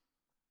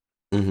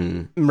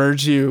mhm.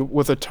 merge you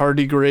with a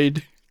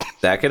tardigrade.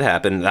 That could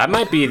happen. That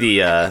might be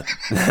the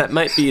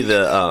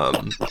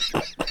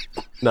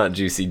not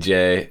Juicy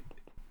J.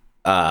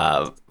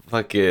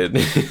 Fucking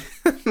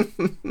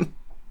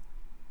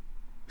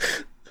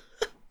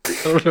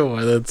I don't know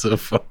why that's so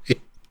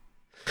funny.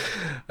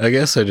 I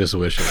guess I just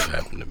wish it would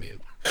happen to me.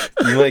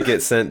 you might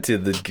get sent to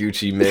the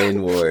Gucci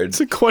Mane ward. It's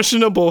a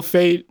questionable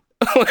fate.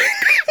 I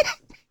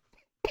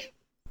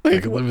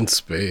could live in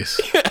space.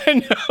 I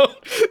know.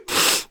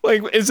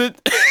 Like, is it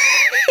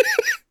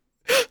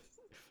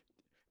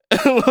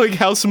like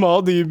how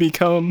small do you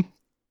become?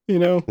 You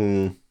know,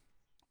 Hmm.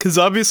 because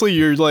obviously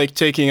you're like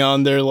taking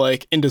on their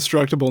like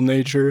indestructible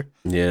nature,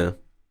 Yeah.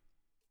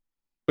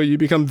 but you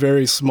become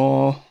very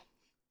small.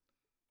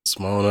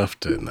 Small enough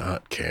to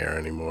not care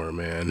anymore,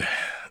 man.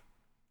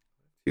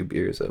 2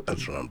 beers open.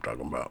 That's what I'm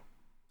talking about.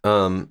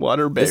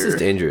 Water bear. This is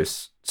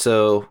dangerous.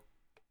 So,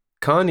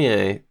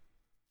 Kanye,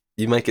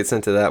 you might get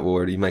sent to that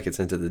ward. You might get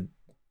sent to the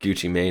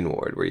Gucci Mane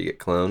ward where you get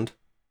cloned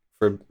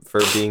for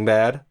being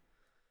bad.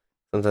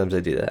 Sometimes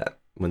they do that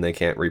when they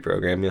can't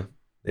reprogram you.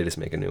 They just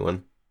make a new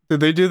one. Did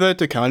they do that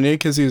to Kanye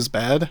because he was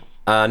bad?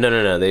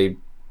 No.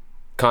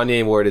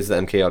 Kanye ward is the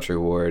MK Ultra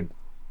ward.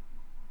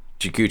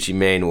 Gucci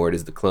Mane ward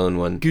is the clone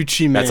one.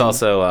 Gucci Mane. That's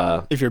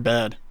also if you're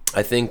bad.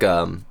 I think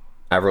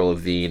Avril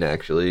Lavigne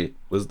actually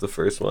was the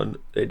first one.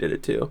 They did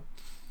it too.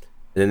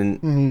 And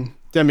then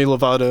Demi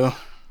Lovato,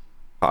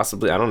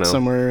 possibly, I don't know.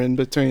 somewhere in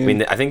between. I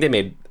mean, I think they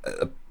made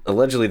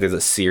allegedly there's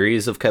a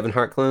series of Kevin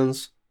Hart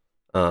clones.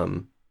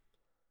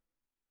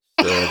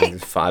 So I think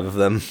there's 5 of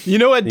them. you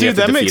know what, You have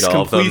dude? to That makes defeat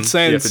all of them. complete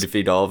You have sense. to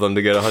defeat all of them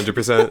to get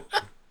 100%.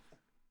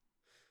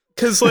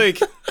 Cause like,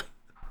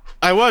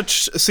 I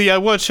watch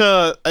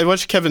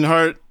Kevin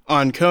Hart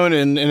on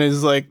Conan, and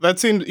it's like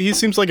he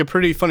seems like a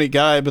pretty funny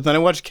guy. But then I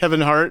watch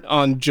Kevin Hart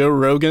on Joe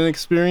Rogan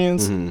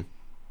Experience, Mhm.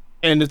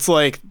 and it's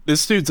like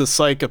this dude's a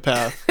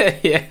psychopath.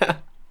 Yeah,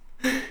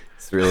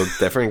 it's a real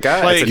different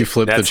guy. Like, It's a- You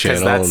flip the that's 'cause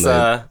channel that's,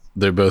 and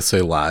they both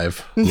say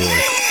live. And you're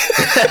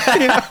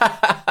like,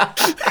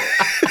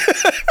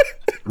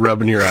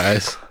 rubbing your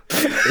eyes.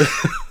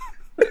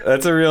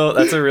 That's a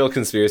real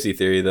conspiracy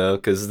theory though,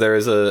 because there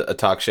was a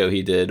talk show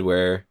he did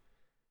where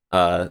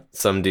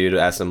some dude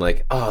asked him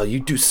like, "Oh, you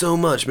do so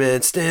much,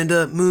 man. Stand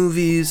up,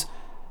 movies,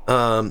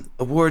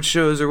 award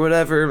shows or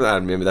whatever." I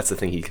don't remember, that's the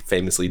thing he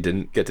famously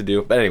didn't get to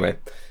do. But anyway,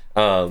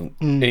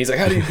 and he's like,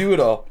 "How do you do it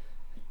all?"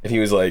 And he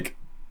was like,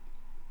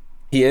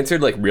 he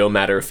answered like real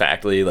matter of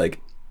factly, like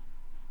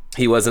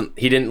he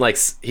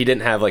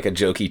didn't have like a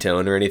jokey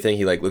tone or anything.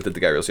 He like looked at the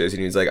guy real serious and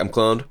he was like, "I'm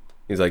cloned."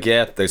 He's like,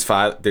 "Yeah, there's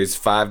 5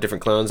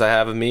 different clones I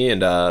have of me,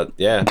 and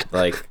yeah,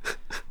 like,"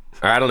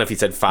 or I don't know if he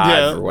said 5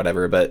 Yeah. or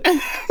whatever, but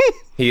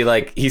he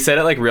said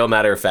it like real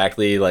matter of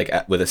factly, like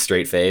with a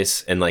straight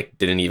face, and like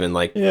didn't even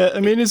like Yeah, I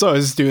mean he's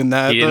always doing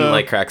that. he didn't though.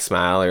 like crack a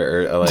smile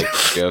or like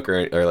joke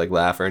or like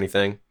laugh or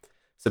anything.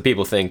 So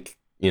people think,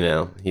 you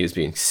know, he was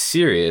being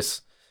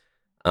serious.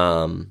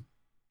 Mhm.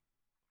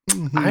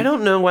 I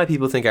don't know why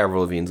people think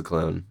Avril Lavigne's a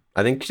clone.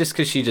 I think just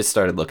because she just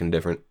started looking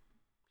different.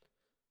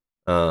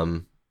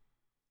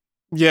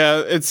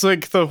 Yeah, it's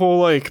like the whole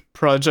like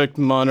Project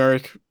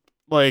Monarch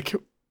like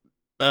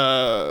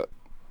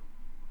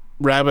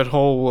rabbit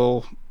hole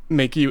will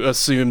make you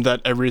assume that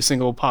every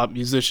single pop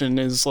musician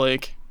is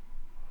like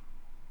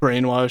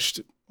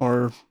brainwashed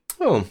or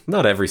Oh,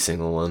 not every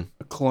single one.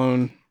 A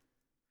clone.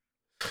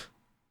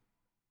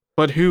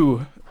 But who's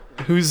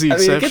the I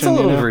mean, exception? it gets a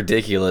little you know?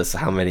 ridiculous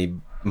how many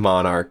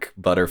monarch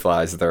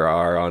butterflies there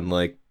are on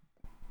like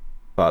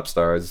pop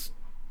stars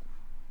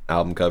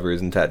album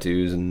covers and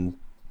tattoos and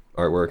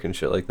artwork and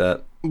shit like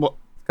that. Wh-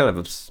 It's kind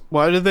of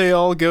Why do they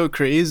all go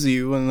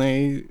crazy when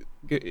they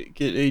get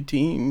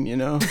 18, you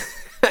know?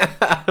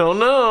 I don't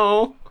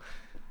know.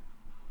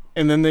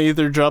 And then they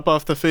either drop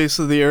off the face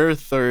of the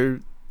earth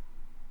or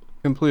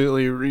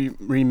completely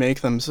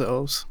remake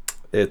themselves.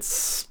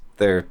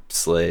 They're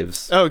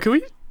slaves. Oh, can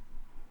we?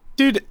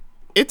 Dude,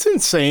 it's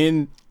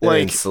insane. They're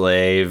Like,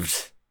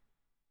 enslaved.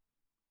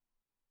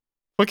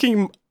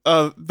 fucking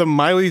the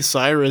Miley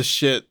Cyrus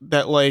shit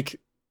that, like,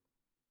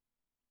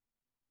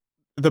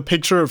 the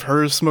picture of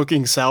her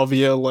smoking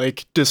salvia,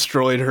 like,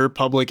 destroyed her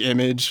public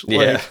image. Yeah.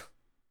 Like,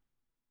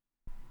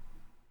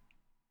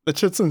 that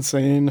shit's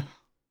insane.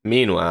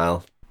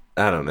 Meanwhile,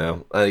 I don't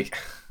know. Like,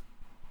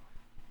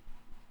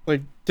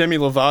 Demi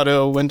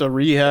Lovato went to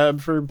rehab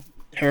for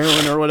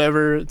heroin or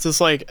whatever. It's just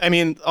like, I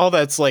mean, all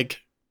that's like,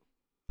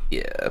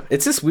 yeah,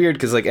 it's just weird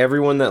because like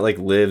everyone that like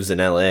lives in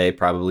LA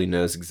probably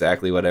knows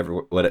exactly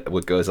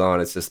what goes on.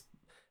 It's just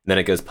then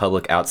it goes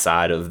public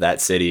outside of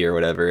that city or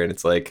whatever, and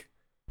it's like,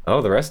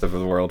 oh, the rest of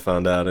the world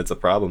found out. It's a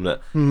problem.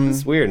 That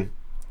It's weird.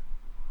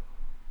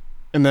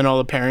 and then all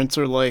the parents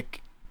are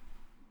like,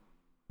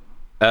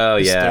 Oh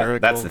yeah, hysterical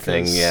that's the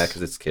thing. 'cause- Yeah,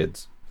 because it's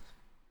kids.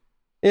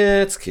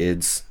 Yeah, it's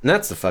kids, and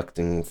that's the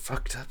fucking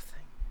fucked up thing.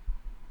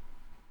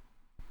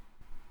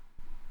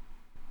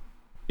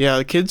 yeah,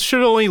 the kids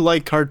should only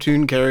like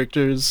cartoon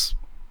characters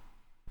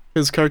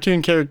because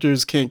cartoon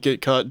characters can't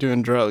get caught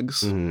doing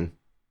drugs Mhm.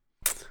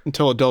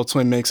 until Adult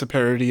Swim makes a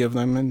parody of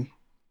them and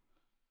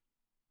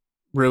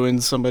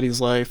ruins somebody's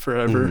life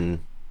forever. Mhm.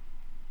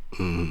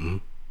 Hmm.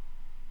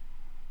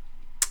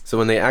 So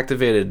when they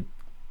activated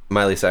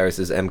Miley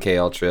Cyrus's MK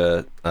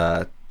Ultra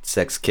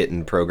sex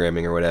kitten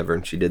programming or whatever,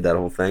 and she did that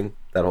whole thing,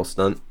 that whole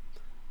stunt.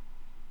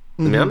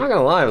 I mean, I'm not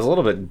gonna lie, it was a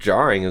little bit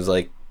jarring. It was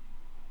like,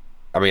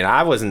 I mean,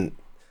 I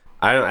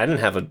didn't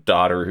have a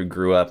daughter who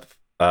grew up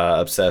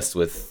obsessed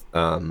with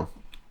Hannah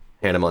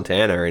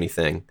Montana or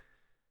anything.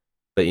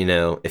 But you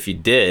know, if you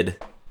did,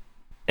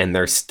 and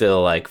they're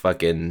still like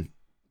fucking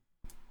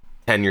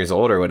 10 years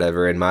old or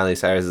whatever, and Miley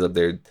Cyrus is up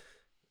there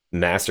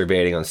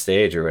masturbating on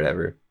stage or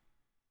whatever,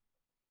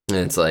 and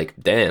it's like,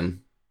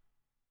 damn,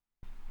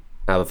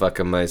 how the fuck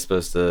am I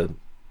supposed to,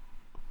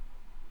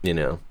 you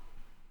know,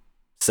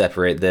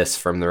 separate this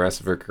from the rest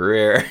of her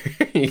career?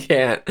 You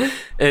can't.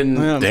 And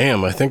Yeah.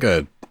 Damn, I think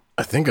I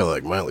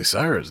like Miley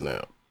Cyrus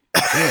now.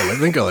 Damn, I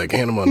think I like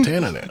Hannah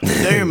Montana now.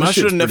 Damn, This I shit's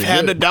shouldn't have pretty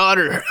had a good.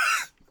 daughter.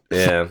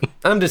 yeah,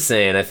 I'm just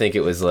saying, I think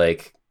it was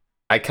like,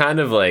 I kind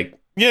of like,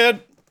 Yeah,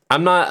 I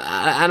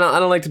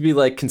don't like to be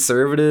like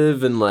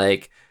conservative and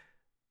like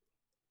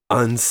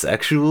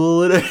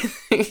unsexual and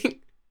everything.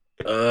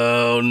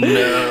 Oh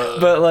no!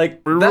 But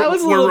like we're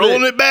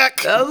rolling it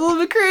back. That was a little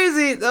bit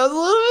crazy. That was a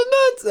little bit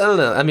nuts. I don't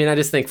know. I mean, I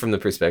just think from the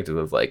perspective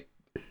of like,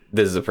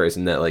 this is a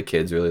person that like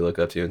kids really look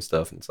up to and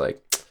stuff. And it's like,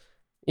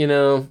 you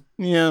know,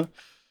 Yeah.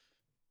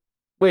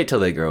 wait till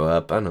they grow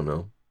up. I don't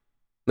know.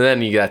 And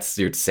then you're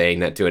saying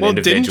that to an Well,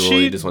 individual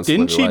who just wants to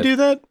didn't live she their life. do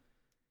that?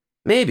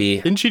 Maybe.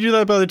 Didn't she do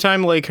that by the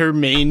time like her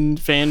main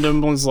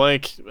fandom was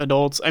like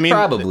adults? I mean,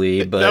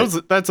 Probably, but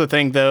that's the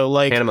thing though.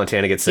 Like, Hannah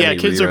Montana gets so yeah, many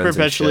kids are reruns and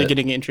perpetually shit.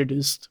 getting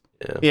introduced.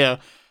 Yeah. Yeah.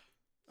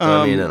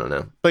 So, I mean, I don't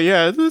know. But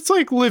yeah, it's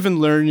like live and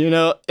learn, you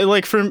know?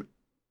 Like for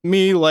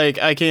me, like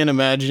I can't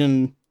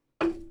imagine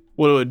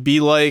what it would be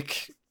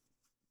like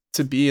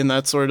to be in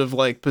that sort of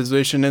like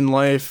position in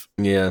life.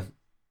 Yeah.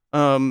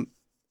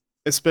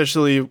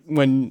 Especially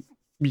when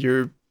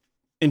you're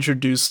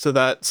introduced to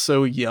that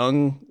so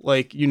young,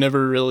 like you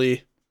never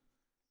really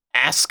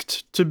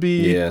asked to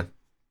be Yeah.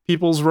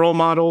 people's role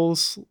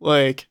models,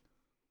 like,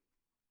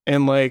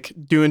 and like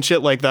doing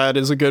shit like that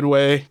is a good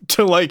way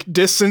to like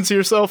distance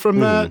yourself from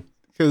that,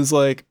 because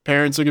like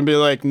parents are gonna be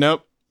like,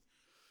 nope,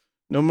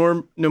 no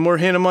more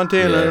Hannah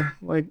Montana. Yeah.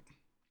 Like,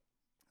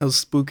 that was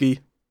spooky.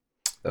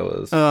 That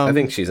was. I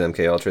think she's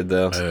MK Ultra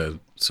though.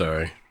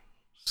 Sorry,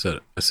 I said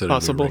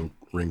Possible. a new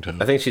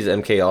ringtone. I think she's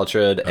MK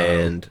Ultra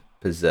and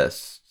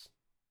possessed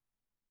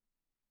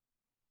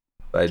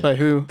by By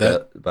who?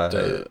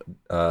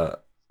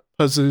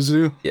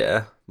 Pazuzu.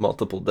 yeah,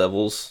 multiple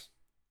devils.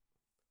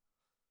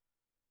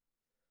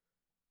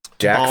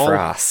 Jack Ball.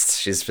 Frost.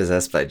 She's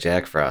possessed by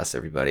Jack Frost.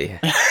 Everybody.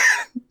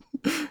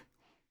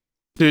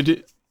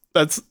 Dude,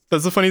 that's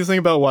the funniest thing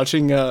about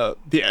watching The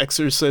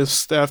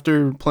Exorcist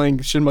after playing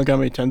Shin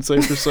Megami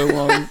Tensei for so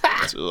long.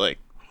 It's like,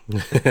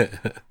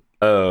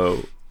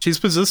 Oh, she's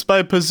possessed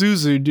by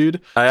Pazuzu, dude.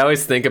 I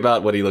always think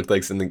about what he looks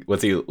like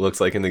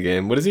in the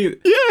game. What is he?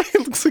 Yeah, he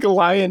looks like a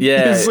lion.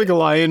 Yeah. He's like a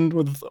lion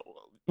with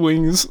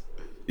wings.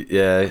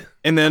 Yeah,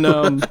 And then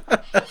I'm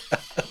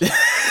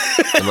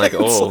like, it's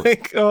oh,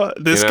 like,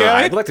 this you know,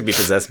 guy. I'd like to be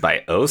possessed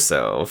by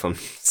Oso. If I'm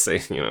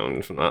saying, you know,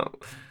 if I'm not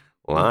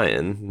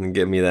lying,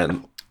 give me that.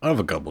 I have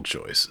a couple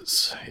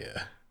choices.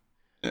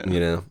 Yeah. You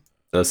know,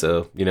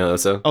 Oso. You know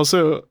Oso.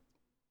 Also,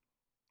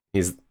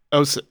 He's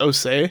Ose?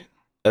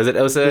 Is it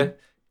Ose? The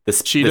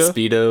cheetah? The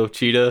Speedo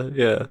cheetah?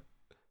 Yeah.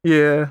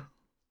 Yeah.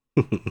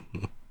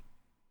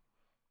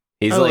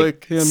 He's I like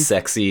like him.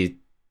 sexy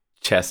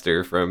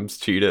Chester from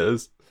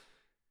Cheetos.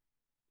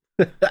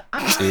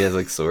 He has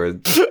like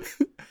swords.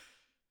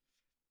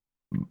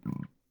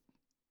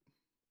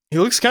 He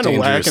looks kind of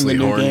whack in the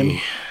new game.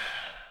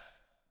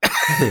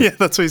 Yeah,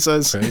 that's what he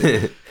says.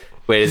 Right?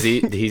 Wait, is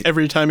he?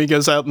 Every time he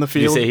goes out in the Did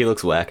you field. say he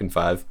looks whack in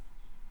 5?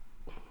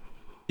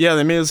 Yeah,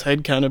 they made his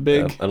head kind of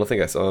big. Yeah, I don't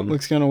think I saw him.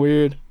 Looks kind of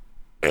weird.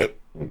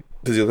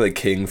 Does he look like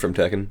King from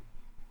Tekken?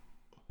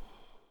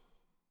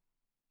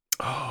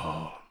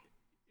 Oh,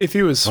 If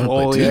he was I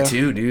wanna swole, play yeah. Me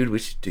too, dude. We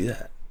should do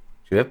that.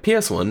 Should we have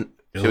PS1?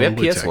 Yeah, Should we have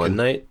we'll play PS1 Tekken.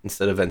 night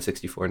instead of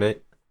N64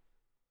 night?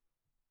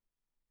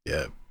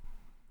 yeah,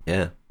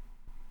 Yeah.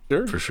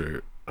 Sure. for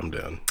sure. I'm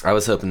down. I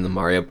was hoping the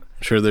Mario. I'm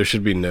sure there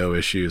should be no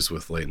issues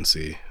with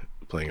latency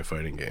playing a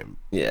fighting game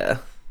Yeah.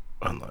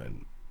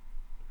 online.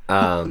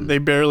 They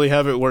barely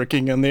have it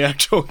working on the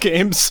actual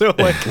game, so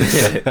like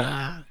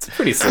It's a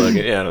pretty slow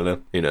game. Yeah, I don't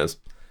know. Who knows?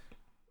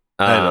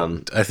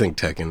 I think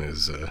Tekken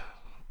is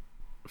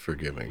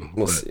forgiving.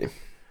 We'll but see.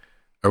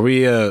 Are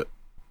we? Are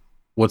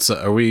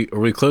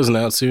we closing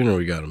out soon, or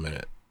we got a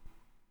minute?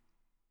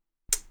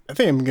 I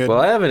think I'm good. Well,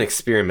 I have an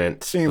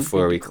experiment Seems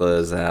before we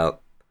close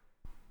out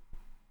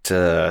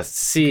to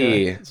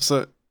see. Okay.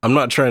 So I'm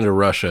not trying to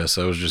rush us.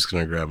 I was just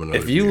gonna grab another.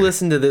 If you beer.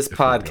 listen to this if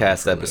we're going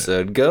podcast for a minute.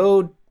 episode,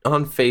 go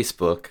on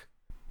Facebook,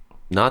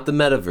 not the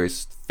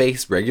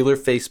metaverse, regular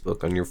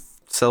Facebook on your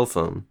cell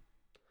phone,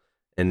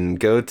 and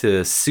go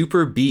to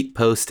Super Beat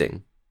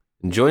Posting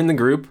and join the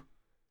group.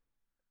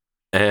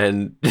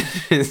 And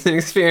it's an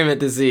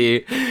experiment to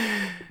see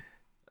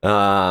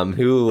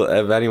who,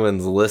 if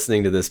anyone's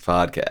listening to this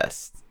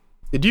podcast.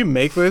 did you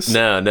make this?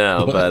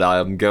 No, but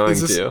I'm going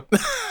Is this- to.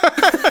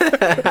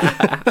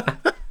 I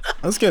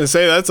was gonna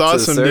say that's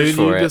awesome, search dude.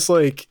 for You it. just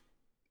like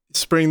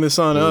spring this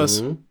on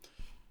us. Mhm.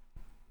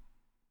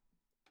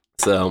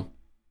 So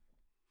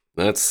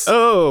that's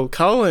Oh,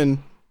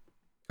 Colin.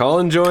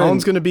 Colin joined.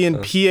 Colin's gonna be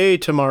in PA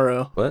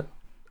tomorrow. What?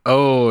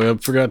 Oh, I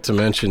forgot to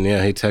mention.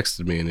 Yeah, he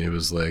texted me and he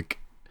was like,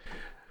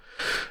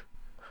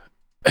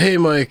 "Hey,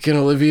 Mike and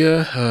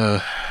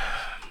Olivia,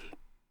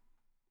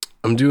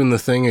 I'm doing the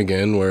thing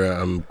again where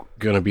I'm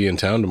gonna be in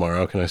town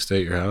tomorrow. Can I stay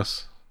at your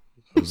house?"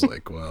 I was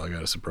like, "Well, I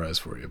got a surprise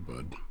for you,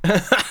 bud."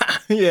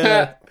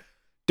 Yeah.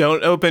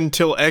 Don't open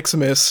till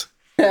Xmas.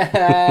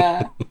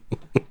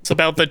 It's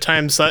about the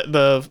time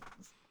the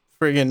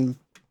friggin'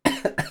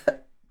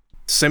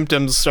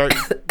 symptoms start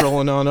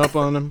rolling on up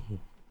on him.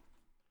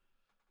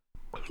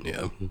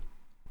 Yeah.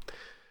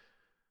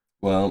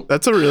 Well,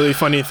 That's a really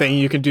funny thing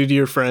you can do to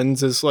your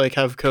friends is like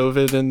have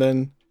COVID and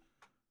then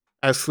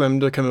ask them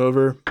to come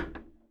over.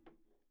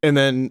 And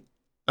then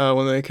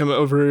when they come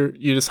over,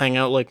 you just hang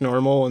out like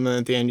normal. And then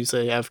at the end, you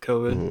say, I have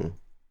COVID.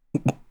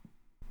 mhm.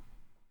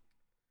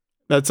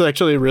 That's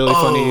actually a really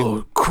funny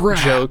Oh, crap.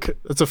 joke.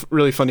 That's a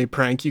really funny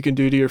prank you can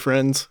do to your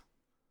friends.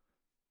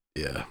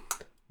 Yeah.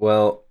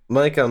 Well,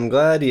 Mike, I'm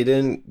glad you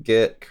didn't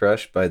get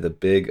crushed by the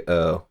big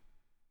O.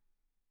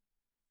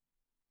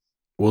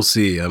 We'll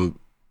see.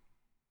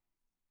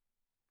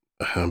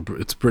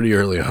 It's pretty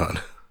early on.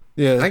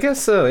 Yeah. I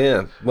guess so,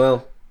 yeah.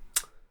 Well,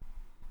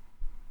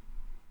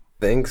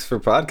 thanks for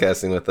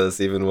podcasting with us,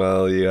 even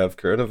while you have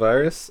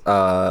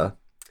coronavirus.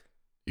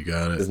 You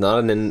got It's it.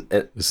 not an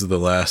This is the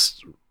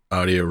last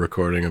audio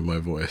recording of my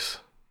voice.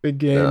 Big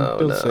game.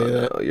 Don't say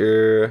that. no.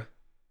 You're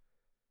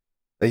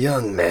a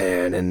young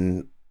man,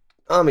 and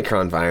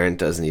Omicron variant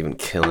doesn't even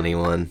kill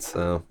anyone,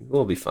 so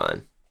we'll be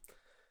fine.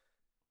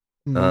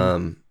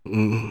 Mhm.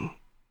 Mm.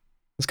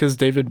 It's because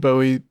David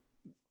Bowie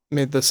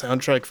made the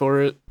soundtrack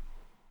for it.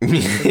 The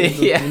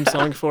Yeah. theme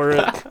song for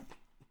it.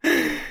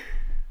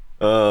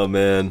 Oh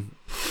man,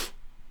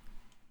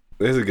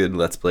 there's a good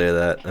Let's Play of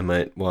that I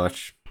might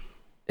watch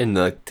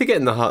to get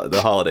in the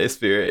holiday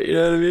spirit. You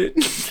know what I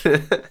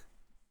mean?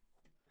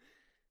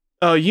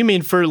 Oh, you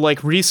mean for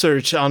like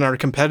research on our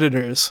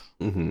competitors?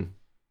 Mm-hmm.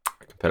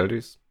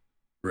 Competitors?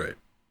 Right.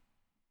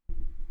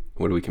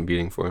 What are we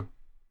competing for?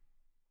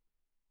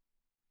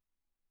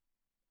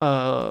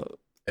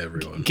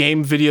 Everyone.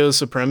 Game video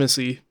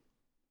supremacy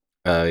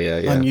Oh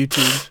yeah. on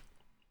YouTube.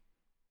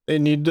 They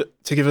need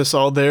to give us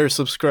all their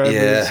subscribers.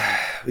 Yeah,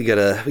 we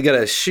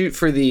gotta shoot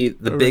for the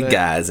Over big there.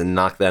 guys and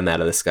knock them out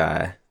of the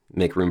sky.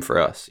 Make room for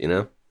us, you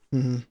know.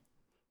 hmm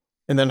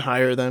And then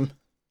hire them.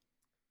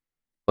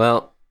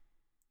 Well,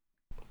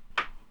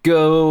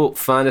 go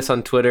find us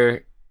on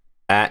Twitter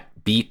at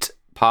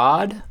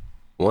BeatPod.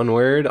 One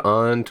word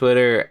on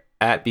Twitter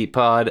at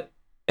BeatPod,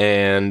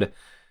 and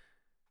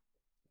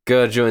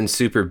go join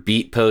Super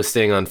Beat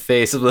Posting on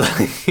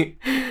Facebook.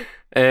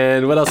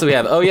 And what else do we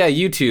have? Oh yeah,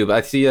 YouTube.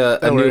 I see a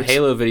That new works.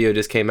 Halo video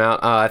just came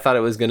out. I thought it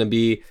was gonna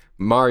be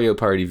Mario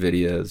Party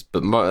videos, but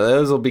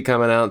those will be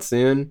coming out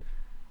soon.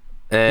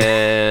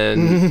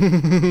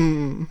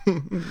 And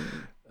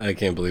I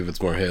can't believe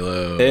it's more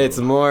Halo. it's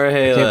more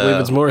Halo. I can't believe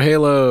it's more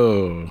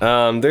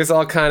Halo. There's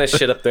all kind of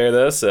shit up there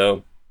though,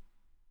 so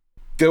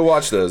go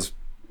watch those.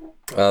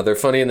 They're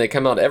funny and they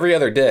come out every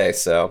other day,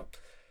 so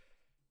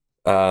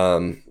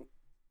That's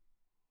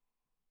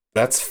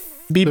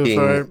Beep fucking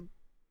fire.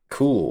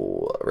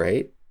 cool,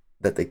 right?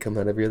 That they come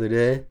out every other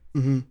day.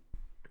 Mm-hmm.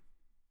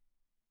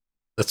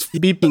 That's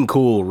beeping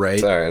cool, right?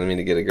 Sorry, I don't mean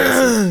to get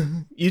aggressive.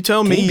 You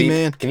tell Can you me, beep,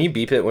 man. Can you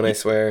beep it when I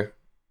swear?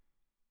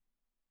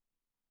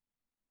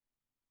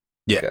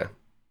 Yeah. Okay.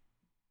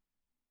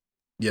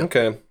 Yep.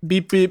 Okay.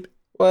 Beep beep.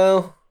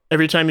 Well,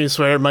 Every time you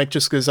swear, Mike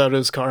just goes out of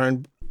his car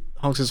and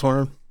honks his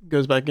horn,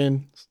 goes back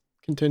in,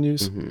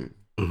 continues.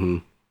 Mm-hmm.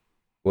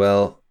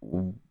 well,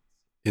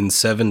 In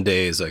 7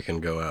 days, I can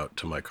go out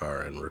to my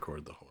car and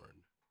record the horn.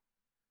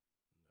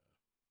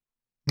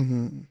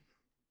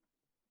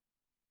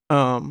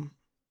 Mm-hmm.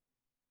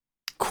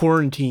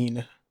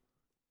 Quarantine.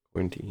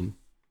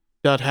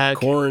 .hack.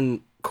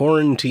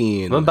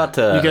 Quarantine. I'm about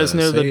to. You guys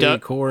know the say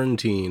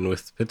quarantine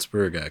with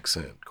Pittsburgh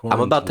accent. I'm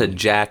about to Quarantine.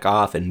 jack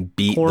off and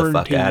beat the fuck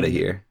Quarantine. out of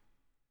here.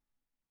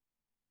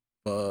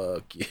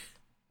 Fuck yeah.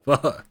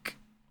 Fuck.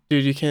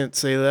 Dude, you can't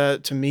say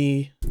that to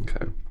me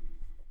Okay.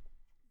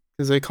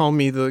 because they call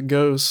me the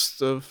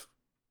ghost of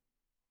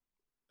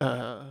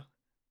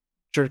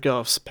jerk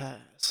off's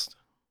past.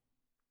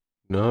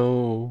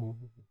 No.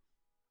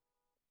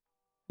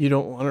 You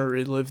don't want to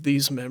relive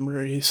these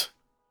memories.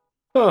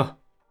 Huh.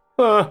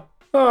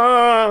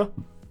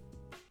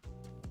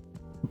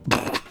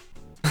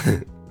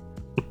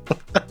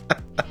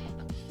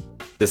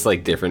 Just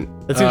like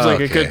different. That seems like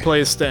a Okay. good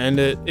place to end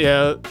it.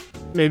 Yeah,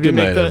 maybe Good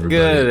make night, that.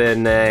 everybody. Good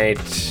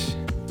night.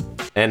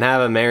 And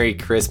have a Merry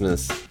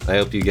Christmas. I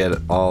hope you get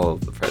all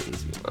of the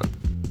presents you want.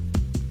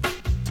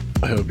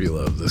 I hope you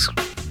love this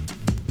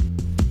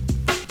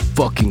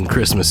fucking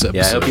Christmas episode.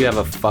 Yeah, I hope you have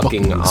a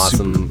fucking Fucking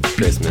awesome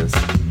Christmas.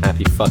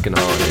 Happy fucking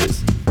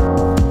holidays.